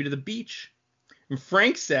somewhere, maybe to the beach. And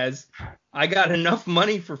Frank says, I got enough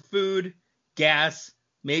money for food, gas,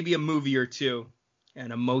 maybe a movie or two,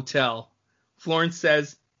 and a motel. Florence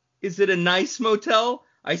says, is it a nice motel?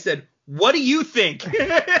 I said, what do you think?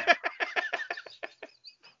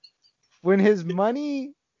 When his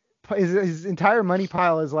entire money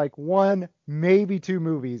pile is like 1, maybe 2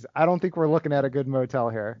 movies, I don't think we're looking at a good motel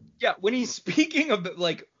here. Yeah, when he's speaking of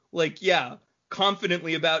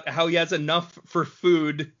confidently about how he has enough for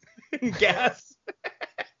food and gas,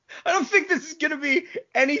 I don't think this is going to be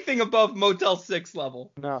anything above Motel 6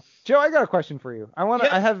 level. No. Joe, I got a question for you. I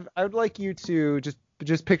would like you to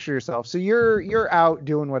just picture yourself. So you're out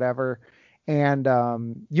doing whatever, and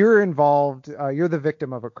you're involved. You're the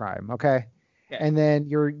victim of a crime, okay? Yeah. And then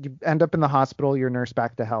you end up in the hospital. You're nursed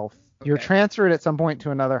back to health. You're transferred at some point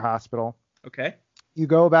to another hospital. Okay. You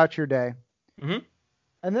go about your day. Mm-hmm.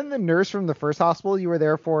 And then the nurse from the first hospital you were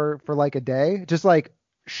there for like a day just like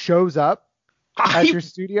shows up at your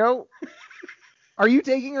studio. Are you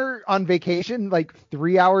taking her on vacation like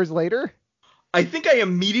 3 hours later? I think I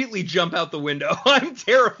immediately jump out the window. I'm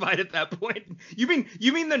terrified at that point. You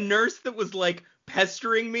mean the nurse that was like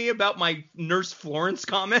pestering me about my Nurse Florence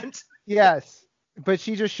comment? Yes. But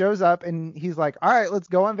she just shows up and he's like, all right, let's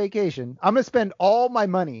go on vacation. I'm going to spend all my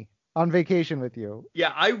money on vacation with you.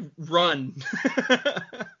 Yeah, I run.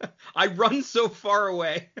 I run so far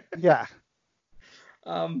away. Yeah.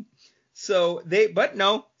 But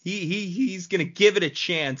no, he's going to give it a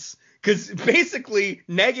chance. Because basically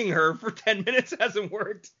negging her for 10 minutes hasn't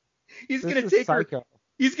worked. He's going to take psycho. Her.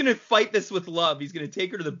 He's going to fight this with love. He's going to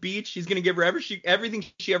take her to the beach. He's going to give her everything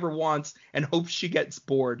she ever wants and hope she gets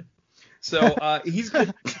bored. So he's going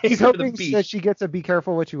to take her to the beach. He's hoping that she gets a be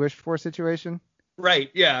careful what you wish for situation. Right,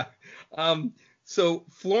 yeah. So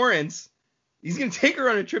Florence, he's going to take her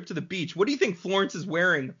on a trip to the beach. What do you think Florence is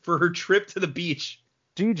wearing for her trip to the beach?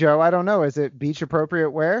 Gee, Joe, I don't know. Is it beach appropriate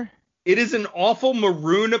wear? It is an awful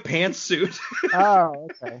maroon pantsuit. Oh,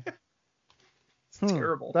 okay. It's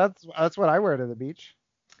terrible. That's what I wear to the beach.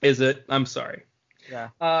 Is it? I'm sorry. Yeah.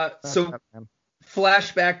 So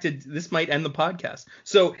flashback to this might end the podcast.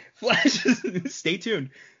 So stay tuned.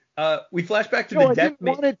 We flash back to the death. I didn't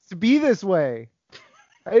want it to be this way.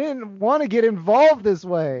 I didn't want to get involved this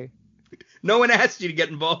way. No one asked you to get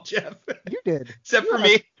involved, Jeff. You did. Except for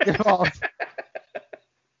me. Involved.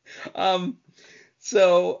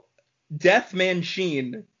 So Deathman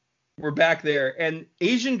Sheen, we're back there, and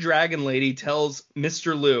Asian Dragon Lady tells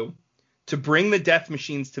Mr. Liu to bring the death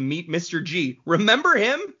machines to meet Mr. G. Remember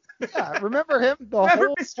him? Yeah, remember him? Remember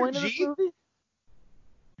whole Mr. point G? Of this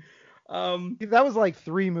movie? That was like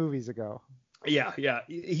 3 movies ago. Yeah.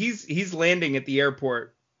 He's landing at the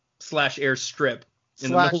airport / airstrip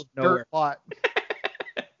in the middle of nowhere. Lot.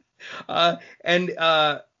 And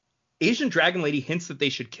Asian Dragon Lady hints that they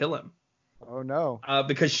should kill him. Oh, no.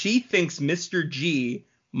 Because she thinks Mr. G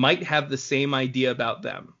might have the same idea about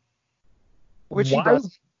them. Which he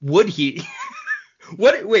does. Would he?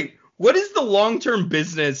 What is the long-term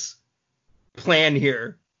business plan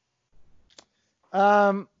here?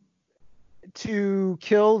 To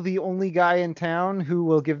kill the only guy in town who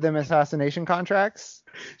will give them assassination contracts.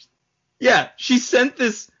 Yeah, she sent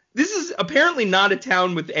this. This is apparently not a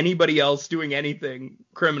town with anybody else doing anything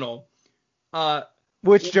criminal.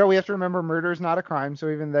 Which, Joe, we have to remember, murder is not a crime, so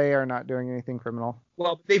even they are not doing anything criminal.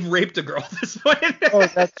 Well, they've raped a girl at this point. Oh,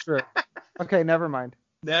 that's true. Okay, never mind.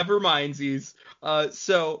 Never mindsies.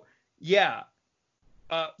 So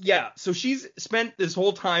she's spent this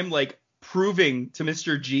whole time, like, proving to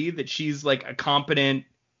Mr. G that she's, like, a competent,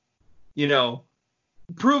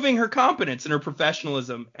 proving her competence and her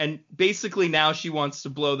professionalism. And basically now she wants to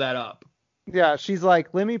blow that up. Yeah, she's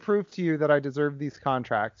like, let me prove to you that I deserve these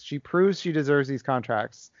contracts. She proves she deserves these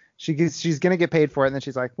contracts. She's going to get paid for it. And then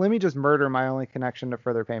she's like, let me just murder my only connection to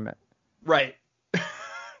further payment. Right.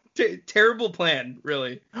 Terrible plan,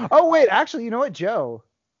 really. Oh, wait, actually, you know what, Joe?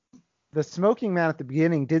 The smoking man at the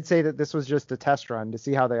beginning did say that this was just a test run to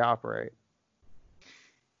see how they operate.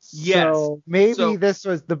 Yes. So maybe this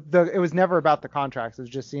was it was never about the contracts. It was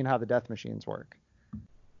just seeing how the death machines work.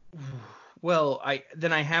 Well, I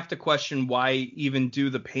have to question why even do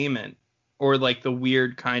the payment or like the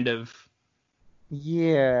weird kind of.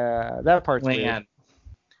 Yeah, that part's weird.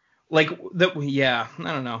 Like I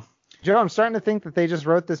don't know. Joe, I'm starting to think that they just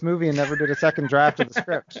wrote this movie and never did a second draft of the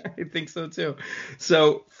script. I think so too.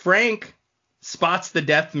 So Frank spots the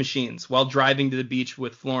death machines while driving to the beach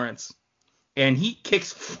with Florence, and he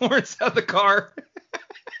kicks Florence out of the car.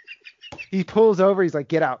 He pulls over. He's like,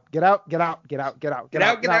 get out.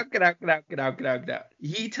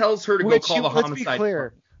 He tells her to go call the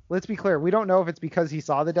homicide. Let's be clear. We don't know if it's because he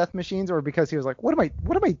saw the death machines or because he was like, what am I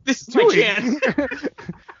This doing? Is my chance.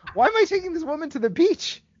 Why am I taking this woman to the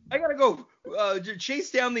beach? I gotta go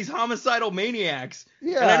chase down these homicidal maniacs.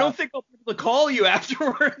 Yeah. And I don't think I'll be able to call you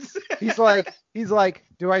afterwards. He's like,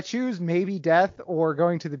 do I choose maybe death or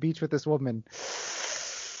going to the beach with this woman?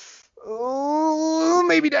 Oh,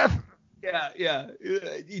 maybe death. Yeah.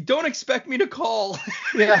 You don't expect me to call.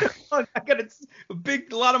 Yeah. I got a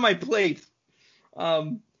lot on my plate.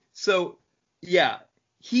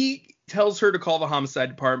 He tells her to call the homicide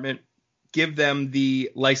department, give them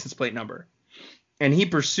the license plate number, and he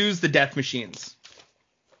pursues the death machines.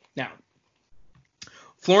 Now,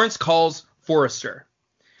 Florence calls Forrester,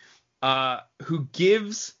 who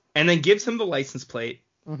gives him the license plate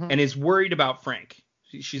and is worried about Frank.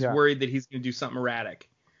 She's worried that he's going to do something erratic.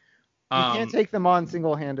 You can't take them on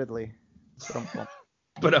single-handedly.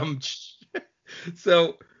 But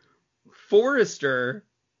so Forrester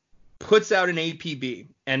puts out an APB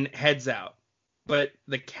and heads out, but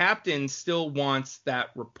the captain still wants that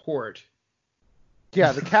report.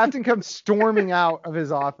 Yeah, the captain comes storming out of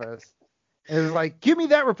his office and is like, "Give me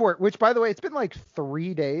that report." Which, by the way, it's been like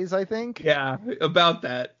 3 days, I think. Yeah, about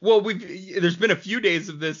that. Well, there's been a few days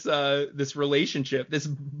of this relationship, this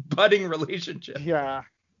budding relationship. Yeah.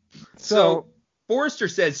 So Forrester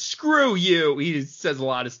says, "Screw you." He says a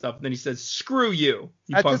lot of stuff, and then he says, "Screw you."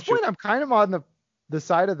 At this point, I'm kind of on the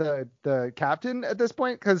side of the captain at this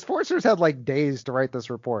point, because Forrester's had like days to write this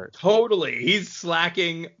report. Totally. He's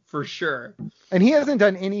slacking for sure. And he hasn't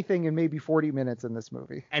done anything in maybe 40 minutes in this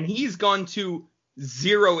movie. And he's gone to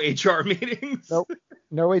 0 HR meetings. Nope.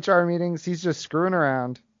 No HR meetings. He's just screwing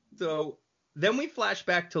around. So then we flash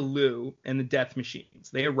back to Lou and the death machines.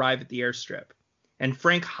 They arrive at the airstrip. And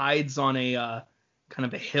Frank hides on a kind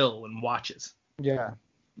of a hill and watches. Yeah.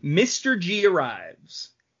 Mr. G arrives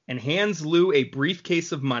and hands Lou a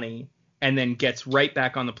briefcase of money and then gets right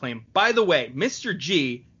back on the plane. By the way, Mr.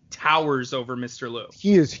 G towers over Mr. Lou.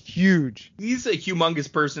 He is huge. He's a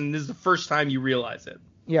humongous person. This is the first time you realize it.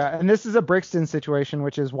 Yeah, and this is a Brixton situation,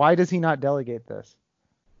 which is, why does he not delegate this?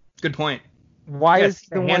 Good point. Why is he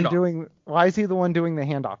the one doing the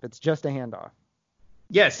handoff? It's just a handoff.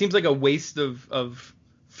 Yeah, it seems like a waste of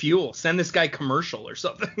fuel. Send this guy commercial or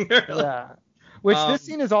something. Yeah. Which this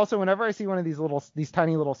scene is also, whenever I see one of these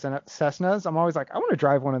tiny little Cessnas, I'm always like, I want to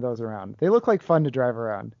drive one of those around. They look like fun to drive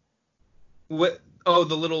around. What? Oh,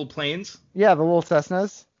 the little planes? Yeah, the little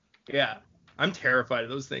Cessnas. Yeah. I'm terrified of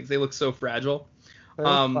those things. They look so fragile.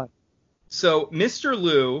 Fun. So Mr.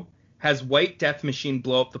 Lou has White Death Machine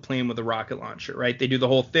blow up the plane with a rocket launcher, right? They do the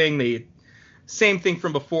whole thing. Same thing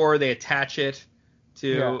from before. They attach it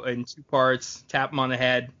in 2 parts, tap him on the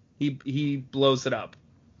head. He blows it up.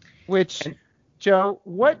 Joe,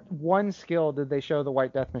 what one skill did they show the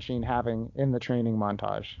White Death Machine having in the training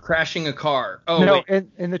montage? Crashing a car. Oh, no,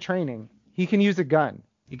 in the training. He can use a gun.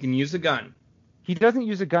 He can use a gun. He doesn't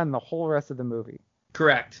use a gun the whole rest of the movie.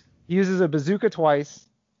 Correct. He uses a bazooka twice,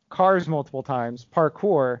 cars multiple times,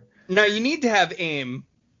 parkour. Now, you need to have aim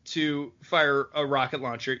to fire a rocket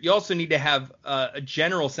launcher. You also need to have a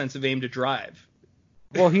general sense of aim to drive.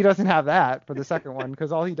 Well, he doesn't have that for the second one,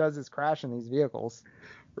 because all he does is crash in these vehicles.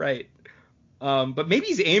 Right. But maybe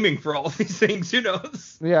he's aiming for all these things. Who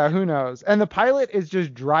knows? Yeah, who knows? And the pilot is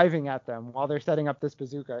just driving at them while they're setting up this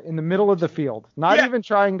bazooka in the middle of the field, not even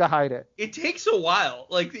trying to hide it. It takes a while.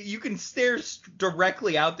 Like, you can stare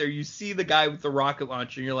directly out there. You see the guy with the rocket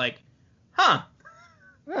launcher, and you're like, huh.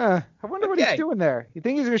 I wonder what he's doing there. You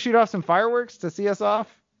think he's going to shoot off some fireworks to see us off?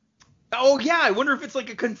 Oh, yeah. I wonder if it's like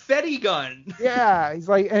a confetti gun. Yeah. He's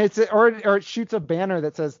like, and or it shoots a banner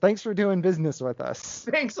that says, "Thanks for doing business with us."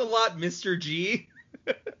 Thanks a lot, Mr. G.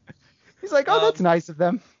 He's like, oh, that's nice of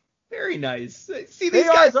them. Very nice. See, these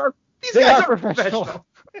guys are professional.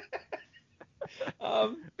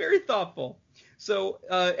 Very thoughtful. So,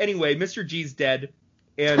 anyway, Mr. G's dead,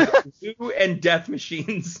 and Lou and Death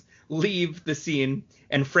Machines leave the scene,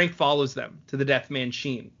 and Frank follows them to the Death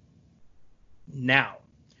Machine. Now,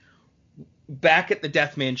 back at the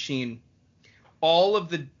Death Machine, all of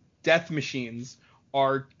the Death Machines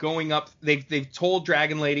are going up. They've told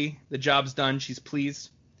Dragon Lady the job's done. She's pleased.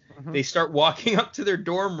 Mm-hmm. They start walking up to their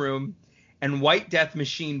dorm room, and White Death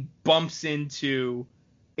Machine bumps into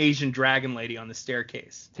Asian Dragon Lady on the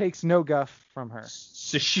staircase. Takes no guff from her.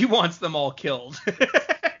 So she wants them all killed.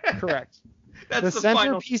 Correct. That's the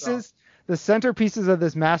centerpieces. The centerpieces of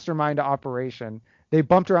this mastermind operation. They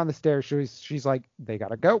bumped her on the stairs. She's like, they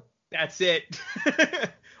gotta go. That's it.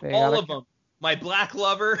 All of them. My black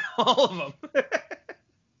lover, all of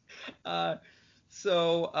them.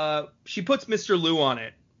 So she puts Mr. Lou on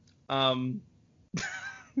it.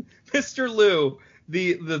 Mr. Lou,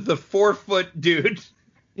 the 4-foot dude.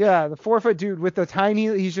 Yeah, the 4-foot dude with the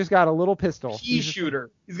tiny. He's just got a little pistol. He's got a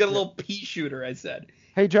little pea shooter. I said.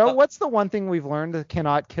 Hey Joe, what's the one thing we've learned that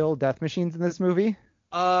cannot kill death machines in this movie?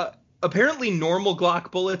 Apparently normal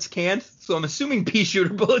Glock bullets can't, so I'm assuming pea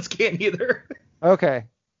shooter bullets can't either. Okay.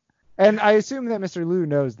 And I assume that Mr. Lou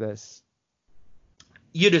knows this.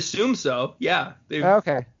 You'd assume so, yeah.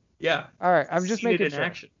 Okay. Yeah. All right, I'm just making sure.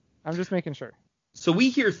 Action. I'm just making sure. So we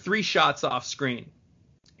hear 3 shots off screen.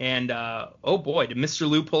 And, oh boy, did Mr.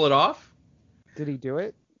 Lou pull it off? Did he do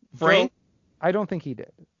it? Frank? I don't think he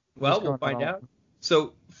did. Well, we'll find out.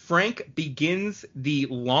 So Frank begins the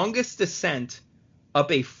longest descent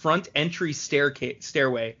up a front entry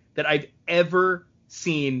stairway that I've ever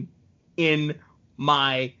seen in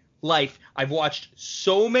my life. I've watched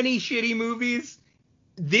so many shitty movies.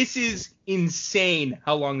 This is insane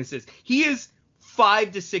how long this is. He is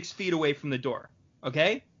 5 to 6 feet away from the door.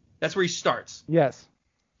 Okay? That's where he starts. Yes.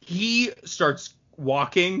 He starts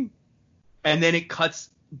walking, and then it cuts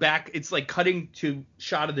back. It's like cutting to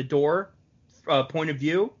shot of the door, point of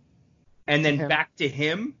view, and then back to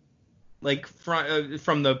him, like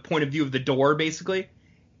from the point of view of the door, basically.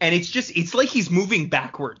 And it's like he's moving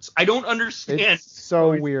backwards. I don't understand. It's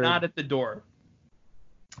so weird. Not at the door.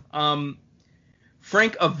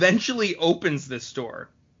 Frank eventually opens this door.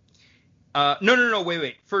 No,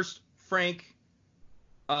 wait. First, Frank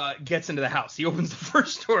gets into the house. He opens the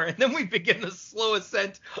first door, and then we begin the slow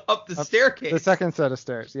ascent up the staircase. The second set of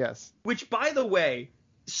stairs, yes. Which, by the way,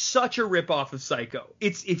 such a ripoff of Psycho.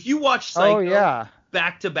 It's if you watch Psycho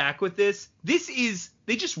back to back with this is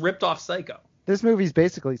they just ripped off Psycho. This movie's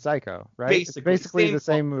basically Psycho, right? Basically the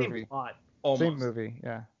same movie. Same plot, almost. Same movie,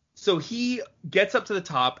 yeah. So he gets up to the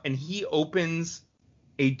top and he opens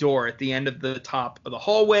a door at the end of the top of the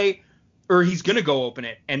hallway, or he's gonna go open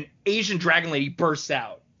it, and Asian Dragon Lady bursts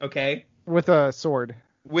out, okay? With a sword.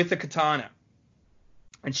 With a katana.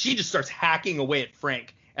 And she just starts hacking away at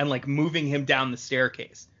Frank and like moving him down the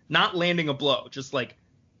staircase. Not landing a blow, just like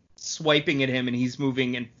swiping at him, and he's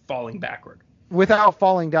moving and falling backward. Without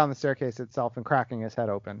falling down the staircase itself and cracking his head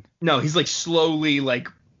open. No, he's like slowly like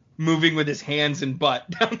moving with his hands and butt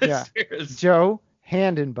down the stairs. Joe,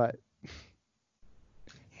 hand and butt.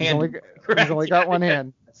 He's only got one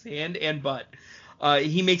hand. Hand and butt.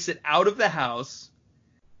 He makes it out of the house.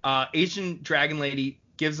 Asian Dragon Lady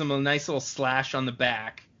gives him a nice little slash on the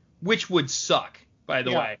back, which would suck, by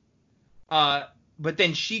the way. But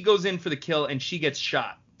then she goes in for the kill, and she gets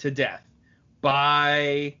shot to death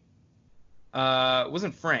by... it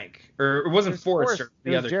wasn't Frank, or it wasn't Forrester.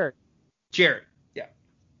 The other Jared. Jared, yeah.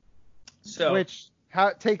 So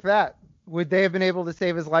take that. Would they have been able to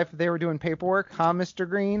save his life if they were doing paperwork? Huh, Mr.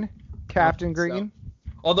 Green? Captain Green?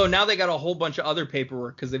 So. Although now they got a whole bunch of other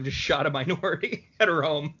paperwork because they've just shot a minority at her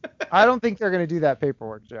home. I don't think they're going to do that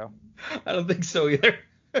paperwork, Joe. I don't think so either.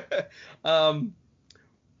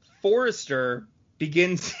 Forrester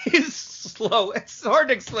begins his slow... It's hard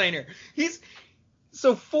to explain here.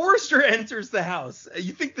 So Forrester enters the house.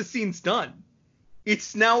 You think the scene's done.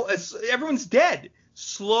 It's now... everyone's dead.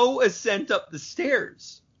 Slow ascent up the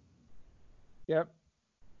stairs. Yep.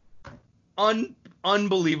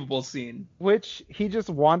 Unbelievable scene. Which he just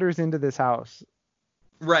wanders into this house.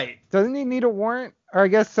 Right. Doesn't he need a warrant? Or I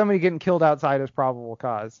guess somebody getting killed outside is probable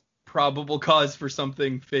cause. Probable cause for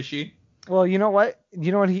something fishy. Well, you know what?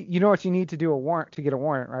 You know what you need to do to get a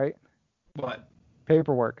warrant, right? What?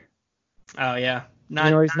 Paperwork. Oh yeah. You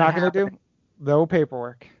know what he's not going to do? No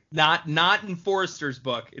paperwork. Not in Forrester's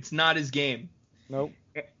book. It's not his game. Nope.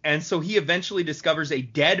 And so he eventually discovers a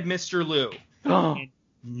dead Mr. Liu.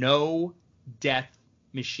 No death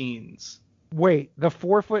machines. Wait, the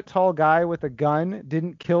 4-foot tall guy with a gun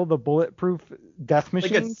didn't kill the bulletproof death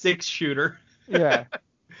machine? Like a 6-shooter. Yeah.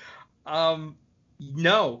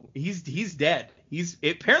 No, he's dead.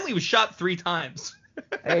 Apparently was shot 3 times.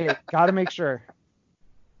 Hey, gotta make sure.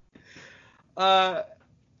 Where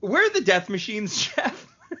are the death machines, Jeff?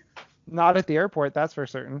 Not at the airport, that's for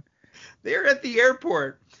certain. They're at the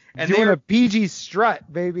airport. And doing a Bee Gees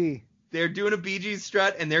strut, baby. They're doing a Bee Gees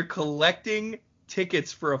strut, and they're collecting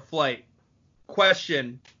tickets for a flight.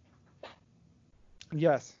 Question.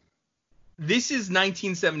 Yes. This is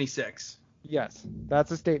 1976. Yes,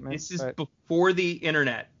 that's a statement. This is before the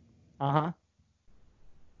internet. Uh-huh.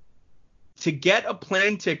 To get a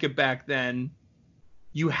plane ticket back then,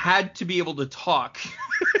 you had to be able to talk.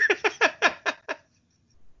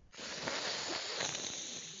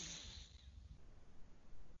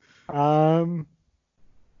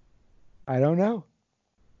 I don't know.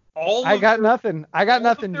 I got nothing,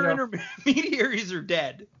 their intermediaries are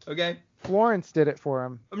dead, okay? Florence did it for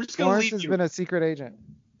him. I'm just going to leave you. Florence has been a secret agent.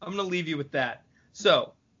 I'm going to leave you with that.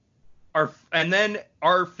 So, our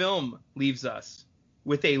film leaves us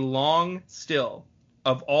with a long still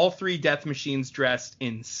of all 3 death machines dressed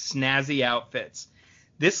in snazzy outfits.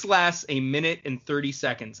 This lasts 1 minute and 30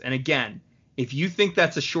 seconds. And again, if you think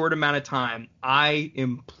that's a short amount of time, I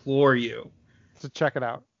implore you to check it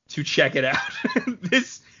out.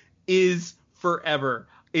 This is forever.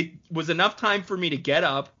 It was enough time for me to get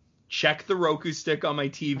up, check the Roku stick on my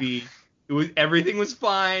TV. Everything was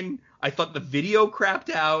fine. I thought the video crapped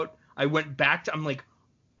out. I went back I'm like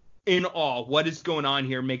in awe. What is going on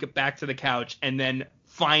here? Make it back to the couch. And then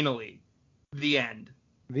finally, the end.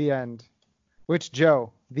 The end. Which,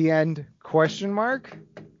 Joe, the end, question mark?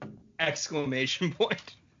 Exclamation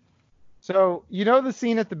point. So, you know the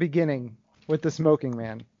scene at the beginning with the smoking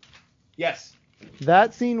man? Yes.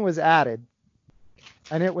 That scene was added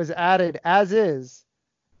and it was added as is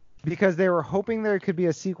because they were hoping there could be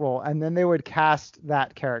a sequel, and then they would cast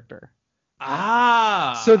that character.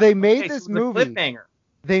 So they made this movie. Cliffhanger.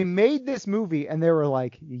 They made this movie, and they were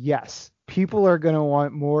like, yes, people are going to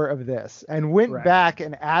want more of this, and went back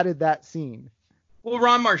and added that scene. Well,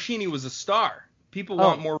 Ron Marchini was a star. People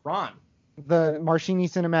want more Ron. The Marchini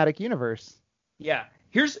Cinematic Universe. Yeah.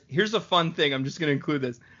 Here's a fun thing. I'm just going to include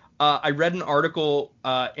this. I read an article,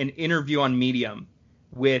 an interview on Medium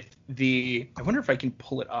with I wonder if I can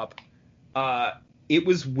pull it up. It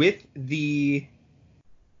was with the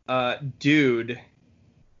dude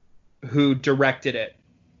who directed it.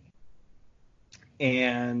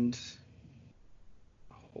 And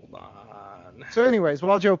hold on. So anyways,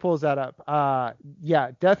 while Joe pulls that up,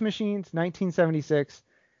 Death Machines, 1976.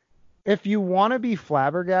 If you want to be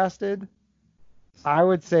flabbergasted, I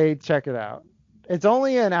would say check it out. It's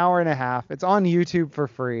only an hour and a half. It's on YouTube for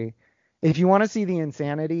free. If you want to see the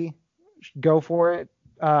insanity, go for it.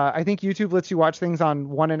 I think YouTube lets you watch things on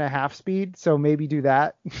 1.5 speed, so maybe do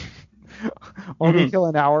that. Only kill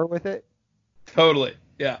an hour with it. Totally,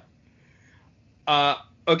 yeah.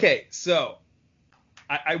 Okay, so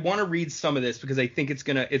I want to read some of this because I think it's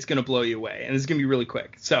gonna blow you away, and it's gonna be really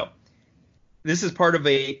quick. So this is part of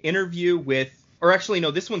a interview with, or actually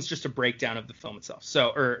no, this one's just a breakdown of the film itself.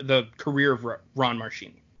 Or the career of Ron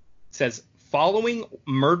Marchini. It says, following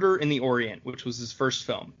Murder in the Orient, which was his first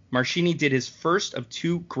film, Marchini did his first of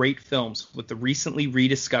 2 great films with the recently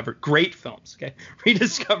rediscovered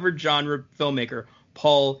genre filmmaker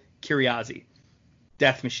Paul Chiariazzi,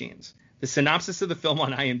 Death Machines. The synopsis of the film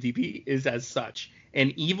on IMDb is as such.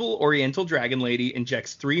 An evil Oriental dragon lady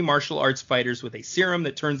injects 3 martial arts fighters with a serum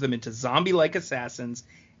that turns them into zombie-like assassins,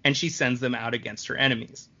 and she sends them out against her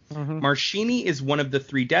enemies. Marchini is one of the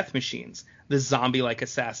 3 Death Machines, the zombie-like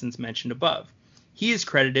assassins mentioned above. He is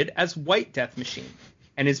credited as White Death Machine,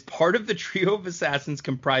 and is part of the trio of assassins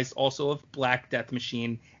comprised also of Black Death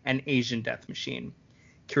Machine and Asian Death Machine.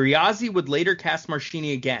 Chiariazzi would later cast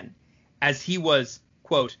Marchini again, as he was,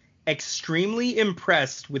 quote, extremely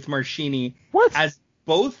impressed with Marchini as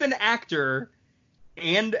both an actor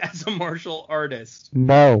and as a martial artist.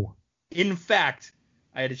 No. In fact,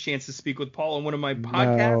 I had a chance to speak with Paul on one of my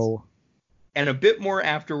podcasts, and a bit more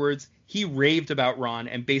afterwards, he raved about Ron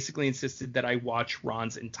and basically insisted that I watch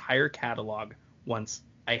Ron's entire catalog once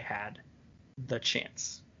I had the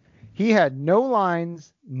chance. He had no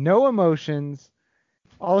lines, no emotions.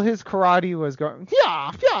 All his karate was going,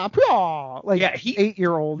 yeah, yeah, yeah, like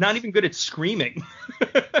 8-year-old. Not even good at screaming.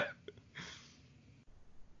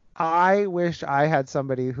 I wish I had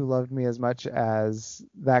somebody who loved me as much as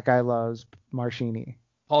that guy loves Marchini.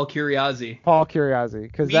 Paul Chiariazzi.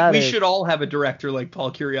 Because we should all have a director like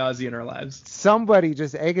Paul Chiariazzi in our lives. Somebody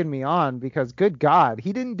just egging me on because, good God,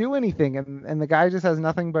 he didn't do anything, and the guy just has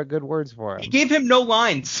nothing but good words for him. He gave him no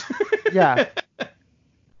lines. Yeah.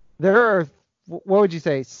 There are, what would you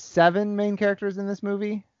say, 7 main characters in this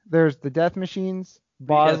movie? There's the Death Machines,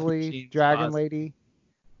 Bosley, Dragon Lady,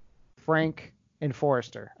 Frank, and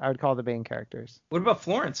Forrester. I would call the main characters. What about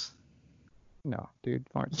Florence? No, dude,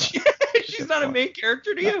 Florence. She's not a main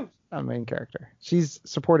character to you? Not a main character. She's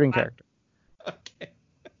supporting character.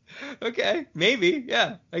 Okay. Maybe.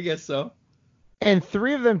 Yeah, I guess so. And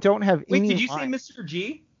 3 of them don't have any. Wait, did you say Mr.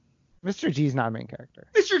 G? Mr. G's not a main character.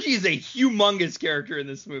 Mr. G is a humongous character in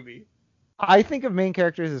this movie. I think of main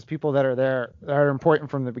characters as people that are there that are important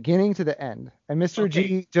from the beginning to the end. And Mr.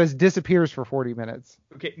 G just disappears for 40 minutes.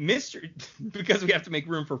 Okay, because we have to make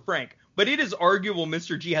room for Frank. But it is arguable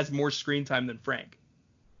Mr. G has more screen time than Frank.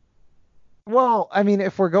 Well, I mean,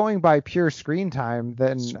 if we're going by pure screen time,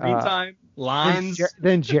 then screen time, lines,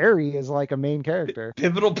 then Jerry is like a main character.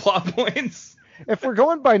 Pivotal plot points. If we're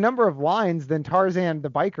going by number of lines, then Tarzan, the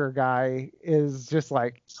biker guy, is just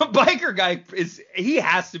like the biker guy he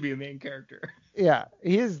has to be a main character. Yeah,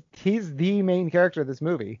 he's the main character of this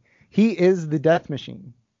movie. He is the Death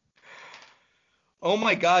Machine. Oh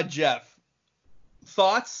my God, Jeff.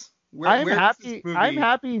 Thoughts? I'm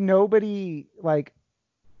happy nobody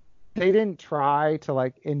they didn't try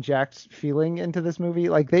to inject feeling into this movie.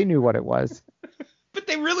 They knew what it was. But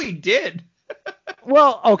they really did.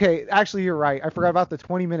 Well, okay, actually you're right. I forgot about the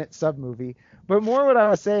 20-minute sub movie. But more what I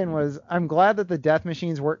was saying was I'm glad that the Death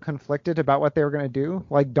Machines weren't conflicted about what they were going to do,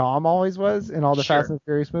 like Dom always was in all the Fast and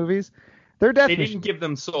Furious movies. They didn't give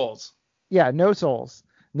them souls. Yeah, no souls.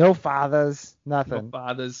 No fathers, nothing. No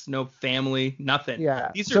fathers, no family, nothing.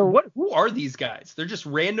 Yeah. Who are these guys? They're just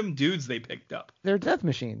random dudes they picked up. They're Death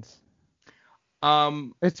Machines.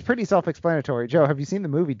 It's pretty self-explanatory. Joe, have you seen the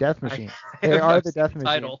movie Death Machine? They are the Death Machine.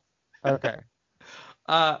 Title. Okay.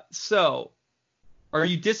 So Are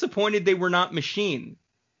you disappointed they were not Machine?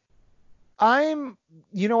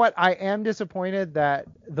 You know what? I am disappointed that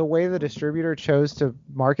the way the distributor chose to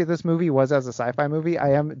market this movie was as a sci-fi movie.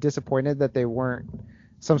 I am disappointed that they weren't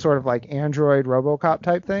some sort of like Android RoboCop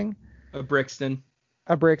type thing. A Brixton,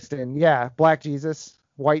 yeah. Black Jesus,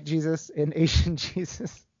 white Jesus, and Asian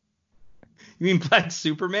Jesus. You mean Black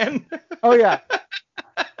Superman? Oh, yeah.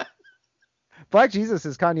 Black Jesus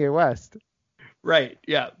is Kanye West. Right,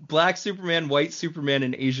 yeah. Black Superman, white Superman,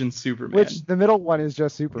 and Asian Superman. Which the middle one is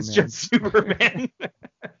just Superman. It's just Superman.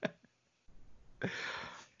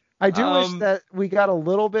 I do wish that we got a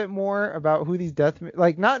little bit more about who these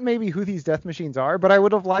not maybe who these death machines are, but I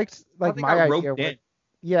would have liked like my idea.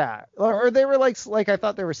 Yeah, or they were like I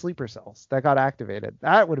thought they were sleeper cells that got activated.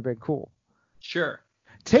 That would have been cool. Sure.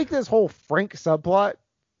 Take this whole Frank subplot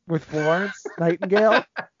with Florence Nightingale.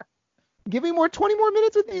 Give me 20 more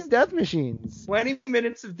minutes with these death machines. 20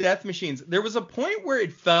 minutes of death machines. There was a point where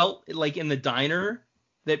it felt like in the diner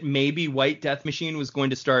that maybe White Death Machine was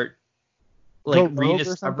going to start like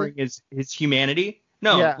rediscovering his humanity.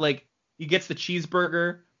 No, yeah. Like he gets the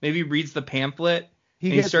cheeseburger, maybe reads the pamphlet,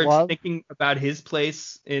 and he starts thinking about his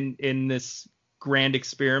place in this grand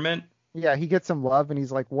experiment. Yeah, he gets some love and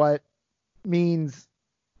he's like, what means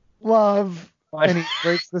love? What? And he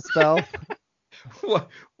breaks the spell.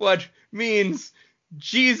 What means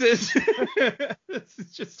Jesus?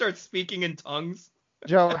 Just starts speaking in tongues.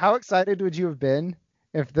 Joe, how excited would you have been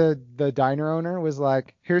if the diner owner was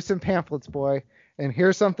like, here's some pamphlets, boy, and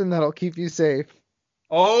here's something that'll keep you safe.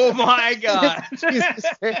 Oh my God.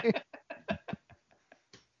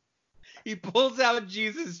 He pulls out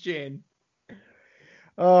Jesus chain.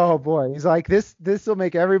 Oh boy, he's like, this will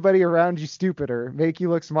make everybody around you stupider, make you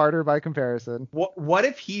look smarter by comparison. What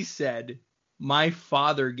if he said, my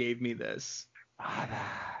father gave me this.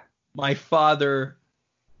 My father,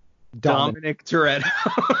 Dominic Toretto.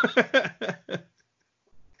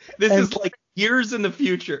 This is like years in the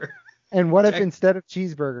future. And what if instead of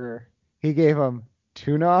cheeseburger, he gave him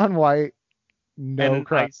tuna on white, no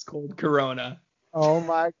crust, ice cold Corona? Oh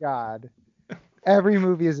my God. Every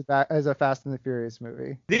movie is a Fast and the Furious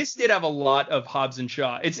movie. This did have a lot of Hobbs and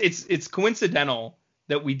Shaw. It's coincidental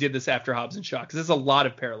that we did this after Hobbs and Shaw because there's a lot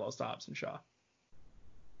of parallels to Hobbs and Shaw.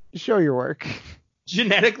 Show your work.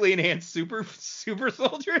 Genetically enhanced super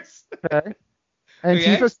soldiers. Okay.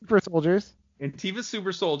 Antifa super soldiers. Antifa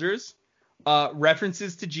super soldiers.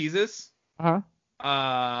 References to Jesus. Uh-huh.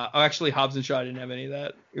 Actually, Hobbs and Shaw didn't have any of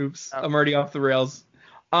that. Oops. I'm already off the rails.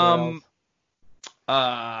 Serums.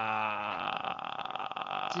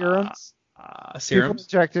 Serums. People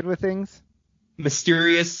injected with things.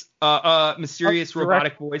 Mysterious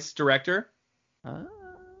robotic voice director.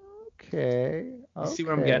 Okay. You see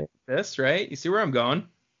where I'm getting with this, right? You see where I'm going?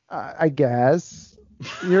 I guess.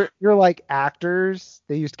 You're like actors.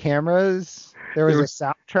 They used cameras. There was a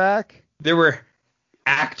soundtrack. There were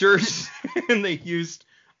actors, and they used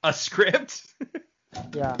a script.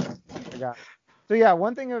 Yeah, I got it. So yeah,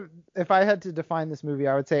 one thing if I had to define this movie,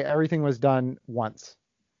 I would say everything was done once.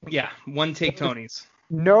 Yeah, one take Tonys.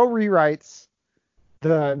 No rewrites.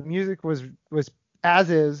 The music was as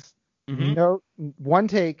is. Mm-hmm. No one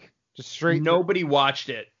take, just straight. Nobody watched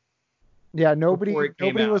it. Yeah, nobody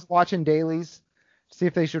was watching dailies to see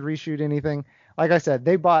if they should reshoot anything. Like I said,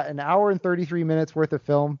 they bought an hour and 33 minutes worth of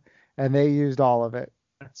film, and they used all of it.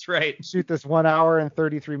 That's right. Shoot this 1 hour and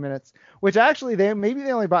 33 minutes, which actually they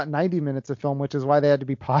only bought 90 minutes of film, which is why they had to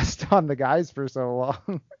be paused on the guys for so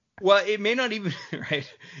long. Well, it may not even right.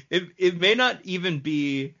 It may not even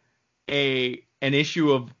be an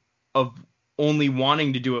issue of only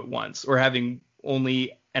wanting to do it once or having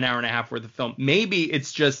only an hour and a half worth of film. Maybe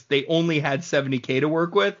it's just they only had $70K to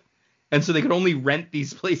work with, and so they could only rent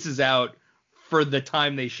these places out for the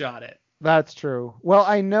time they shot it. That's true. Well,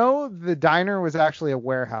 I know the diner was actually a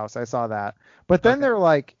warehouse. I saw that. But then they're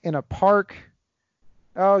like in a park.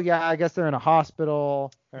 Oh, yeah, I guess they're in a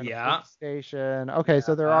hospital. They're in a police station. Okay,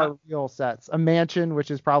 so there are real sets. A mansion,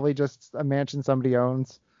 which is probably just a mansion somebody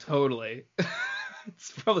owns. Totally.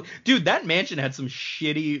 It's probably... Dude, that mansion had some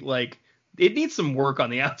shitty, like... It needs some work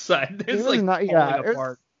on the outside. It's like falling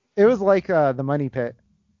apart. It was like the Money Pit.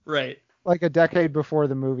 Right. Like a decade before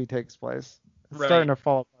the movie takes place. It's starting to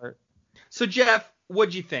fall apart. So, Jeff,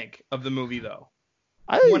 what'd you think of the movie, though?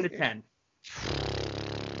 1 to 10.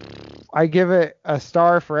 I give it a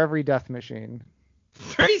star for every death machine.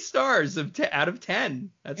 3 stars out of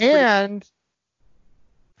 10. And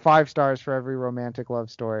 5 stars for every romantic love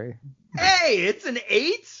story. Hey, it's an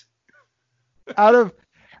 8? Out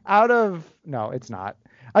of no, it's not.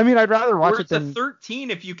 I mean, I'd rather watch it than... It's a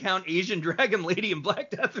 13 if you count Asian Dragon Lady and Black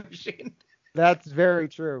Death Machine. That's very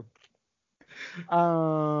true.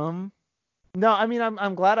 No, I mean,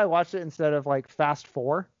 I'm glad I watched it instead of like Fast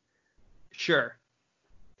 4. Sure.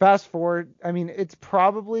 Fast Forward, I mean, it's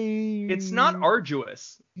probably... It's not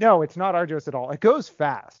arduous. No, it's not arduous at all. It goes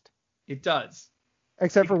fast. It does.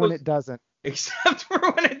 Except for when it doesn't. Except for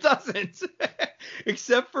when it doesn't.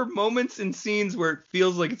 Except for moments and scenes where it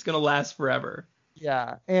feels like it's going to last forever.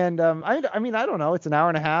 Yeah. And I mean, I don't know. It's an hour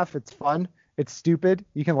and a half. It's fun. It's stupid.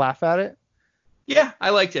 You can laugh at it. Yeah, I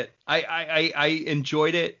liked it. I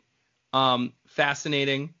enjoyed it.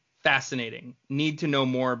 Fascinating. Need to know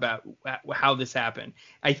more about how this happened.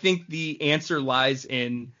 I think the answer lies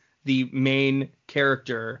in the main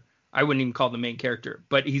character. I wouldn't even call the main character,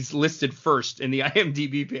 but he's listed first in the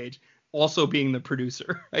IMDb page, also being the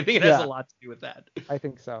producer. I think it has a lot to do with that. I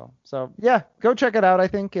think so. So yeah, go check it out, I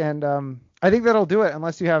think. And I think that'll do it,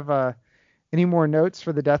 unless you have any more notes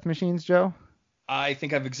for the Death Machines, Joe. I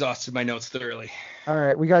think I've exhausted my notes thoroughly. All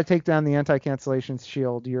right, we got to take down the anti-cancellation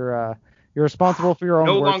shield. You're responsible for your own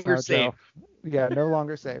words. No longer safe. Yeah, no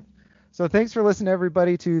longer safe. So thanks for listening,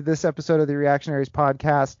 everybody, to this episode of the Reactionaries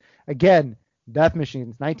podcast. Again, Death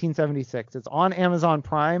Machines, 1976. It's on Amazon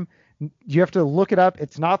Prime. You have to look it up.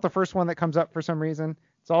 It's not the first one that comes up for some reason.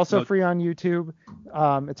 It's also free on YouTube.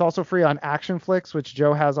 It's also free on Action Flix, which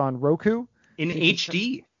Joe has on Roku. In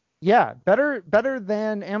HD. Yeah, better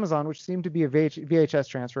than Amazon, which seemed to be a VHS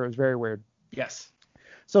transfer. It was very weird. Yes.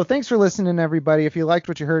 So thanks for listening, everybody. If you liked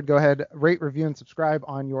what you heard, go ahead, rate, review, and subscribe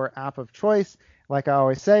on your app of choice. Like I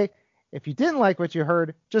always say, if you didn't like what you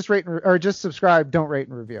heard, just just subscribe. Don't rate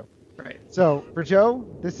and review. Right. So for Joe,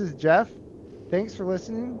 this is Jeff. Thanks for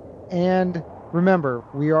listening. And remember,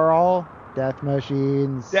 we are all Death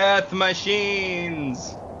Machines. Death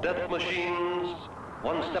Machines. Death Machines.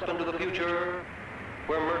 One step into the future,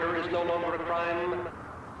 where murder is no longer a crime,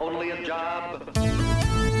 only a job.